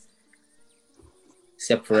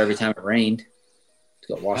 Except for every time it rained. It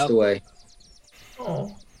got washed away.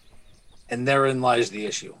 Oh. And therein lies the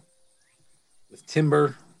issue. With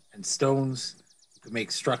timber and stones, you can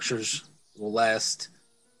make structures that will last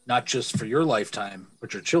not just for your lifetime,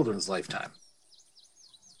 but your children's lifetime.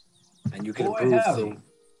 And you can improve the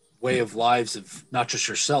way of lives of not just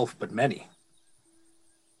yourself, but many.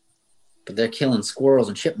 But they're killing squirrels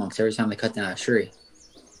and chipmunks every time they cut down a tree.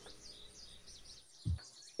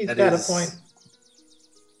 He's That got a is point.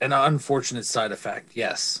 An unfortunate side effect,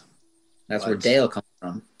 yes. That's where Dale comes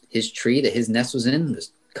from. His tree that his nest was in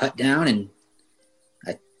was cut down, and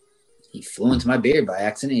he flew into my beard by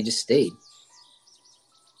accident. He just stayed.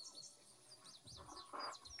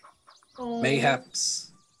 Oh.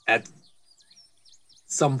 Mayhaps at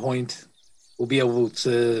some point we'll be able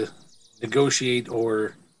to negotiate,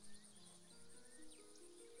 or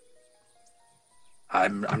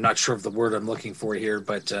I'm not sure of the word I'm looking for here,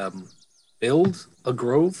 but build a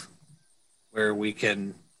grove where we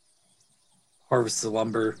can harvest the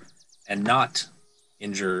lumber and not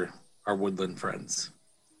injure our woodland friends.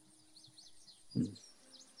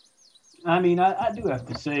 I mean, I do have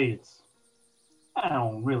to say I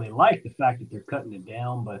don't really like the fact that they're cutting it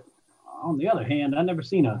down, but on the other hand, I've never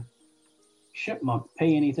seen a chipmunk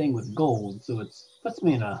pay anything with gold, so it puts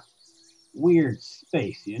me in a weird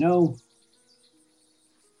space, you know?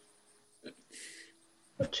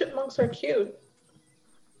 The chipmunks are cute.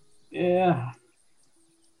 Yeah.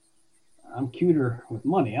 I'm cuter with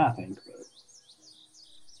money, I think. But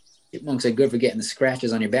Chipmunks are good for getting the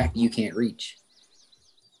scratches on your back you can't reach.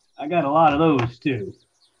 I got a lot of those, too.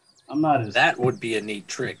 That would be a neat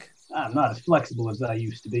trick. I'm not as flexible as I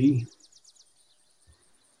used to be.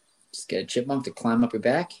 Just get a chipmunk to climb up your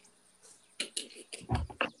back.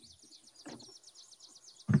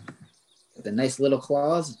 With the nice little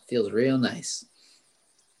claws, it feels real nice.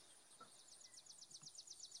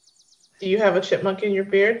 Do you have a chipmunk in your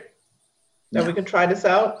beard? That we can try this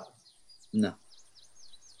out? No.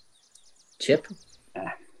 Chip?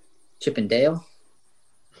 Chip and Dale?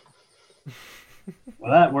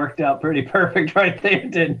 Well, that worked out pretty perfect right there,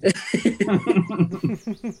 didn't it?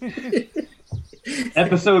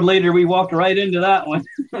 Episode later, we walked right into that one.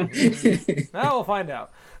 Now we'll find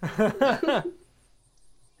out.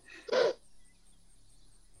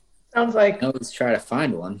 Sounds like... Let's try to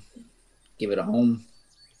find one. Give it a home.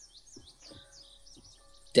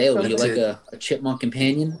 Dale, would you like a chipmunk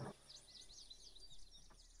companion?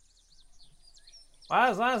 Well,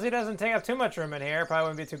 as long as he doesn't take up too much room in here, probably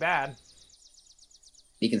wouldn't be too bad.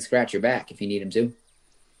 He can scratch your back if you need him to.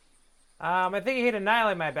 I think he'd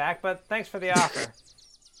annihilate my back, but thanks for the offer.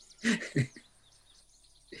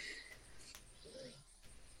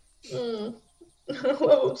 I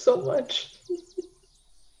love him so much.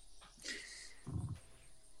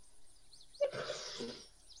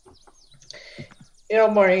 You know,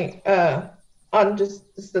 Maury, on just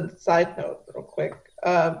a side note real quick,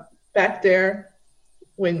 back there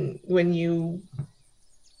when you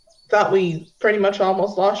thought we pretty much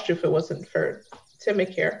almost lost you if it wasn't for Timmick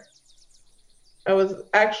here, I was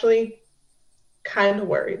actually kind of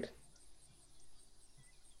worried.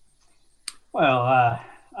 Well,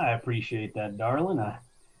 I appreciate that, darling. I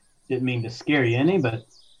didn't mean to scare you any, but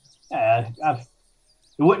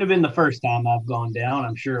it wouldn't have been the first time I've gone down.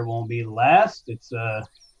 I'm sure it won't be the last. It's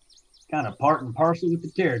kind of part and parcel with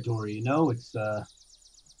the territory, you know. It's I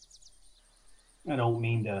don't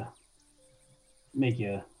mean to make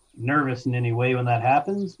you nervous in any way when that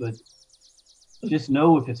happens, but just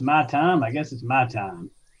know if it's my time, I guess it's my time.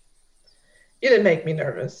 You didn't make me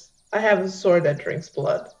nervous. I have a sword that drinks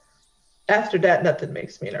blood. After that, nothing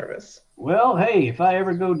makes me nervous. Well, hey, if I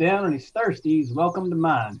ever go down and he's thirsty, he's welcome to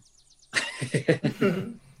mine.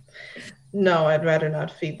 No, I'd rather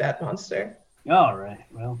not feed that monster. All right,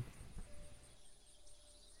 well,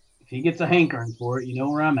 if he gets a hankering for it, you know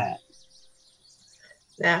where I'm at.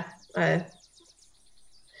 Nah, I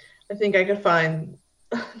think I could find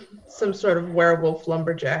some sort of werewolf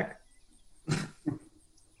lumberjack.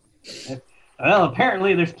 Well,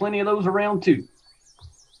 apparently there's plenty of those around too.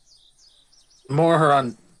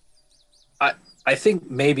 Moron, I think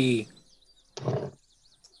maybe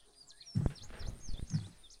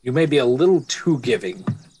you may be a little too giving.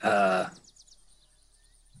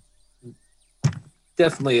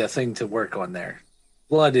 Definitely a thing to work on there.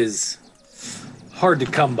 Blood is hard to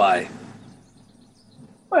come by.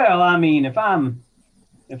 Well, I mean, if I'm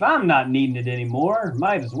not needing it anymore,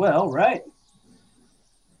 might as well, right?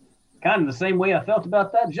 Kind of the same way I felt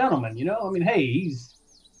about that gentleman, you know? I mean, hey,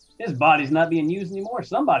 his body's not being used anymore.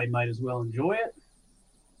 Somebody might as well enjoy it.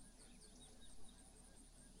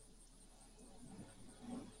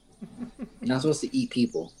 You're not supposed to eat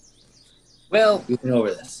people. Well, We've been over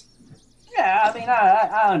this. Yeah, I mean,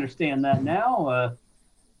 I understand that now.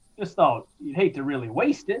 Just thought you'd hate to really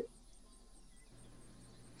waste it.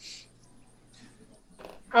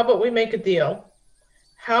 How about we make a deal?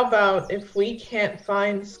 How about if we can't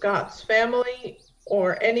find Scott's family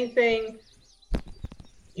or anything,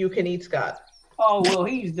 you can eat Scott. Oh well,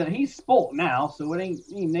 he's spoilt now, so it ain't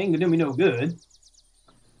gonna do me no good.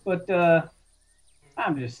 But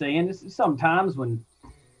I'm just saying, this is sometimes when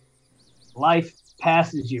life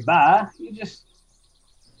passes you by, you just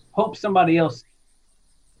hope somebody else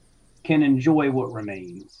can enjoy what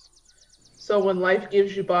remains. So when life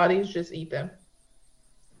gives you bodies, just eat them.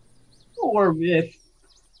 Or if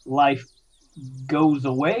life goes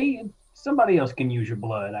away, somebody else can use your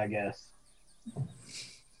blood, I guess.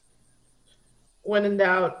 When in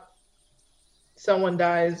doubt, someone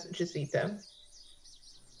dies, just eat them.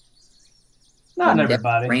 Not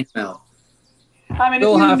everybody. Brain melt. I mean,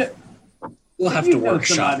 we'll have to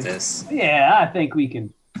workshop this. Yeah, I think we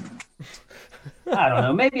can. I don't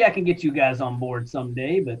know. Maybe I can get you guys on board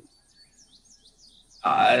someday, but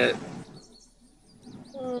I've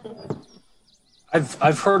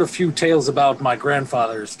heard a few tales about my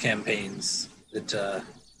grandfather's campaigns that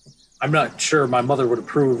I'm not sure my mother would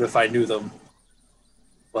approve if I knew them.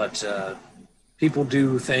 But people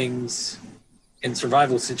do things in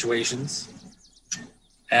survival situations,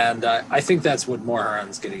 and I think that's what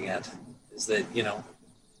Morharon's getting at, is that, you know,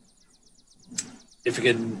 if it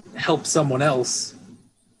can help someone else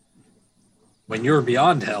when you're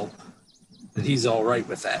beyond help, that he's all right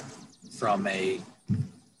with that from a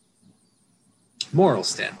moral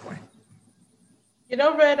standpoint. You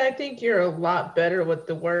know, Red, I think you're a lot better with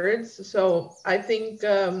the words. So I think,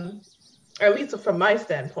 at least from my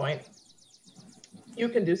standpoint, you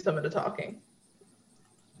can do some of the talking.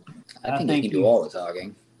 I think you can do all the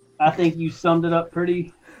talking. I think you summed it up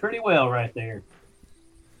pretty well right there.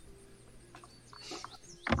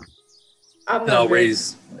 I'll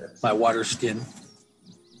raise my water skin.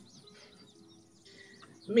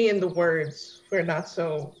 Me and the words, we're not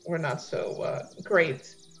so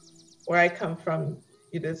great. Where I come from,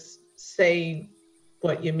 you just say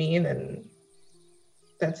what you mean, and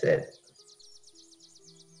that's it.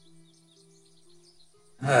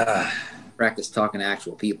 Practice talking to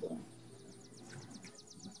actual people.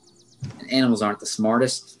 And animals aren't the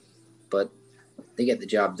smartest, but they get the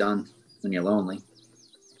job done when you're lonely.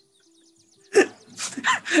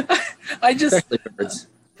 I just Especially birds.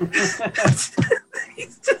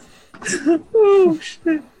 Oh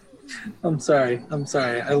shit! I'm sorry.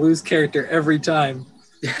 I lose character every time.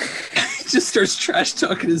 He just starts trash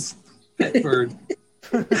talking his pet bird.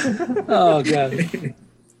 Oh god.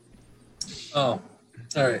 Oh,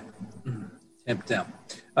 all right. Tamp it down.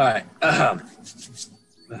 All right.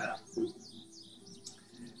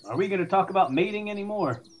 Are we going to talk about mating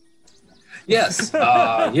anymore? Yes.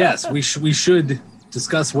 Yes. We should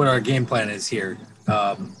discuss what our game plan is here.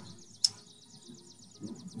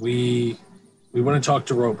 We want to talk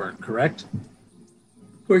to Roburn, correct?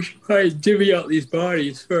 We should probably divvy out these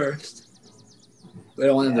bodies first. We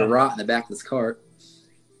don't want them to rot in the back of this cart.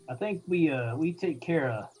 I think we take care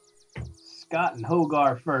of Scott and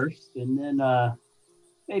Hogar first, and then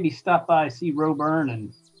maybe stop by, see Roburn,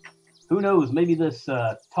 and who knows, maybe this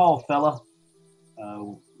tall fella.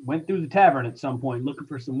 went through the tavern at some point looking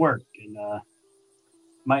for some work, and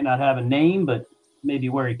might not have a name, but maybe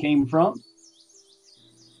where he came from.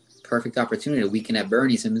 Perfect opportunity to weaken at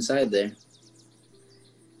Bernie's him inside there.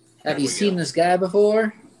 Have There you we seen go. this guy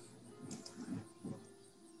before?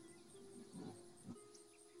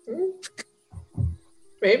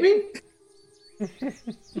 Maybe.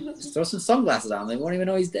 Just throw some sunglasses on him. They won't even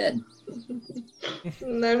know he's dead.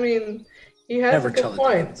 I mean, he has Never a tell good the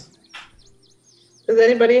point. difference. Does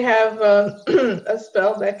anybody have a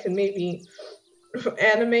spell that can maybe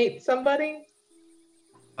animate somebody?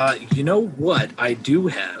 You know what I do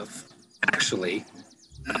have, actually.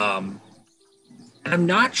 I'm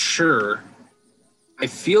not sure. I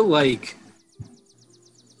feel like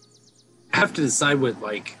I have to decide what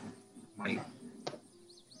like my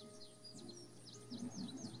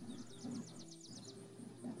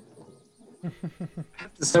I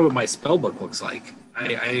have to decide what my spell book looks like.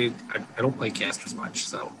 I don't play casters much,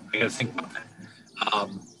 so I gotta think about that.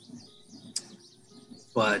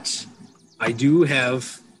 But I do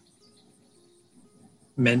have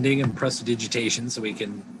mending and prestidigitation, so we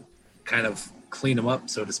can kind of clean them up,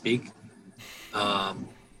 so to speak.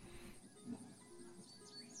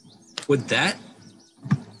 Would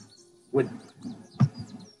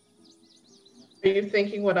Are you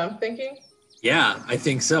thinking what I'm thinking? yeah, I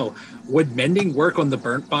think so. Would mending work on the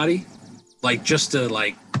burnt body? Like just to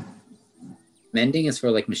like Mending is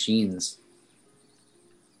for like machines.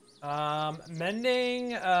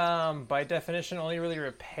 Mending, by definition, only really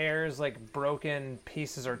repairs like broken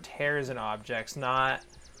pieces or tears in objects, not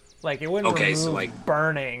like it wouldn't Okay, remove so, like-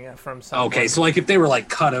 burning from something. okay, so like if they were like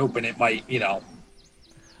cut open, it might, you know.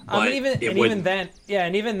 But even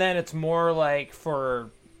then, it's more like for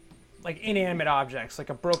like inanimate objects, like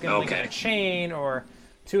a broken link in Okay. a chain or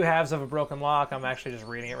two halves of a broken lock. I'm actually just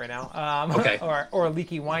reading it right now. Okay. or a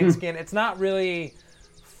leaky wineskin. It's not really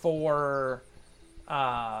for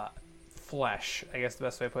flesh, I guess the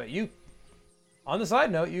best way to put it. You, on the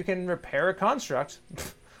side note, you can repair a construct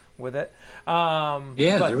with it. Yeah,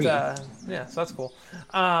 but, there we go. Yeah, so that's cool.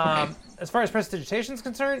 As far as prestidigitation is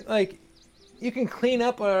concerned, like you can clean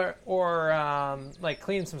up or like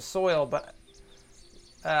clean some soil, but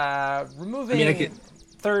removing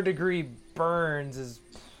third degree burns is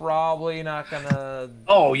probably not gonna.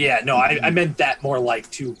 Oh yeah, no, I meant that more like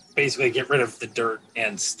to basically get rid of the dirt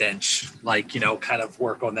and stench, like, you know, kind of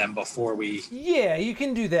work on them before we. Yeah, you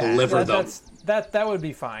can do that. Deliver them. That would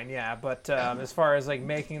be fine. Yeah, but as far as like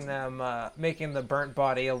making the burnt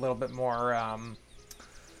body a little bit more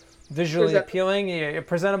visually appealing,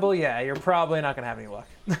 presentable, yeah, you're probably not gonna have any luck.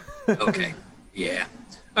 Okay. Yeah.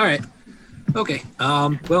 All right. Okay.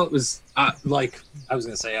 Well, it was like I was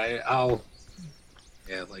gonna say I'll.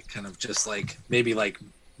 Yeah, like kind of just like maybe like,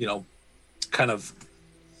 you know, kind of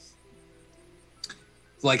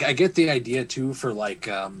like I get the idea too for like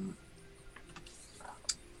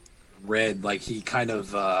Red, like he kind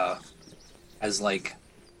of has like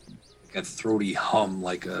a throaty hum,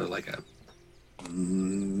 like a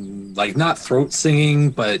like not throat singing,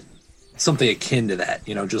 but something akin to that,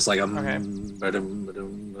 you know, just like a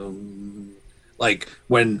like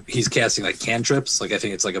when he's casting like cantrips, like I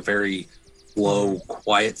think it's like a very low,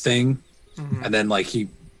 quiet thing, and then like he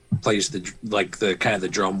plays the kind of the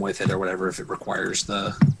drum with it or whatever if it requires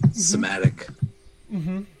the somatic.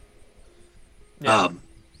 Yeah.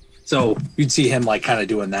 So you'd see him like kind of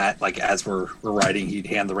doing that, like as we're riding, he'd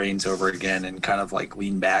hand the reins over again and kind of like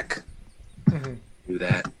lean back, do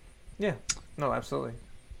that. Yeah. No, absolutely.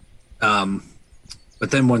 But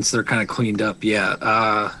then once they're kind of cleaned up,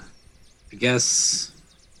 I guess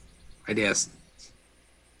I'd ask,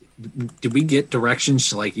 did we get directions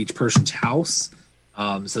to like each person's house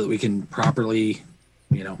so that we can properly,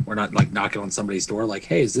 you know, we're not like knocking on somebody's door like,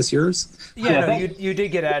 hey, is this yours? Yeah, no, you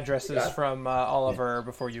did get addresses from Oliver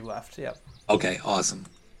before you left. Yep. Okay, awesome.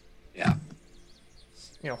 Yeah.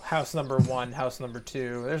 You know, house number 1, house number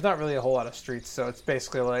 2. There's not really a whole lot of streets, so it's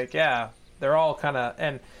basically like, yeah, they're all kind of,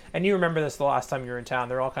 and you remember this the last time you were in town.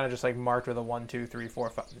 They're all kind of just like marked with a 1, 2, 3, 4,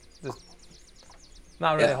 5. There's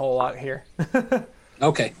not really a whole lot here.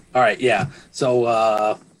 Okay. All right. Yeah. So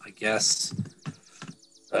I guess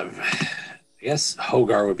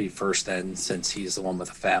Hogar would be first then, since he's the one with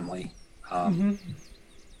a family.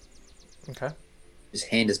 Okay. Just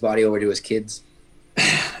hand his body over to his kids.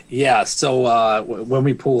 Yeah. So when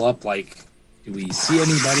we pull up, like, do we see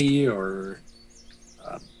anybody or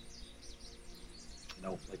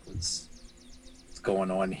like what's going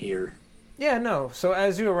on here? Yeah, no. So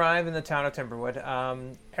as you arrive in the town of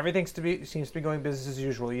Timberwood, everything seems to be going business as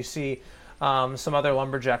usual. You see some other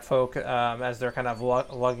lumberjack folk as they're kind of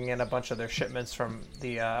lugging in a bunch of their shipments from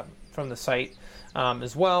the the site.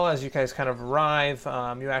 As well as you guys kind of arrive,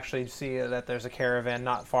 you actually see that there's a caravan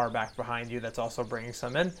not far back behind you that's also bringing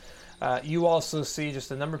some in. You also see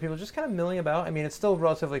just a number of people just kind of milling about. I mean, it's still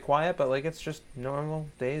relatively quiet, but like it's just normal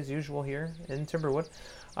day as usual here in Timberwood.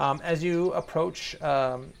 As you approach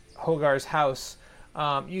Hogar's house,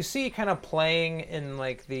 you see kind of playing in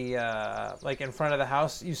like the like in front of the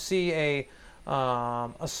house. You see a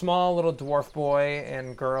small little dwarf boy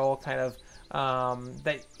and girl kind of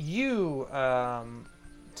that you,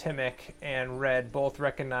 Timmick and Red, both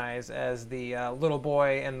recognize as the little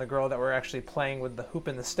boy and the girl that were actually playing with the hoop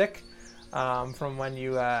and the stick from when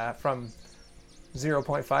you from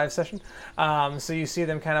 0.5 session. So you see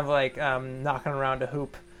them kind of like knocking around a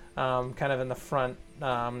hoop, kind of in the front,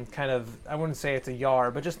 kind of, I wouldn't say it's a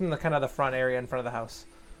yard, but just in the kind of the front area in front of the house.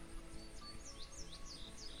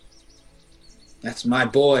 That's my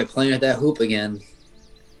boy playing at that hoop again.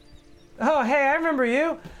 Oh, hey, I remember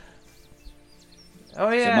you. Oh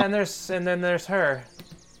yeah, and then there's her.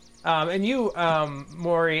 And you,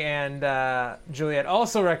 Maury and Juliet,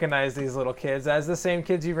 also recognize these little kids as the same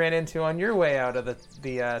kids you ran into on your way out of the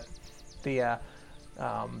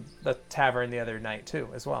tavern the other night too,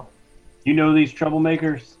 as well. You know these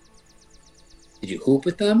troublemakers? Did you hoop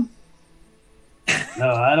with them? No,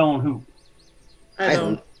 I don't hoop. I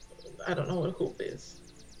don't know what a hoop is.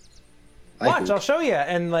 Watch, I'll show you.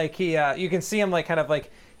 And like he, you can see him like kind of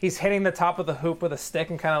like he's hitting the top of the hoop with a stick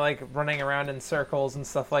and kind of like running around in circles and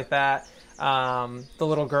stuff like that. The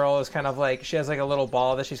little girl is kind of like, she has like a little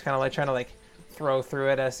ball that she's kind of like trying to like throw through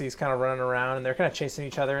it as he's kind of running around, and they're kind of chasing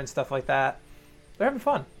each other and stuff like that. They're having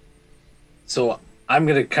fun. So I'm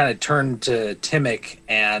gonna kind of turn to Timmick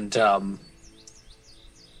and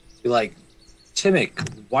be like,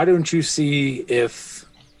 Timmick, why don't you see if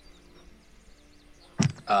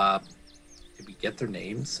did we get their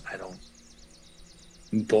names? I don't.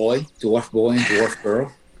 Dwarf boy and dwarf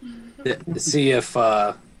girl. See if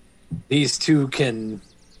these two can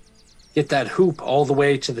get that hoop all the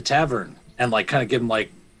way to the tavern and like kind of give them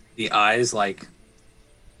like the eyes like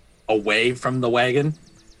away from the wagon.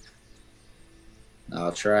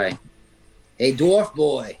 I'll try. Hey, dwarf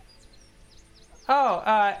boy.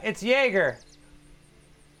 Oh, it's Jaeger.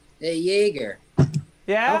 Hey, Jaeger.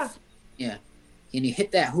 Yeah? Yeah. Can you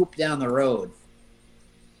hit that hoop down the road?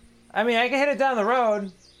 I mean, I can hit it down the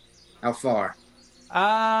road. How far?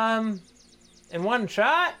 In one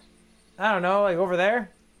shot? I don't know, like over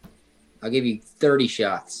there. I'll give you 30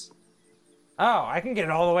 shots. Oh, I can get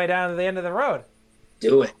it all the way down to the end of the road.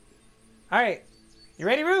 Do it. All right. You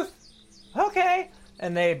ready, Ruth? Okay.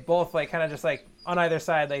 And they both, like, kind of just, like, on either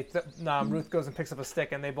side, like, Ruth goes and picks up a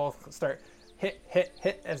stick, and they both start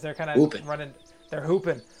hit as they're kind of running. They're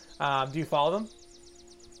hooping. Do you follow them?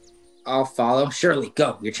 I'll follow. Shirley,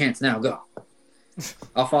 go. Your chance now. Go.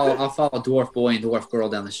 I'll follow dwarf boy and dwarf girl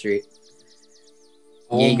down the street.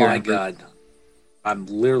 Oh Jaeger my God. I'm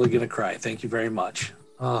literally going to cry. Thank you very much.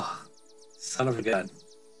 Oh, son of a gun.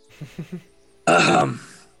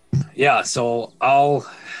 Yeah, so I'll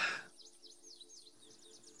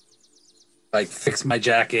like fix my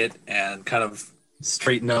jacket and kind of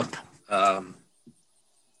straighten up,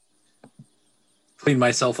 clean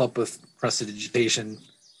myself up with prestidigitation,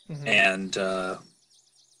 and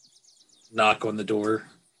knock on the door.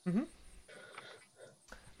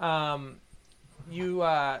 You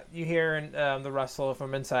hear the rustle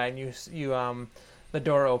from inside, and you the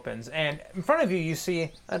door opens, and in front of you you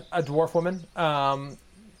see a dwarf woman.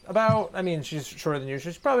 About, I mean, she's shorter than you.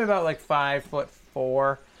 She's probably about like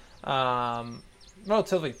 5'4",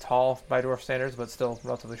 relatively tall by dwarf standards, but still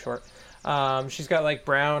relatively short. She's got like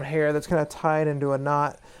brown hair that's kind of tied into a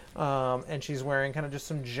knot, and she's wearing kind of just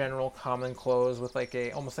some general common clothes with like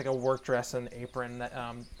almost like a work dress and apron that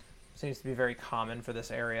seems to be very common for this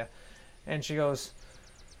area. And she goes,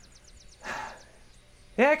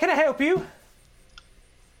 "Yeah, can I help you?"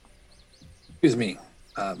 Excuse me.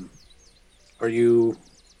 Are you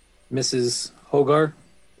Mrs. Hogar?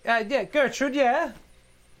 Yeah, Gertrude, yeah.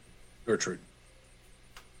 Gertrude.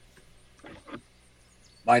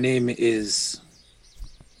 My name is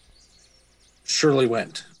Shirley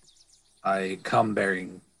Went. I come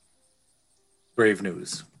bearing grave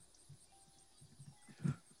news.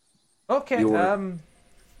 Okay,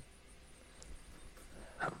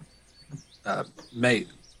 Mate.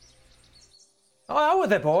 Oh, out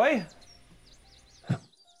with it, boy.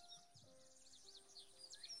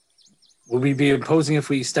 Would we be imposing if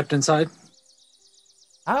we stepped inside?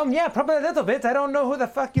 Yeah, probably a little bit. I don't know who the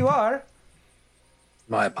fuck you are.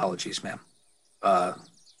 My apologies, ma'am.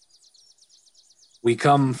 We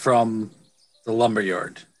come from the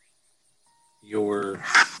lumberyard. Your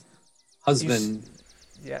husband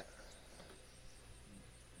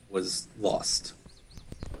was lost.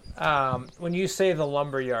 When you say the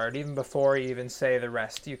lumberyard, even before you even say the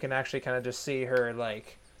rest, you can actually kind of just see her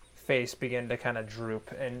like face begin to kind of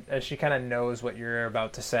droop, and as she kind of knows what you're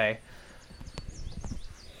about to say.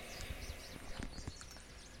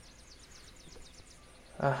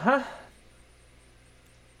 Uh-huh.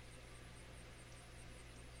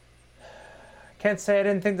 Can't say I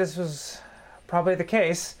didn't think this was probably the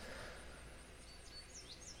case.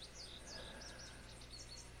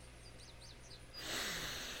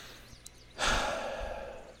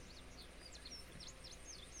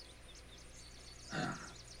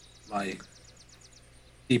 My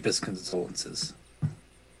deepest condolences.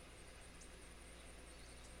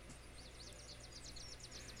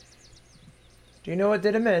 Do you know what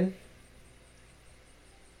did him in?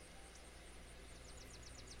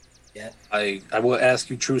 Yeah. I will ask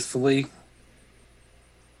you truthfully.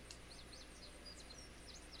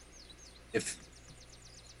 If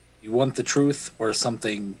you want the truth or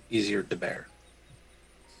something easier to bear.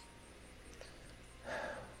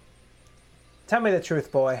 Tell me the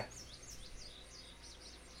truth, boy.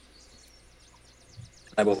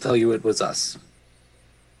 I will tell you it was us.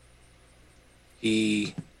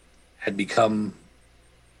 He had become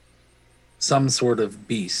some sort of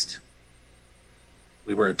beast.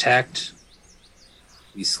 We were attacked,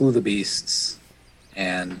 we slew the beasts,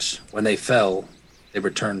 and when they fell, they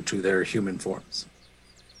returned to their human forms.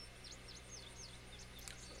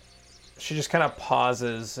 She just kind of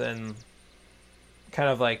pauses and kind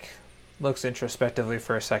of like looks introspectively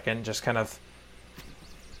for a second, just kind of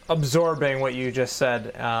absorbing what you just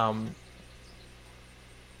said.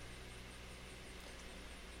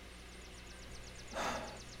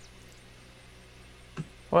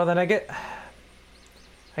 Well, then I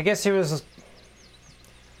guess he's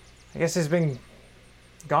been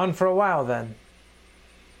gone for a while then.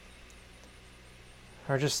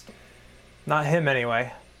 Or just not him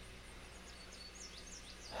anyway.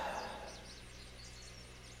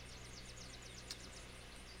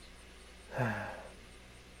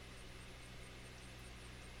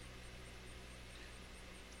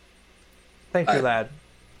 Thank you, lad.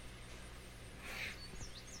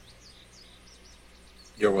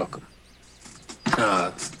 You're welcome.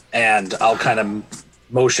 And I'll kind of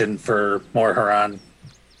motion for Morharan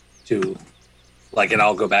to, like, and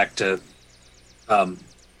I'll go back to,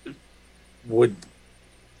 would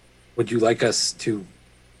you like us to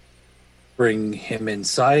bring him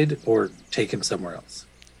inside or take him somewhere else?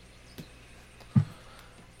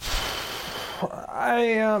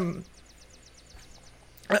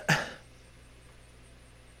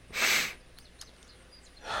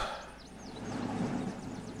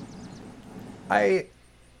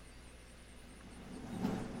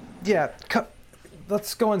 Yeah,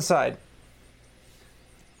 let's go inside.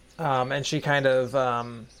 And she kind of,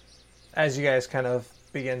 as you guys kind of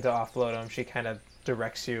begin to offload him, she kind of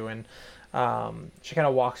directs you, and she kind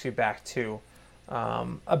of walks you back to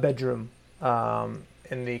a bedroom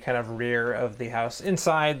in the kind of rear of the house.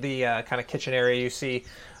 Inside the kind of kitchen area, you see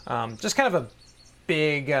just kind of a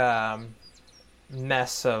big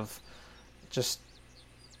mess of just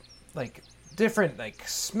like different like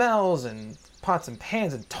smells and pots and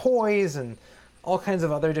pans and toys and all kinds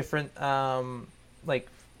of other different like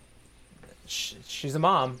she's a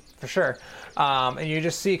mom for sure, and you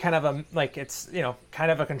just see kind of a like it's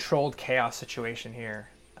kind of a controlled chaos situation here,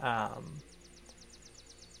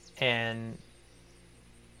 and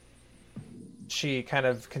she kind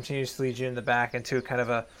of continues to lead you in the back into kind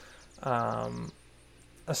of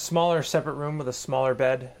a smaller separate room with a smaller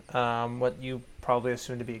bed, what you probably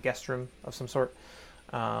assume to be a guest room of some sort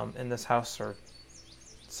in this house, or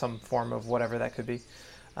some form of whatever that could be.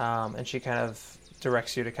 And she kind of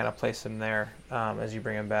directs you to kind of place him there as you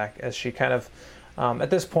bring him back. As she kind of, at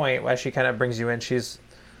this point, as she kind of brings you in, she's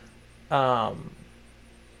not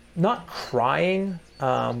crying,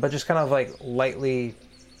 but just kind of like lightly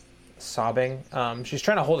sobbing. She's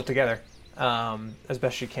trying to hold it together as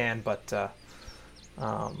best she can, but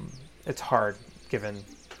it's hard given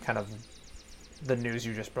kind of the news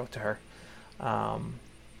you just broke to her.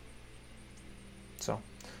 So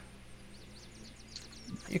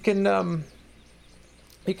you can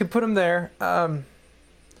put him there.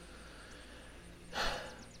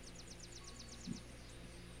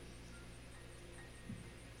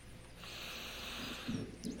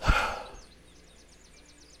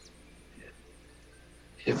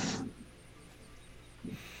 If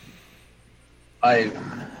I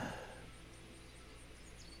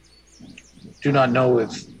do not know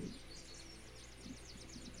if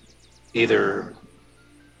either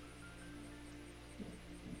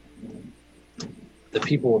the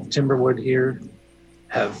people of Timberwood here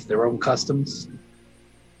have their own customs,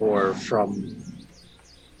 or from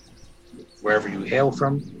wherever you hail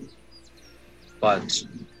from. But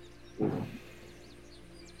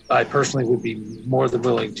I personally would be more than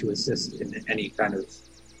willing to assist in any kind of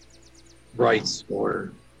rites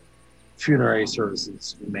or funerary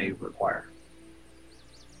services you may require.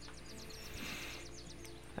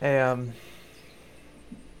 I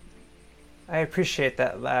appreciate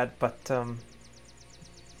that, lad, but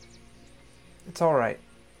it's all right.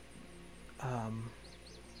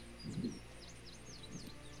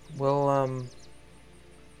 We'll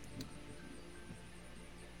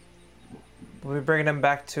be bringing him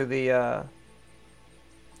back to the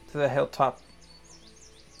hilltop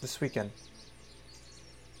this weekend.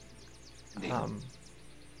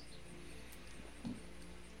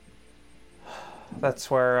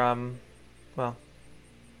 That's where well,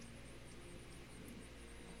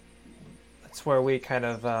 that's where we kind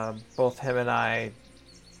of both him and I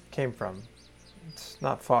came from. It's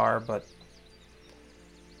not far, but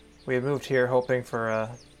we had moved here hoping for a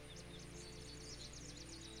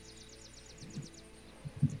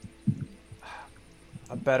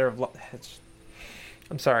better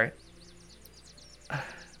I'm sorry.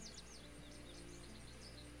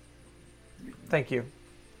 Thank you.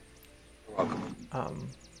 You're welcome.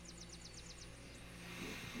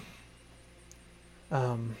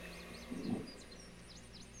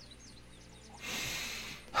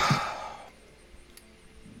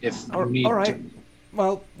 If you need all right. to,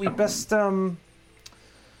 Well, we best I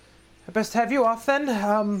best have you off then.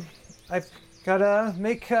 I've gotta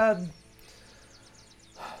make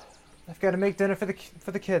dinner for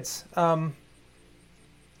the kids.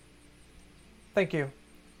 Thank you.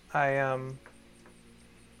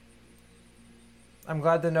 I'm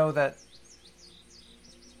glad to know that.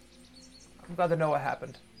 I'm glad to know what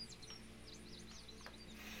happened.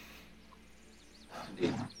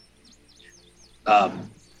 indeed.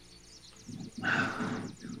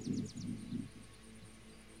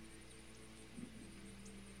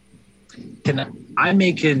 Can I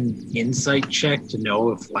make an insight check to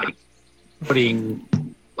know if like putting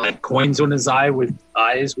like coins on his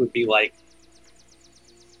eyes would be like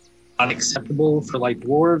unacceptable for like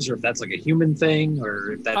dwarves, or if that's like a human thing,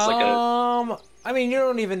 or if that's like a I mean, you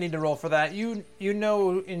don't even need to roll for that. You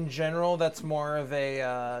know, in general, that's more of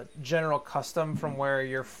a general custom from where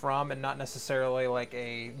you're from, and not necessarily like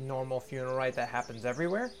a normal funeral rite that happens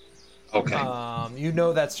everywhere. okay. You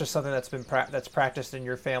know, that's just something that's been that's practiced in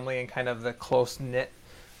your family and kind of the close knit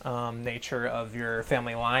nature of your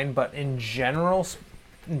family line. But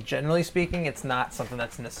generally speaking, it's not something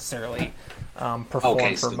that's necessarily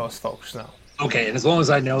performed for most folks. No. Okay, and as long as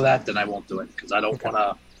I know that, then I won't do it, because I don't want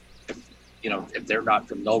to. If they're not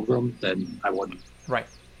from Nulgrim, then I wouldn't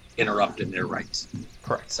interrupt in their rights.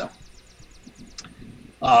 Correct. So,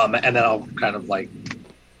 and then I'll kind of like,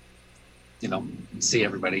 see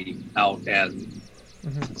everybody out and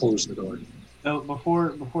close the door. So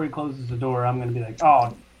before he closes the door, I'm going to be like,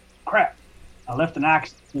 oh, crap. I left an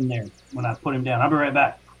axe in there when I put him down. I'll be right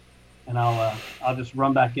back. And I'll just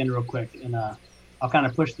run back in real quick. And I'll kind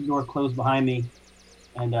of push the door closed behind me.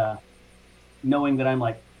 And knowing that I'm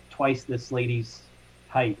like twice this lady's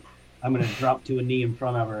height, I'm going to drop to a knee in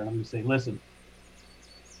front of her. And I'm going to say, listen,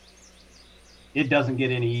 it doesn't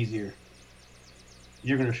get any easier.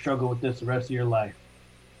 You're going to struggle with this the rest of your life.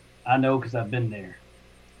 I know, because I've been there.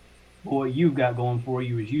 But what you've got going for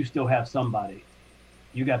you is you still have somebody.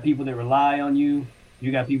 You got people that rely on you.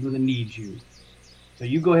 You got people that need you. So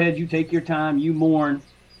you go ahead, you take your time, you mourn,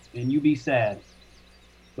 and you be sad.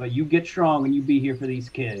 But you get strong and you be here for these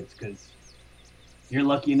kids, because you're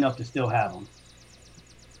lucky enough to still have them.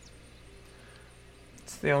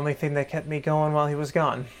 It's the only thing that kept me going while he was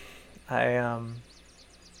gone. I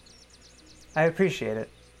appreciate it.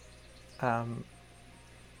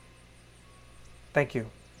 Thank you.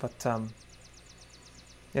 But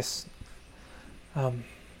yes.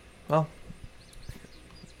 Well,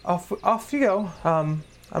 off you go. And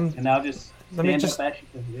I'll just stand up at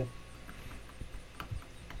you.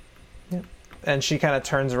 Yeah. And she kind of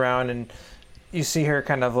turns around, and you see her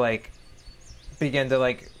kind of like begin to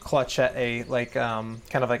like clutch at a like kind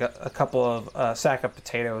of like a couple of sack of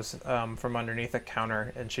potatoes from underneath a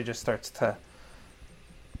counter, and she just tries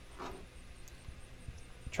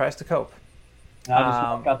to cope. And I'll just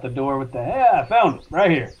walk out the door with I found it right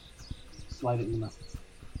here. Slide it in the mouth.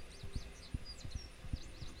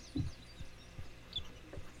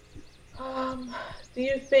 Do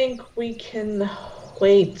you think we can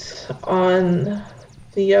wait on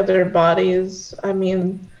the other bodies? I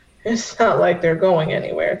mean, it's not like they're going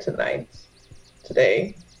anywhere today,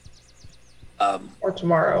 or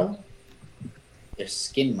tomorrow. their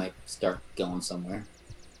skin might start going somewhere.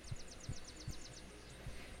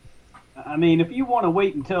 I mean, if you want to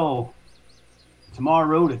wait until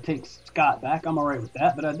tomorrow to take Scott back, I'm all right with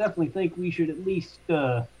that. But I definitely think we should at least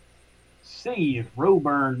see if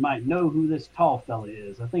Roburn might know who this tall fella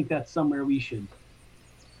is. I think that's somewhere we should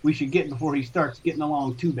get before he starts getting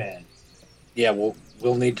along too bad. Yeah,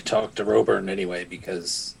 we'll need to talk to Roburn anyway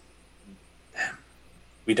because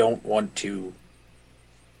we don't want to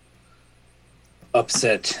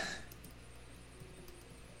upset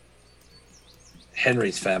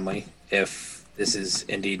Henry's family if this is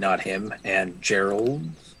indeed not him. And Gerald,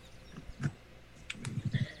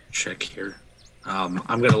 check here. I'm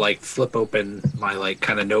gonna like flip open my like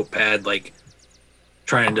kind of notepad, like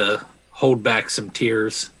trying to hold back some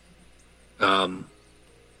tears.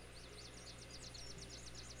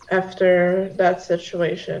 After that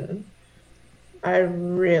situation, I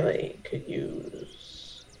really could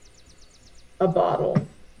use a bottle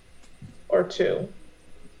or two.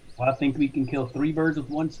 Well, I think we can kill 3 birds with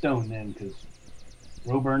 1 stone then, because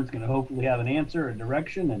Roburn's going to hopefully have an answer, a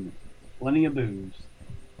direction, and plenty of booze.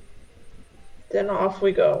 Then off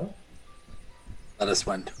we go. Let us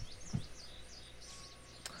win.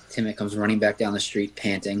 Timmy comes running back down the street,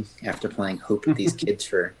 panting after playing hoop with these kids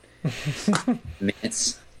for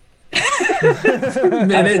minutes.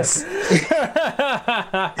 Minutes.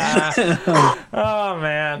 Oh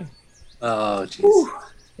man. Oh jeez.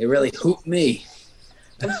 They really hooped me.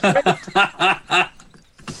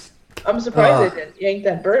 I'm surprised they didn't yank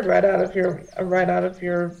that bird right out of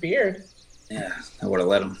your beard. Yeah, I would have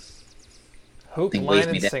let them. Hoop, Think line, weighs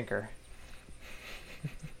me and down. sinker.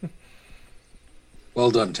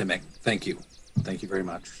 Well done, Timmy. Thank you. Thank you very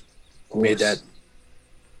much. Of Made course. that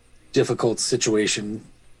difficult situation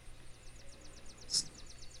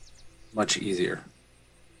much easier.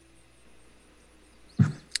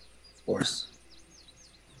 Of course.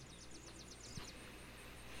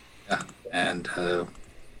 Yeah, and I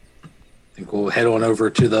think we'll head on over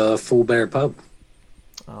to the Full Bear Pub.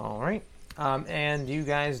 All right. And you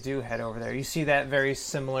guys do head over there. You see that very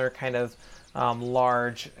similar kind of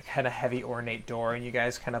large, kind of heavy, ornate door, and you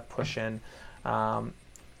guys kind of push in.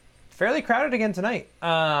 Fairly crowded again tonight,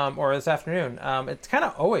 or this afternoon. It's kind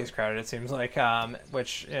of always crowded, it seems like,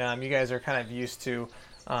 which you guys are kind of used to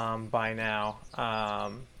by now.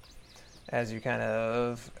 As you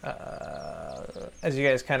guys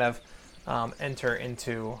kind of enter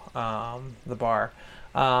into the bar.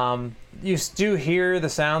 You do hear the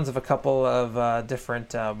sounds of a couple of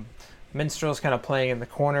different minstrels kind of playing in the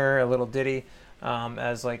corner, a little ditty,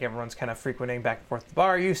 as like everyone's kind of frequenting back and forth the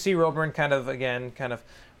bar. You see Roburn kind of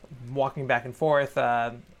walking back and forth.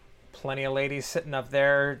 Plenty of ladies sitting up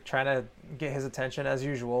there trying to get his attention as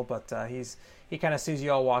usual, but he kind of sees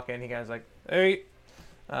you all walk in. He kind of like, hey.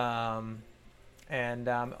 And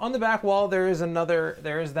on the back wall there is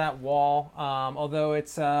that wall, although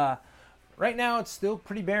it's right now it's still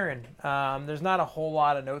pretty barren. There's not a whole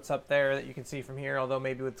lot of notes up there that you can see from here, although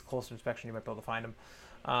maybe with closer inspection you might be able to find them.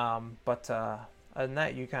 But other than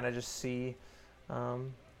that, you kind of just see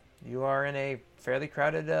you are in a fairly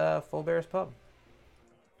crowded Full Bear's pub.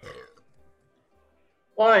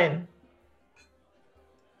 Wine.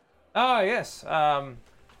 Oh, yes.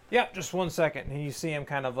 Yeah, just 1 second. And you see him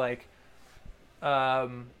kind of like,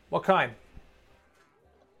 what kind?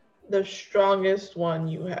 The strongest one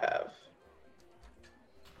you have.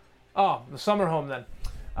 Oh, the summer home then.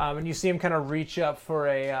 And you see him kind of reach up for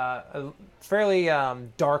a fairly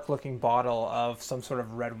dark-looking bottle of some sort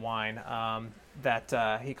of red wine that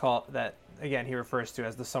he refers to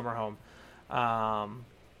as the summer home.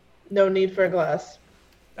 No need for a glass.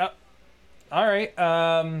 All right.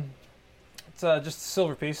 It's just a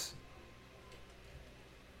silver piece.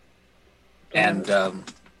 And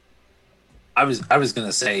I was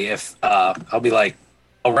gonna say if I'll be like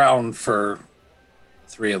around for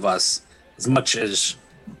 3 of us as much as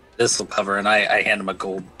this will cover, and I hand him a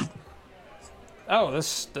gold. Oh,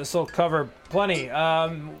 this will cover plenty.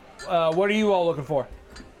 What are you all looking for?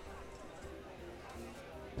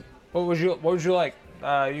 What would you like?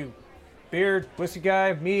 You beer, whiskey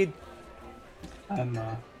guy, mead?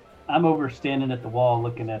 I'm over standing at the wall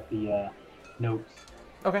looking at the notes.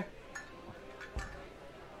 Okay.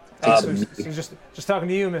 He's just talking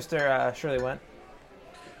to you, Mr. Shirley Went.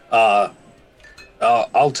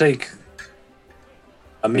 I'll take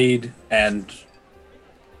a mead and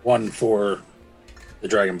 1 for the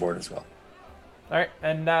Dragonborn as well. All right,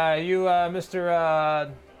 and you,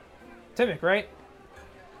 Mr. Timmick, right?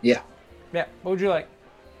 Yeah, Yeah. What would you like?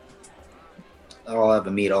 I'll have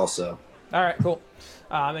a meat also. All right, cool.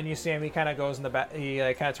 And you see him. He kind of goes in the back. He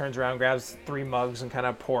kind of turns around, grabs 3 mugs, and kind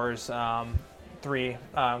of pours 3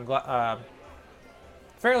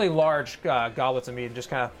 fairly large goblets of mead and just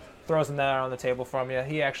kind of throws them there on the table from you.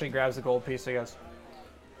 He actually grabs the gold piece. So he goes,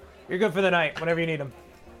 "You're good for the night. Whenever you need them."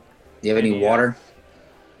 Do you have any water?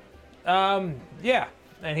 Yeah.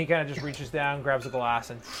 And he kind of just reaches down, grabs a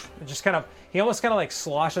glass, and just kind of he almost kind of like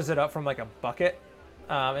sloshes it up from like a bucket,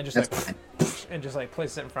 and just That's like and just like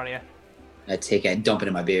places it in front of you. I take it and dump it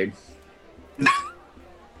in my beard.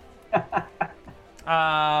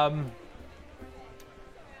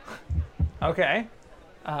 Okay.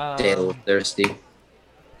 Stay a little thirsty.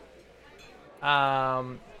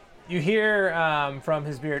 You hear from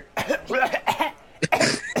his beard,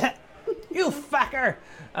 "You fucker!"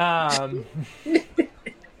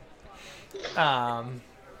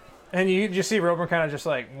 And you just see Roper kind of just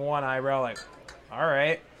like one eyebrow, like, "All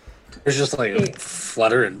right." There's just like a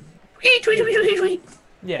flutter and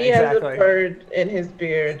Yeah, He has a exactly. bird in his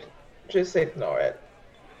beard. Just ignore it.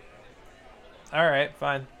 All right,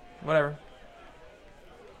 fine, whatever.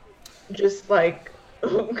 Just like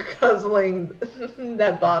guzzling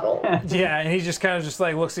that bottle. Yeah, and he just kind of just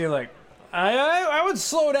like looks at you like, I would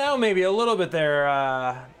slow down maybe a little bit there,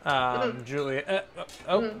 Julie.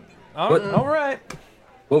 All right.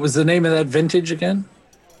 what was the name of that vintage again?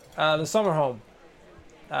 The summer home.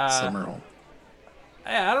 Summer home.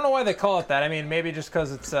 Yeah, I don't know why they call it that. I mean, maybe just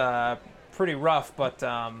because it's pretty rough, but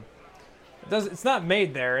it's not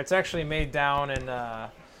made there. It's actually made down in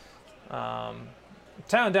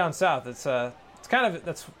town down south. It's kind of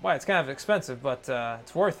that's why it's kind of expensive, but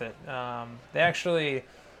it's worth it. They actually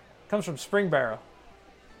comes from Spring Barrow.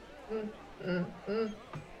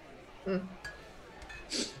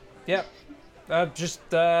 Yep.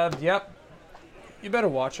 Yep. You better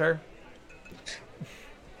watch her.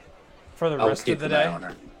 For the I'll rest keep of the an eye day. on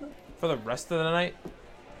her. For the rest of the night.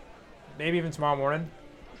 Maybe even tomorrow morning.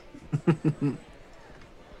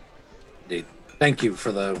 Indeed. Thank you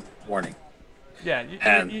for the warning. Yeah,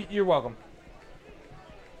 And- you're welcome.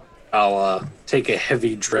 I'll take a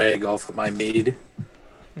heavy drag off of my mead.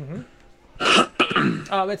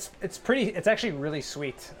 It's pretty. It's actually really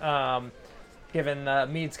sweet. Given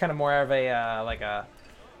mead's kind of more of a like a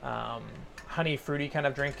honey fruity kind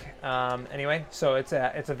of drink. Anyway, so it's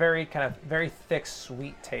a very kind of very thick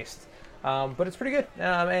sweet taste. But it's pretty good.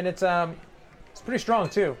 And it's pretty strong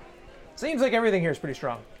too. Seems like everything here is pretty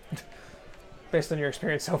strong, based on your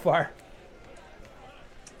experience so far.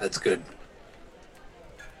 That's good.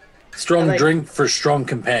 Strong I like- drink for strong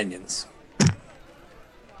companions.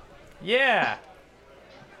 Yeah.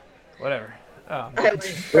 Whatever. I like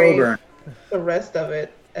Roburn. the rest of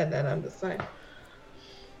it, and then I'm deciding.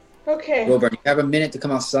 Okay. Roburn, you have a minute to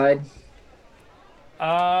come outside?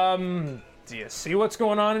 Do you see what's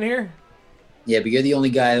going on in here? Yeah, but you're the only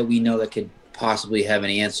guy that we know that could possibly have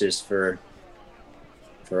any answers for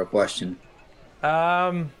a question.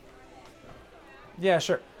 Yeah,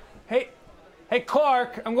 sure. Hey,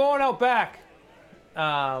 Clark, I'm going out back.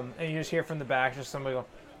 And you just hear from the back, just somebody go,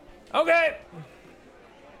 "Okay."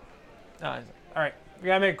 All right, we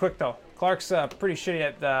gotta make it quick though. Clark's pretty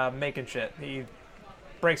shitty at making shit. He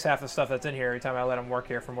breaks half the stuff that's in here every time I let him work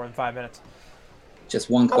here for more than 5 minutes. Just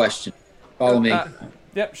one question. Follow me.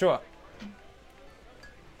 Yep, sure.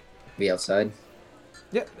 Be outside.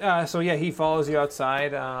 Yep. So yeah, he follows you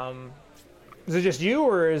outside. Is it just you,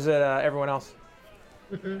 or is it everyone else?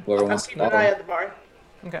 Whoever I'm wants to keeping an follow. eye at the bar.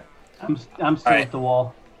 Okay. I'm still Alright. at the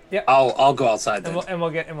wall. I'll go outside then. And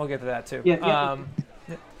we'll get to that too. Yeah.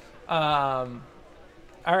 All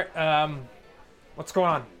right. What's going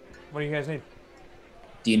on? What do you guys need?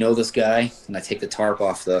 Do you know this guy? And I take the tarp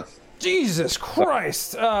off the. Jesus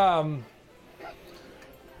Christ.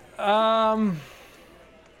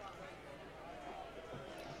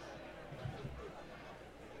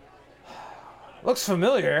 Looks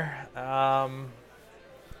familiar.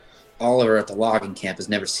 Oliver at the logging camp has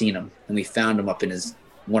never seen him, and we found him up in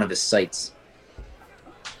one of his sites.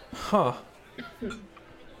 Huh.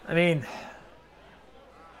 I mean,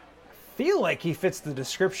 I feel like he fits the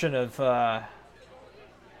description of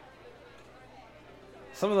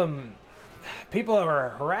some of them people that were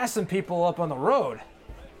harassing people up on the road.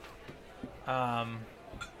 I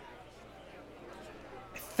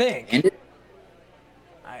think. And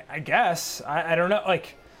I guess. I don't know.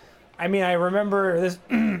 Like, I mean, I remember this.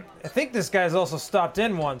 I think this guy's also stopped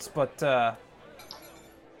in once, but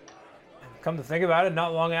come to think about it,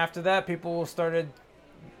 not long after that, people started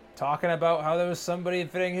talking about how there was somebody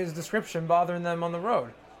fitting his description bothering them on the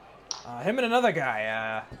road. Him and another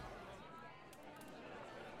guy,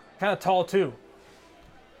 kind of tall too.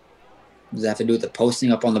 does that have to do with the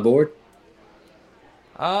posting up on the board?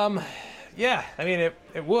 Yeah, I mean,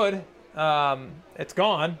 it would. It's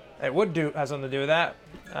gone. it would have something to do with that.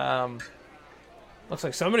 Looks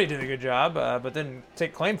like somebody did a good job, but didn't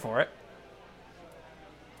take claim for it.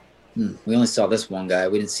 We only saw this one guy.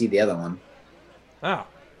 We didn't see the other one. Oh.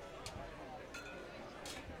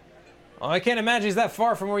 Well, I can't imagine he's that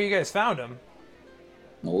far from where you guys found him.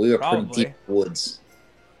 Well, we were Probably. pretty deep in the woods.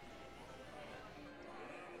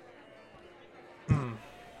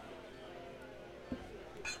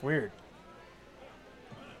 Weird.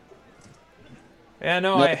 Yeah,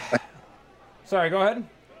 no, No. Sorry, go ahead.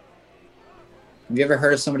 Have you ever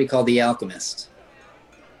heard of somebody called the Alchemist?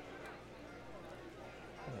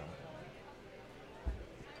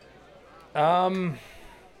 I've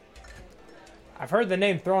heard the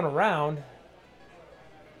name thrown around,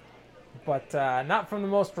 but not from the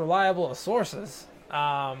most reliable of sources.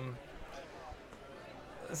 There's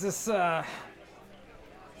this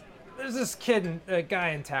guy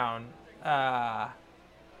in town.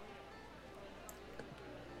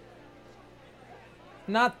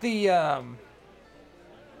 Not the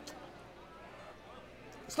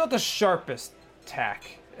it's not the sharpest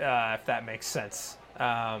tack, if that makes sense.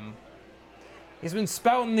 He's been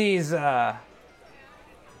spouting these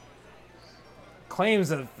claims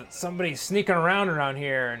of somebody sneaking around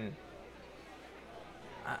here, and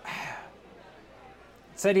it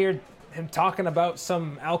said here him talking about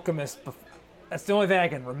some alchemist. That's the only thing I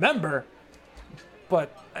can remember.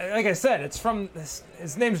 But like I said, it's from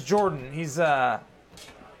his name's Jordan. He's I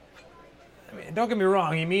mean, don't get me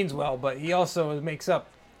wrong, he means well, but he also makes up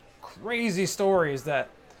crazy stories that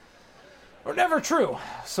are never true.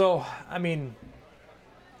 So, I mean,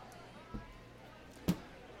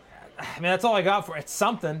 that's all I got for it. It's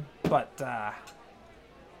something, but I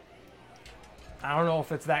don't know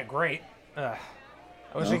if it's that great. I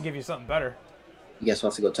wish I could give you something better. You guys will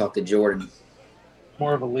have to go talk to Jordan.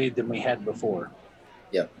 More of a lead than we had before.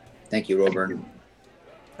 Yep. Thank you, Robert.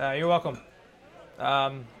 You're welcome.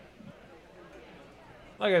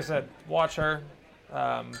 Like I said, watch her.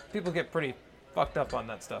 People get pretty fucked up on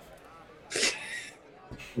that stuff.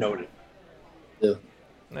 Noted. Yeah.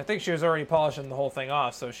 And I think she was already polishing the whole thing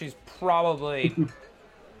off, so she's probably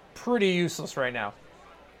pretty useless right now.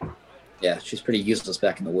 Yeah, she's pretty useless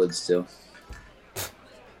back in the woods, too.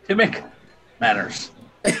 Timmick matters.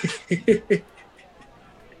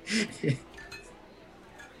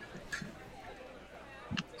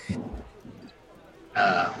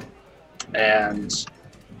 And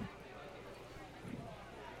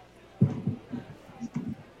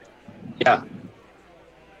yeah.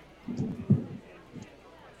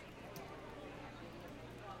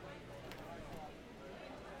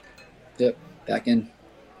 Yep, back in.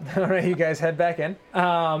 All right, you guys head back in.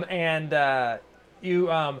 You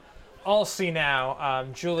all see now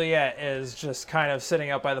Juliet is just kind of sitting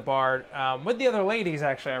out by the bar with the other ladies,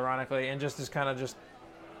 actually, ironically, and just is kind of just,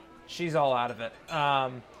 she's all out of it.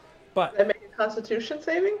 But Did I make a Constitution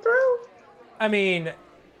saving throw? I mean,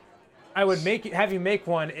 I would have you make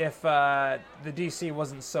one if the DC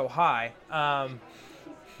wasn't so high.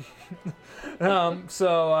 No,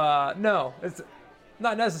 it's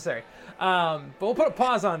not necessary. But we'll put a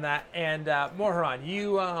pause on that, and Moharan,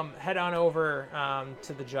 you head on over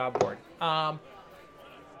to the job board. Go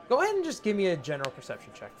ahead and just give me a general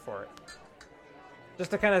perception check for it.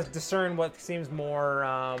 Just to kind of discern what seems more...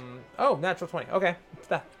 oh, natural 20. Okay,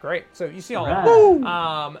 great. So you see all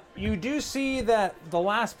of it. You do see that the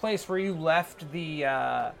last place where you left the...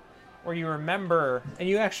 where you remember... And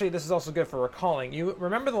you actually... This is also good for recalling. You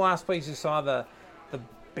remember the last place you saw the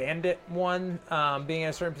bandit one being in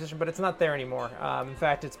a certain position, but it's not there anymore. In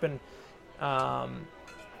fact, it's been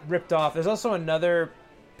ripped off. There's also another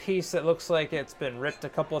piece that looks like it's been ripped a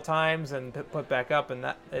couple of times and put back up, and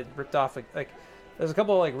that it ripped off like there's a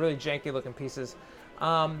couple of like really janky looking pieces.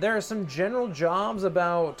 There are some general jobs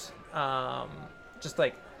about just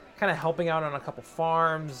like kind of helping out on a couple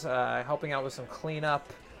farms, helping out with some cleanup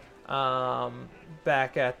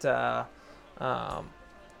back at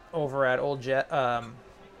over at Old Jet.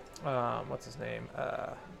 What's his name?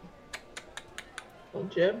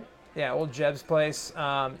 Old Jib? Yeah, Old Jeb's place.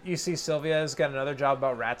 You see Sylvia's got another job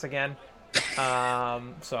about rats again.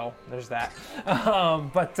 So there's that.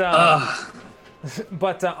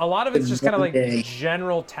 But a lot of it's just kind of like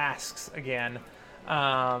general tasks again.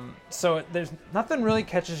 So there's nothing really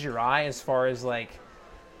catches your eye as far as like,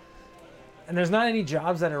 and there's not any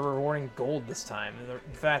jobs that are rewarding gold this time. In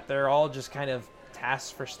fact, they're all just kind of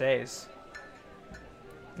tasks for stays.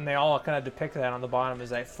 And they all kind of depict that on the bottom as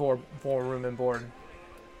that four room and board.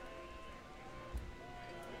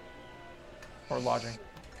 Or lodging.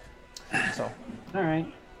 So. All right.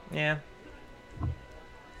 Yeah.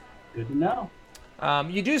 Good to know.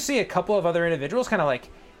 You do see a couple of other individuals kind of like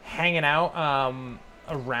hanging out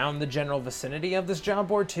around the general vicinity of this job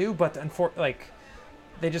board too, but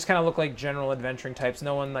they just kind of look like general adventuring types.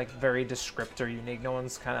 No one like very descript or unique. No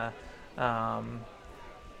one's kind of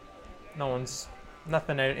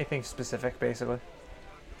nothing anything specific basically.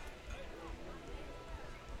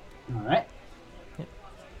 All right.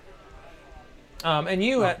 And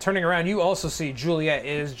you, turning around, you also see Juliet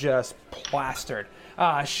is just plastered.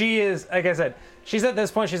 She is, like I said, she's at this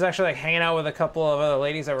point, she's actually like hanging out with a couple of other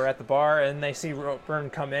ladies that were at the bar, and they see Burn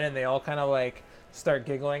come in, and they all kind of like start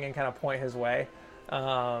giggling and kind of point his way.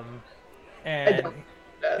 And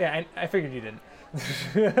yeah, I figured you didn't.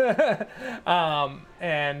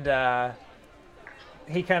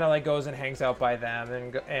 He kind of like goes and hangs out by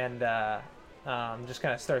them, and just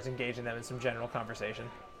kind of starts engaging them in some general conversation.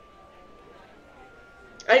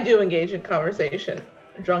 I do engage in conversation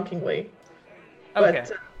drunkenly, Okay.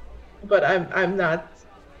 but I'm not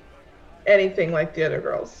anything like the other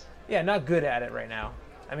girls. Yeah, not good at it right now.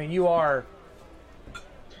 I mean, you are.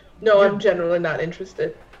 No, I'm generally not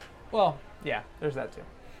interested. Well, yeah, there's that too.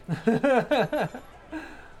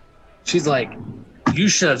 She's like, you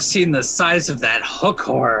should have seen the size of that hook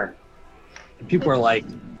whore. And people are like,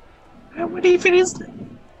 what even is that?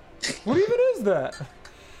 What even is that?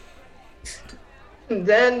 And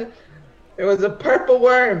then there was a purple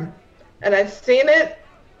worm, and I seen it,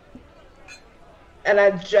 and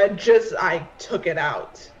I took it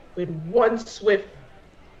out with one swift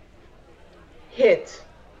hit.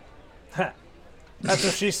 That's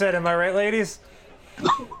what she said. Am I right, ladies?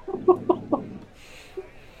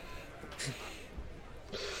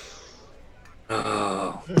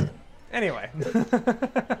 Oh. Anyway.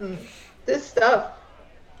 This stuff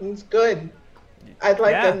is good. I'd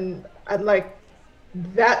like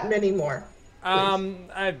that many more.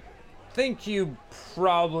 I think you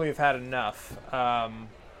probably have had enough.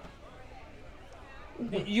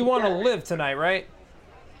 You want to live tonight, right?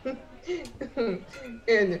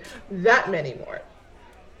 And that many more.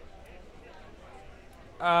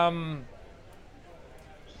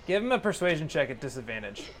 Give him a persuasion check at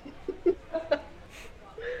disadvantage.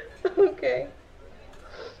 Okay.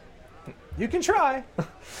 You can try.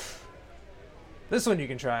 This one you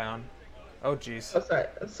can try on. Oh, jeez. Oh, sorry.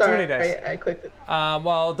 Too many dice. I clicked it.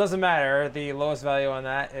 Well, it doesn't matter. The lowest value on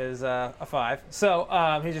that is a 5.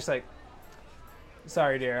 So he's just like,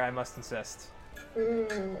 sorry, dear, I must insist.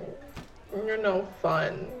 You're no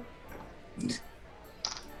fun.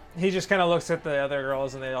 He just kind of looks at the other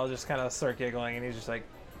girls, and they all just kind of start giggling, and he's just like,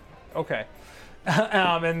 okay.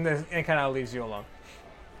 And kind of leaves you alone.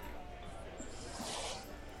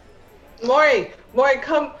 Maury,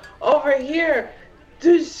 come over here.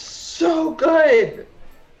 This is so good.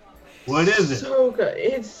 What is it? So good.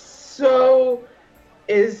 It's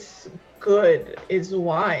good. It's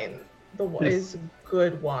wine. Is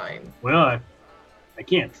good wine. Well, I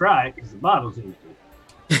can't try it because the bottle's empty.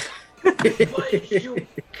 But you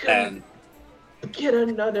can get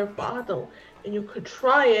another bottle, and you could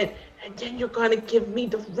try it, and then you're gonna give me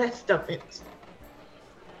the rest of it.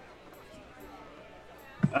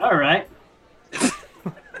 All right.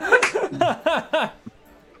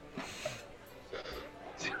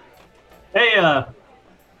 Hey,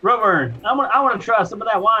 Rover, I want to try some of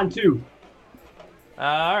that wine too.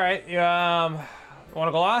 All right. You want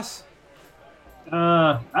a glass?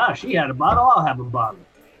 She had a bottle. I'll have a bottle.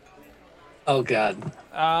 Oh God.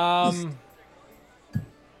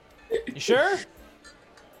 You sure?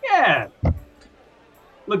 Yeah.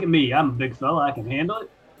 Look at me. I'm a big fella. I can handle it.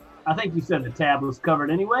 I think you said the tab was covered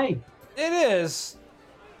anyway. It is.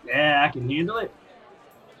 Yeah, I can handle it.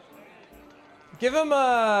 Give him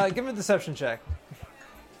a deception check.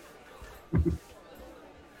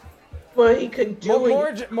 Well, he could do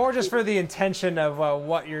more just for the intention of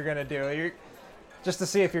what you're gonna do. Just to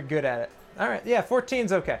see if you're good at it. All right. Yeah,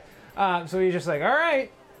 14's okay. So he's just like, all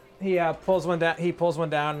right. He pulls one down. He pulls one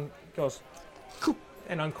down, goes,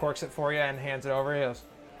 and uncorks it for you and hands it over. He goes,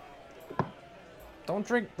 don't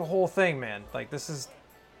drink the whole thing, man. Like, this is,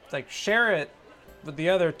 like, share it with the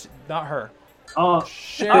other, not her. Oh,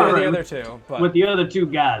 share it with the other two. But with the other two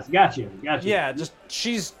guys. Gotcha. Yeah, just,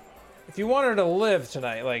 if you want her to live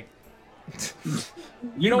tonight, like,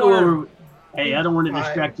 you don't go over. Hey, I don't want to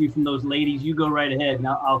distract you from those ladies. You go right ahead, and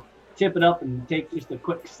I'll tip it up and take just a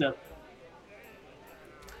quick sip.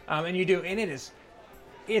 And you do, and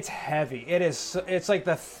it's heavy. It's like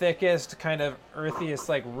the thickest, kind of earthiest,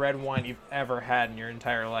 like red wine you've ever had in your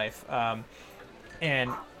entire life.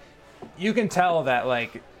 And you can tell that,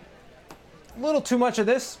 like, a little too much of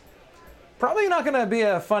this, probably not going to be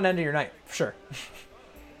a fun end of your night, for sure.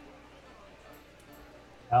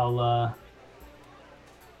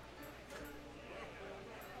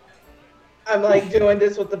 I'm like doing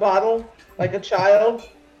this with the bottle, like a child.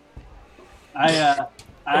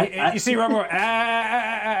 You see Robo.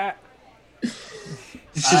 I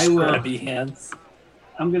Just will. grabby hands.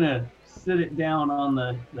 I'm gonna sit it down on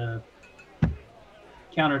the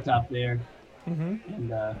countertop there,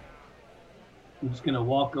 and I'm just gonna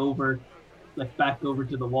walk over, like back over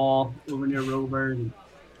to the wall over near Rover, and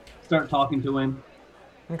start talking to him.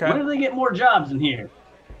 Okay. When do they get more jobs in here?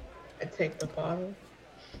 I take the bottle.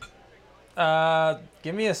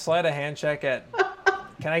 Give me a sleight of hand check at.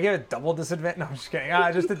 Can I give it double disadvantage? No, I'm just kidding.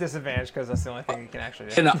 Just a disadvantage because that's the only thing you can actually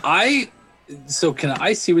do. Can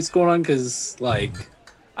I see what's going on? Because, like...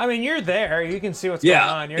 I mean, you're there. You can see what's going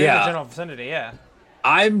on. You're in the general vicinity, yeah.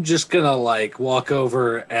 I'm just gonna, like, walk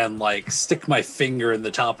over and, like, stick my finger in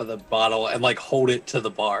the top of the bottle and, like, hold it to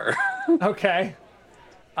the bar. Okay.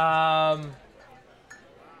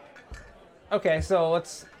 Okay, so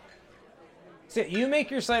let's... So you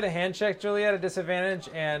make your sleight of hand check, Juliet, at disadvantage,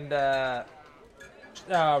 and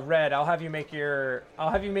Red, I'll have you make a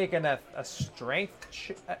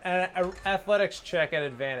strength, an athletics check at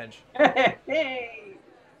advantage. Hey.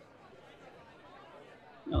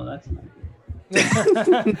 No, that's not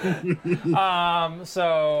good.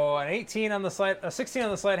 So an 18 on the sleight, a 16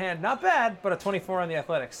 on the sleight hand, not bad, but a 24 on the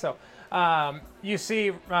athletics. So, you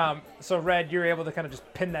see, so Red, you're able to kind of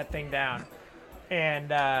just pin that thing down. And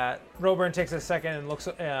Roburn takes a second and looks,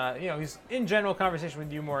 he's in general conversation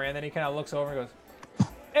with you more, and then he kind of looks over and goes,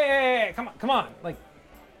 hey, come on, like.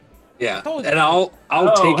 Yeah, and I'll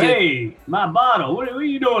take it. Hey, my bottle. What are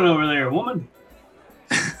you doing over there, woman?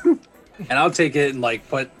 And I'll take it and like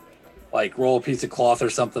roll a piece of cloth or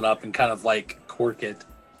something up and kind of like cork it,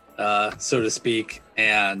 so to speak,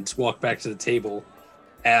 and walk back to the table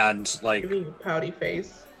and like. Give me a pouty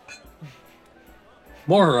face.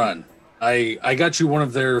 Moharan, I got you one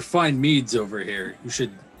of their fine meads over here. You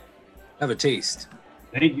should have a taste.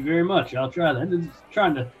 Thank you very much. I'll try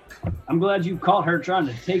that. I'm glad you caught her trying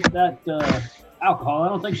to take that alcohol. I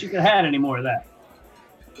don't think she could have had any more of that.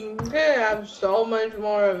 Yeah, I have so much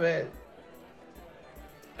more of it.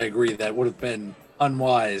 I agree. That would have been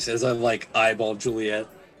unwise as I like eyeball Juliet.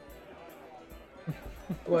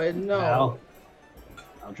 What? No. Well,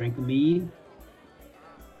 I'll drink the mead.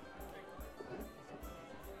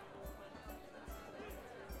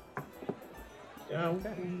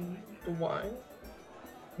 The wine.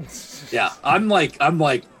 Yeah, I'm like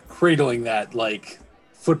cradling that like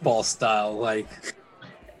football style, like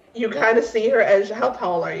You kind of see her edge. How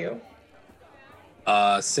tall are you?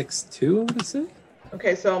 6'2", I would say.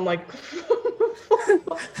 Okay, so I'm like,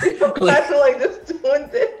 I'm glad like just doing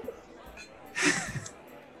this.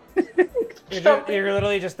 You're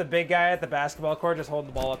literally just the big guy at the basketball court, just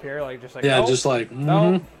holding the ball up here, like yeah, nope, just like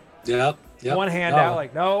no, yep, one hand out,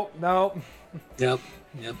 like no. Yep.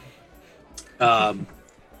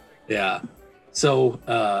 Yeah. So,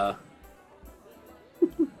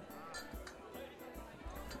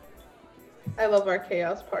 I love our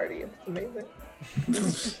chaos party. It's amazing.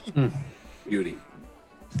 beauty.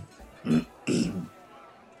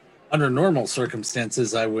 Under normal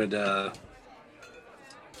circumstances, I would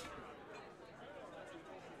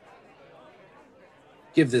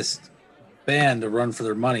give this band a run for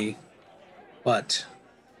their money, but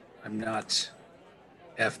I'm not,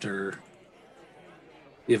 after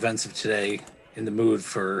the events of today, in the mood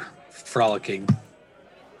for frolicking.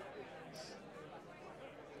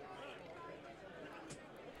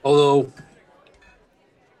 Although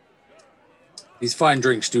these fine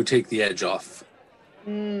drinks do take the edge off.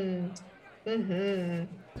 I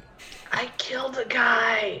killed a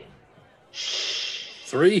guy.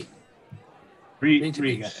 Three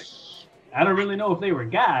Three guys. I don't really know if they were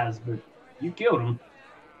guys, but you killed them.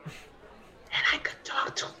 And I could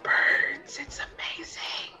talk to birds. It's amazing.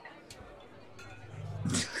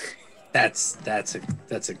 That's a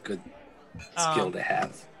good skill to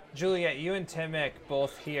have. Juliet, you and Timic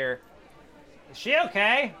both here. Is she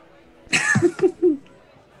okay?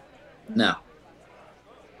 No,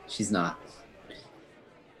 she's not.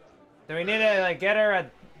 Do we need to get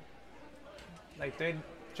her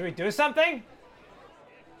should we do something?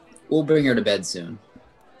 We'll bring her to bed soon.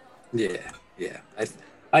 Yeah.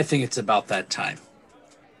 I think it's about that time.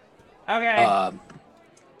 Okay.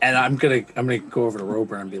 And I'm gonna go over to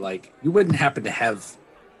Rober and be like, you wouldn't happen to have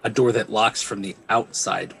a door that locks from the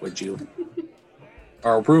outside, would you?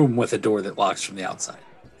 Or a room with a door that locks from the outside?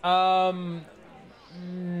 No.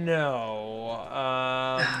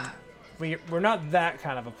 We're not that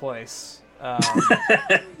kind of a place.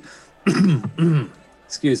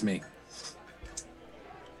 Excuse me.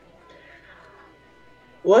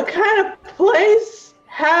 What kind of place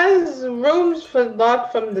Has rooms for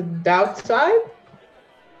locked from the outside?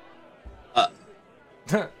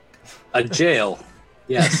 A jail.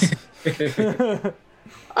 Yes.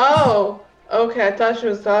 Oh, okay. I thought she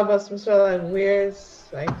was talking about some sort of like weird,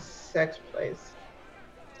 like sex place.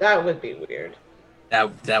 That would be weird.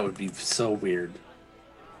 That would be so weird.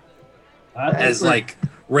 I think As like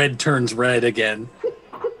red turns red again.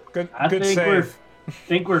 Good think save.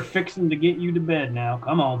 we're fixing to get you to bed now.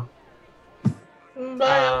 Come on.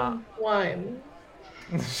 But wine.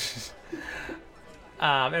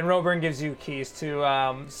 And Roburn gives you keys to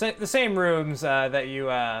the same rooms that you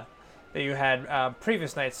had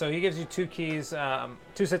previous nights. So he gives you two keys,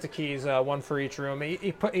 two sets of keys, one for each room.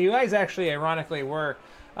 You guys actually, ironically, were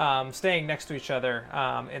staying next to each other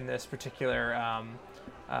in this particular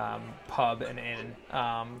pub and inn,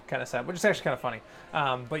 kind of sad, which is actually kind of funny.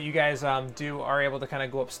 But you guys are able to kind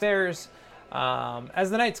of go upstairs as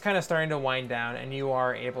the night's kind of starting to wind down, and you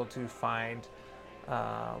are able to find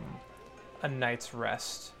a night's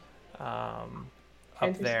rest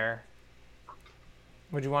up there.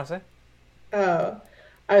 What'd you want to say?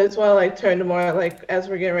 I just want to like turn to Maury, like as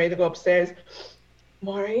we're getting ready to go upstairs.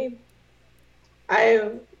 Maury,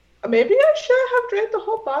 maybe I should have drank the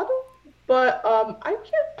whole bottle, but I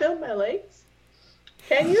can't feel my legs.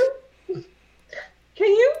 Can you? Can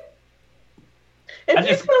you? If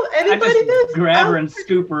you feel anybody this, grab her and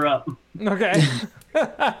scoop her up. Okay.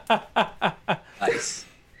 Nice.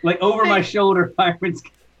 Like over my shoulder, Fireman's.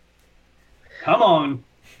 Come on.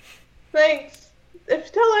 Thanks. If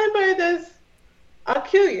you tell anybody this, I'll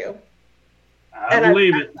kill you. I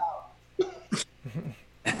believe it.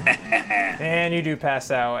 And you do pass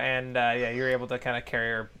out, and you're able to kind of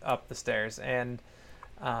carry her up the stairs. And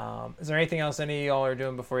is there anything else any of y'all are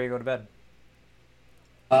doing before you go to bed?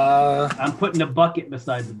 I'm putting a bucket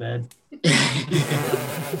beside the bed.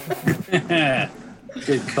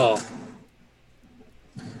 Good call.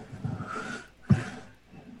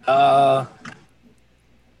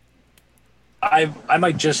 I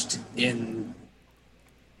might just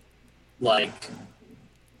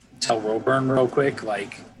tell Roburn real quick,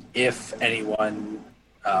 like if anyone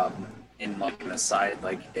in like an aside,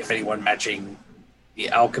 like if anyone matching the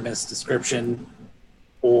alchemist description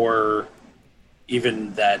or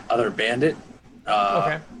even that other bandit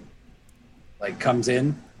like comes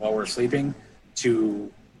in while we're sleeping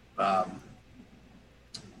to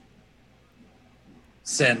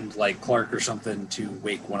send like Clark or something to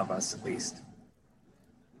wake one of us at least.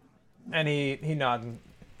 And he nods.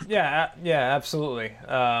 Yeah, absolutely.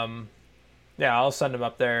 I'll send him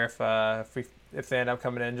up there if they end up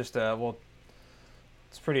coming in. Just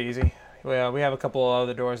it's pretty easy. We have a couple of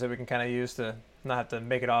other doors that we can kind of use to not have to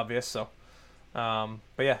make it obvious. So, but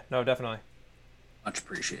yeah, no, definitely. Much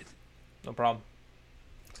appreciated. No problem.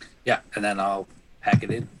 Yeah, and then I'll pack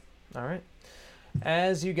it in. All right.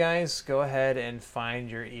 As you guys go ahead and find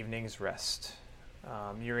your evening's rest,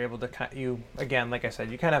 you're able to again, like I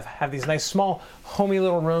said, you kind of have these nice small homey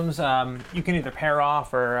little rooms. You can either pair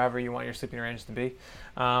off or however you want your sleeping arrangements to be,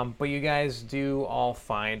 but you guys do all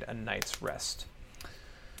find a night's rest.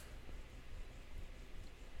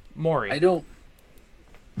 Maury, I don't.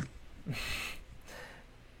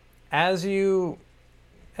 As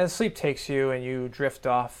sleep takes you and you drift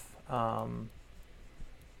off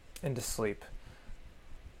into sleep,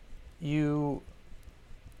 you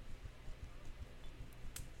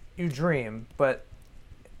dream, but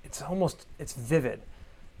it's vivid.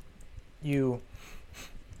 You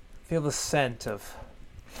feel the scent of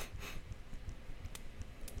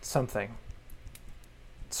something.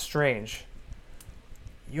 It's strange.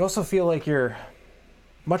 You also feel like you're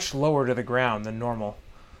much lower to the ground than normal.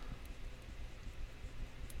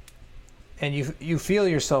 And you feel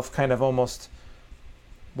yourself kind of almost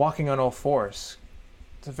walking on all fours.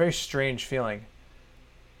 It's a very strange feeling.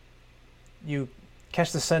 You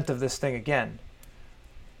catch the scent of this thing again.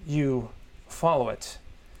 You follow it,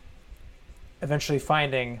 eventually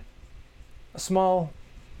finding a small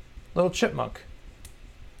little chipmunk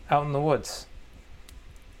out in the woods.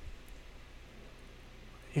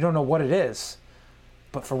 You don't know what it is,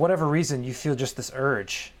 but for whatever reason, you feel just this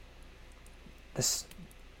urge, this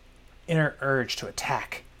inner urge to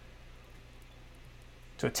attack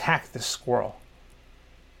this squirrel.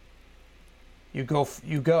 You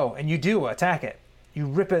go, and you do attack it. You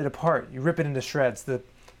rip it apart. You rip it into shreds. The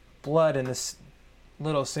blood and this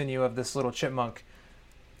little sinew of this little chipmunk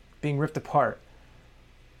being ripped apart.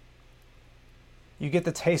 You get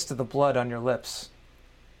the taste of the blood on your lips.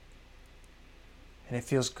 And it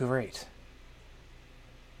feels great.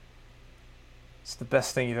 It's the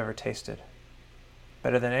best thing you've ever tasted.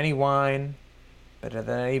 Better than any wine, better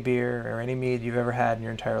than any beer or any mead you've ever had in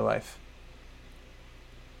your entire life.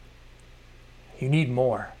 You need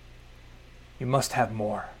more. You must have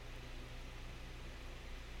more.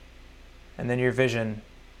 And then your vision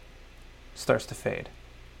starts to fade.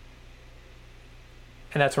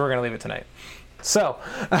 And that's where we're going to leave it tonight. So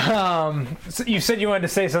you said you wanted to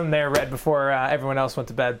say something there, Red, before everyone else went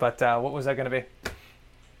to bed, but what was that going to be?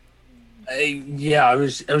 I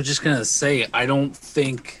was just gonna say I don't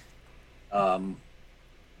think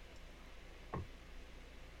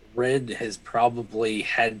Red has probably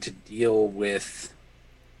had to deal with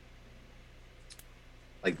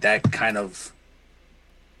like that kind of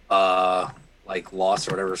like loss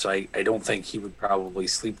or whatever. So I don't think he would probably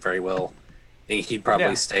sleep very well. I think he'd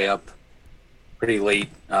probably stay up pretty late,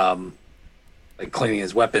 like cleaning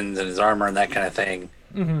his weapons and his armor and that kind of thing.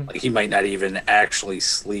 Mm-hmm. Like he might not even actually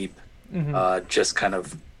sleep. Mm-hmm. Just kind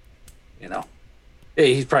of,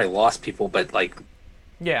 he's probably lost people, but like,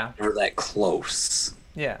 never that close.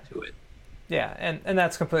 To it. Yeah, and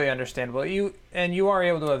that's completely understandable. You are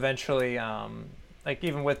able to eventually, like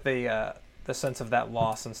even with the sense of that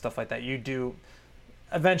loss and stuff like that, you do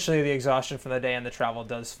eventually the exhaustion from the day and the travel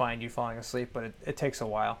does find you falling asleep, but it takes a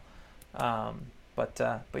while. But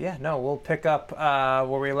yeah, no, we'll pick up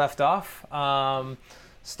where we left off.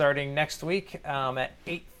 Starting next week at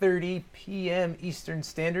 8:30 p.m. Eastern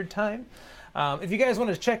Standard Time. If you guys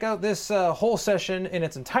want to check out this whole session in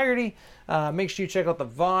its entirety, make sure you check out the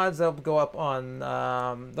VODs. They'll go up on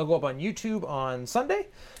YouTube on Sunday,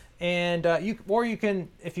 and you can,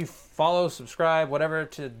 if you follow, subscribe, whatever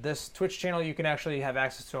to this Twitch channel, you can actually have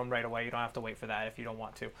access to them right away. You don't have to wait for that if you don't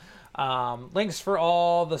want to. Links for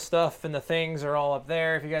all the stuff and the things are all up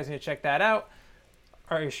there. If you guys need to check that out.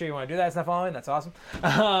 Are you sure you want to do that? It's not following? That's awesome.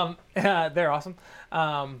 They're awesome.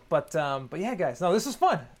 But yeah, guys. No, this is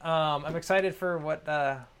fun. I'm excited for what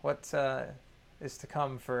is to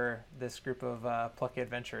come for this group of plucky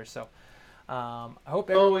adventurers. So I hope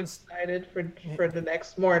everyone's excited for the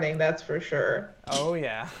next morning. That's for sure. Oh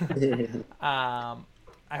yeah. I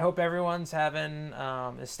hope everyone's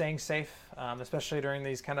is staying safe, especially during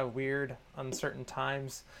these kind of weird, uncertain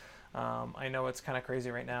times. I know it's kind of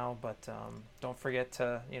crazy right now, but don't forget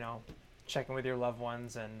to, check in with your loved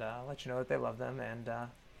ones and let you know that they love them. And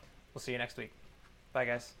we'll see you next week. Bye,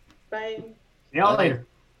 guys. Bye. See y'all later.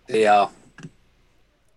 Yeah.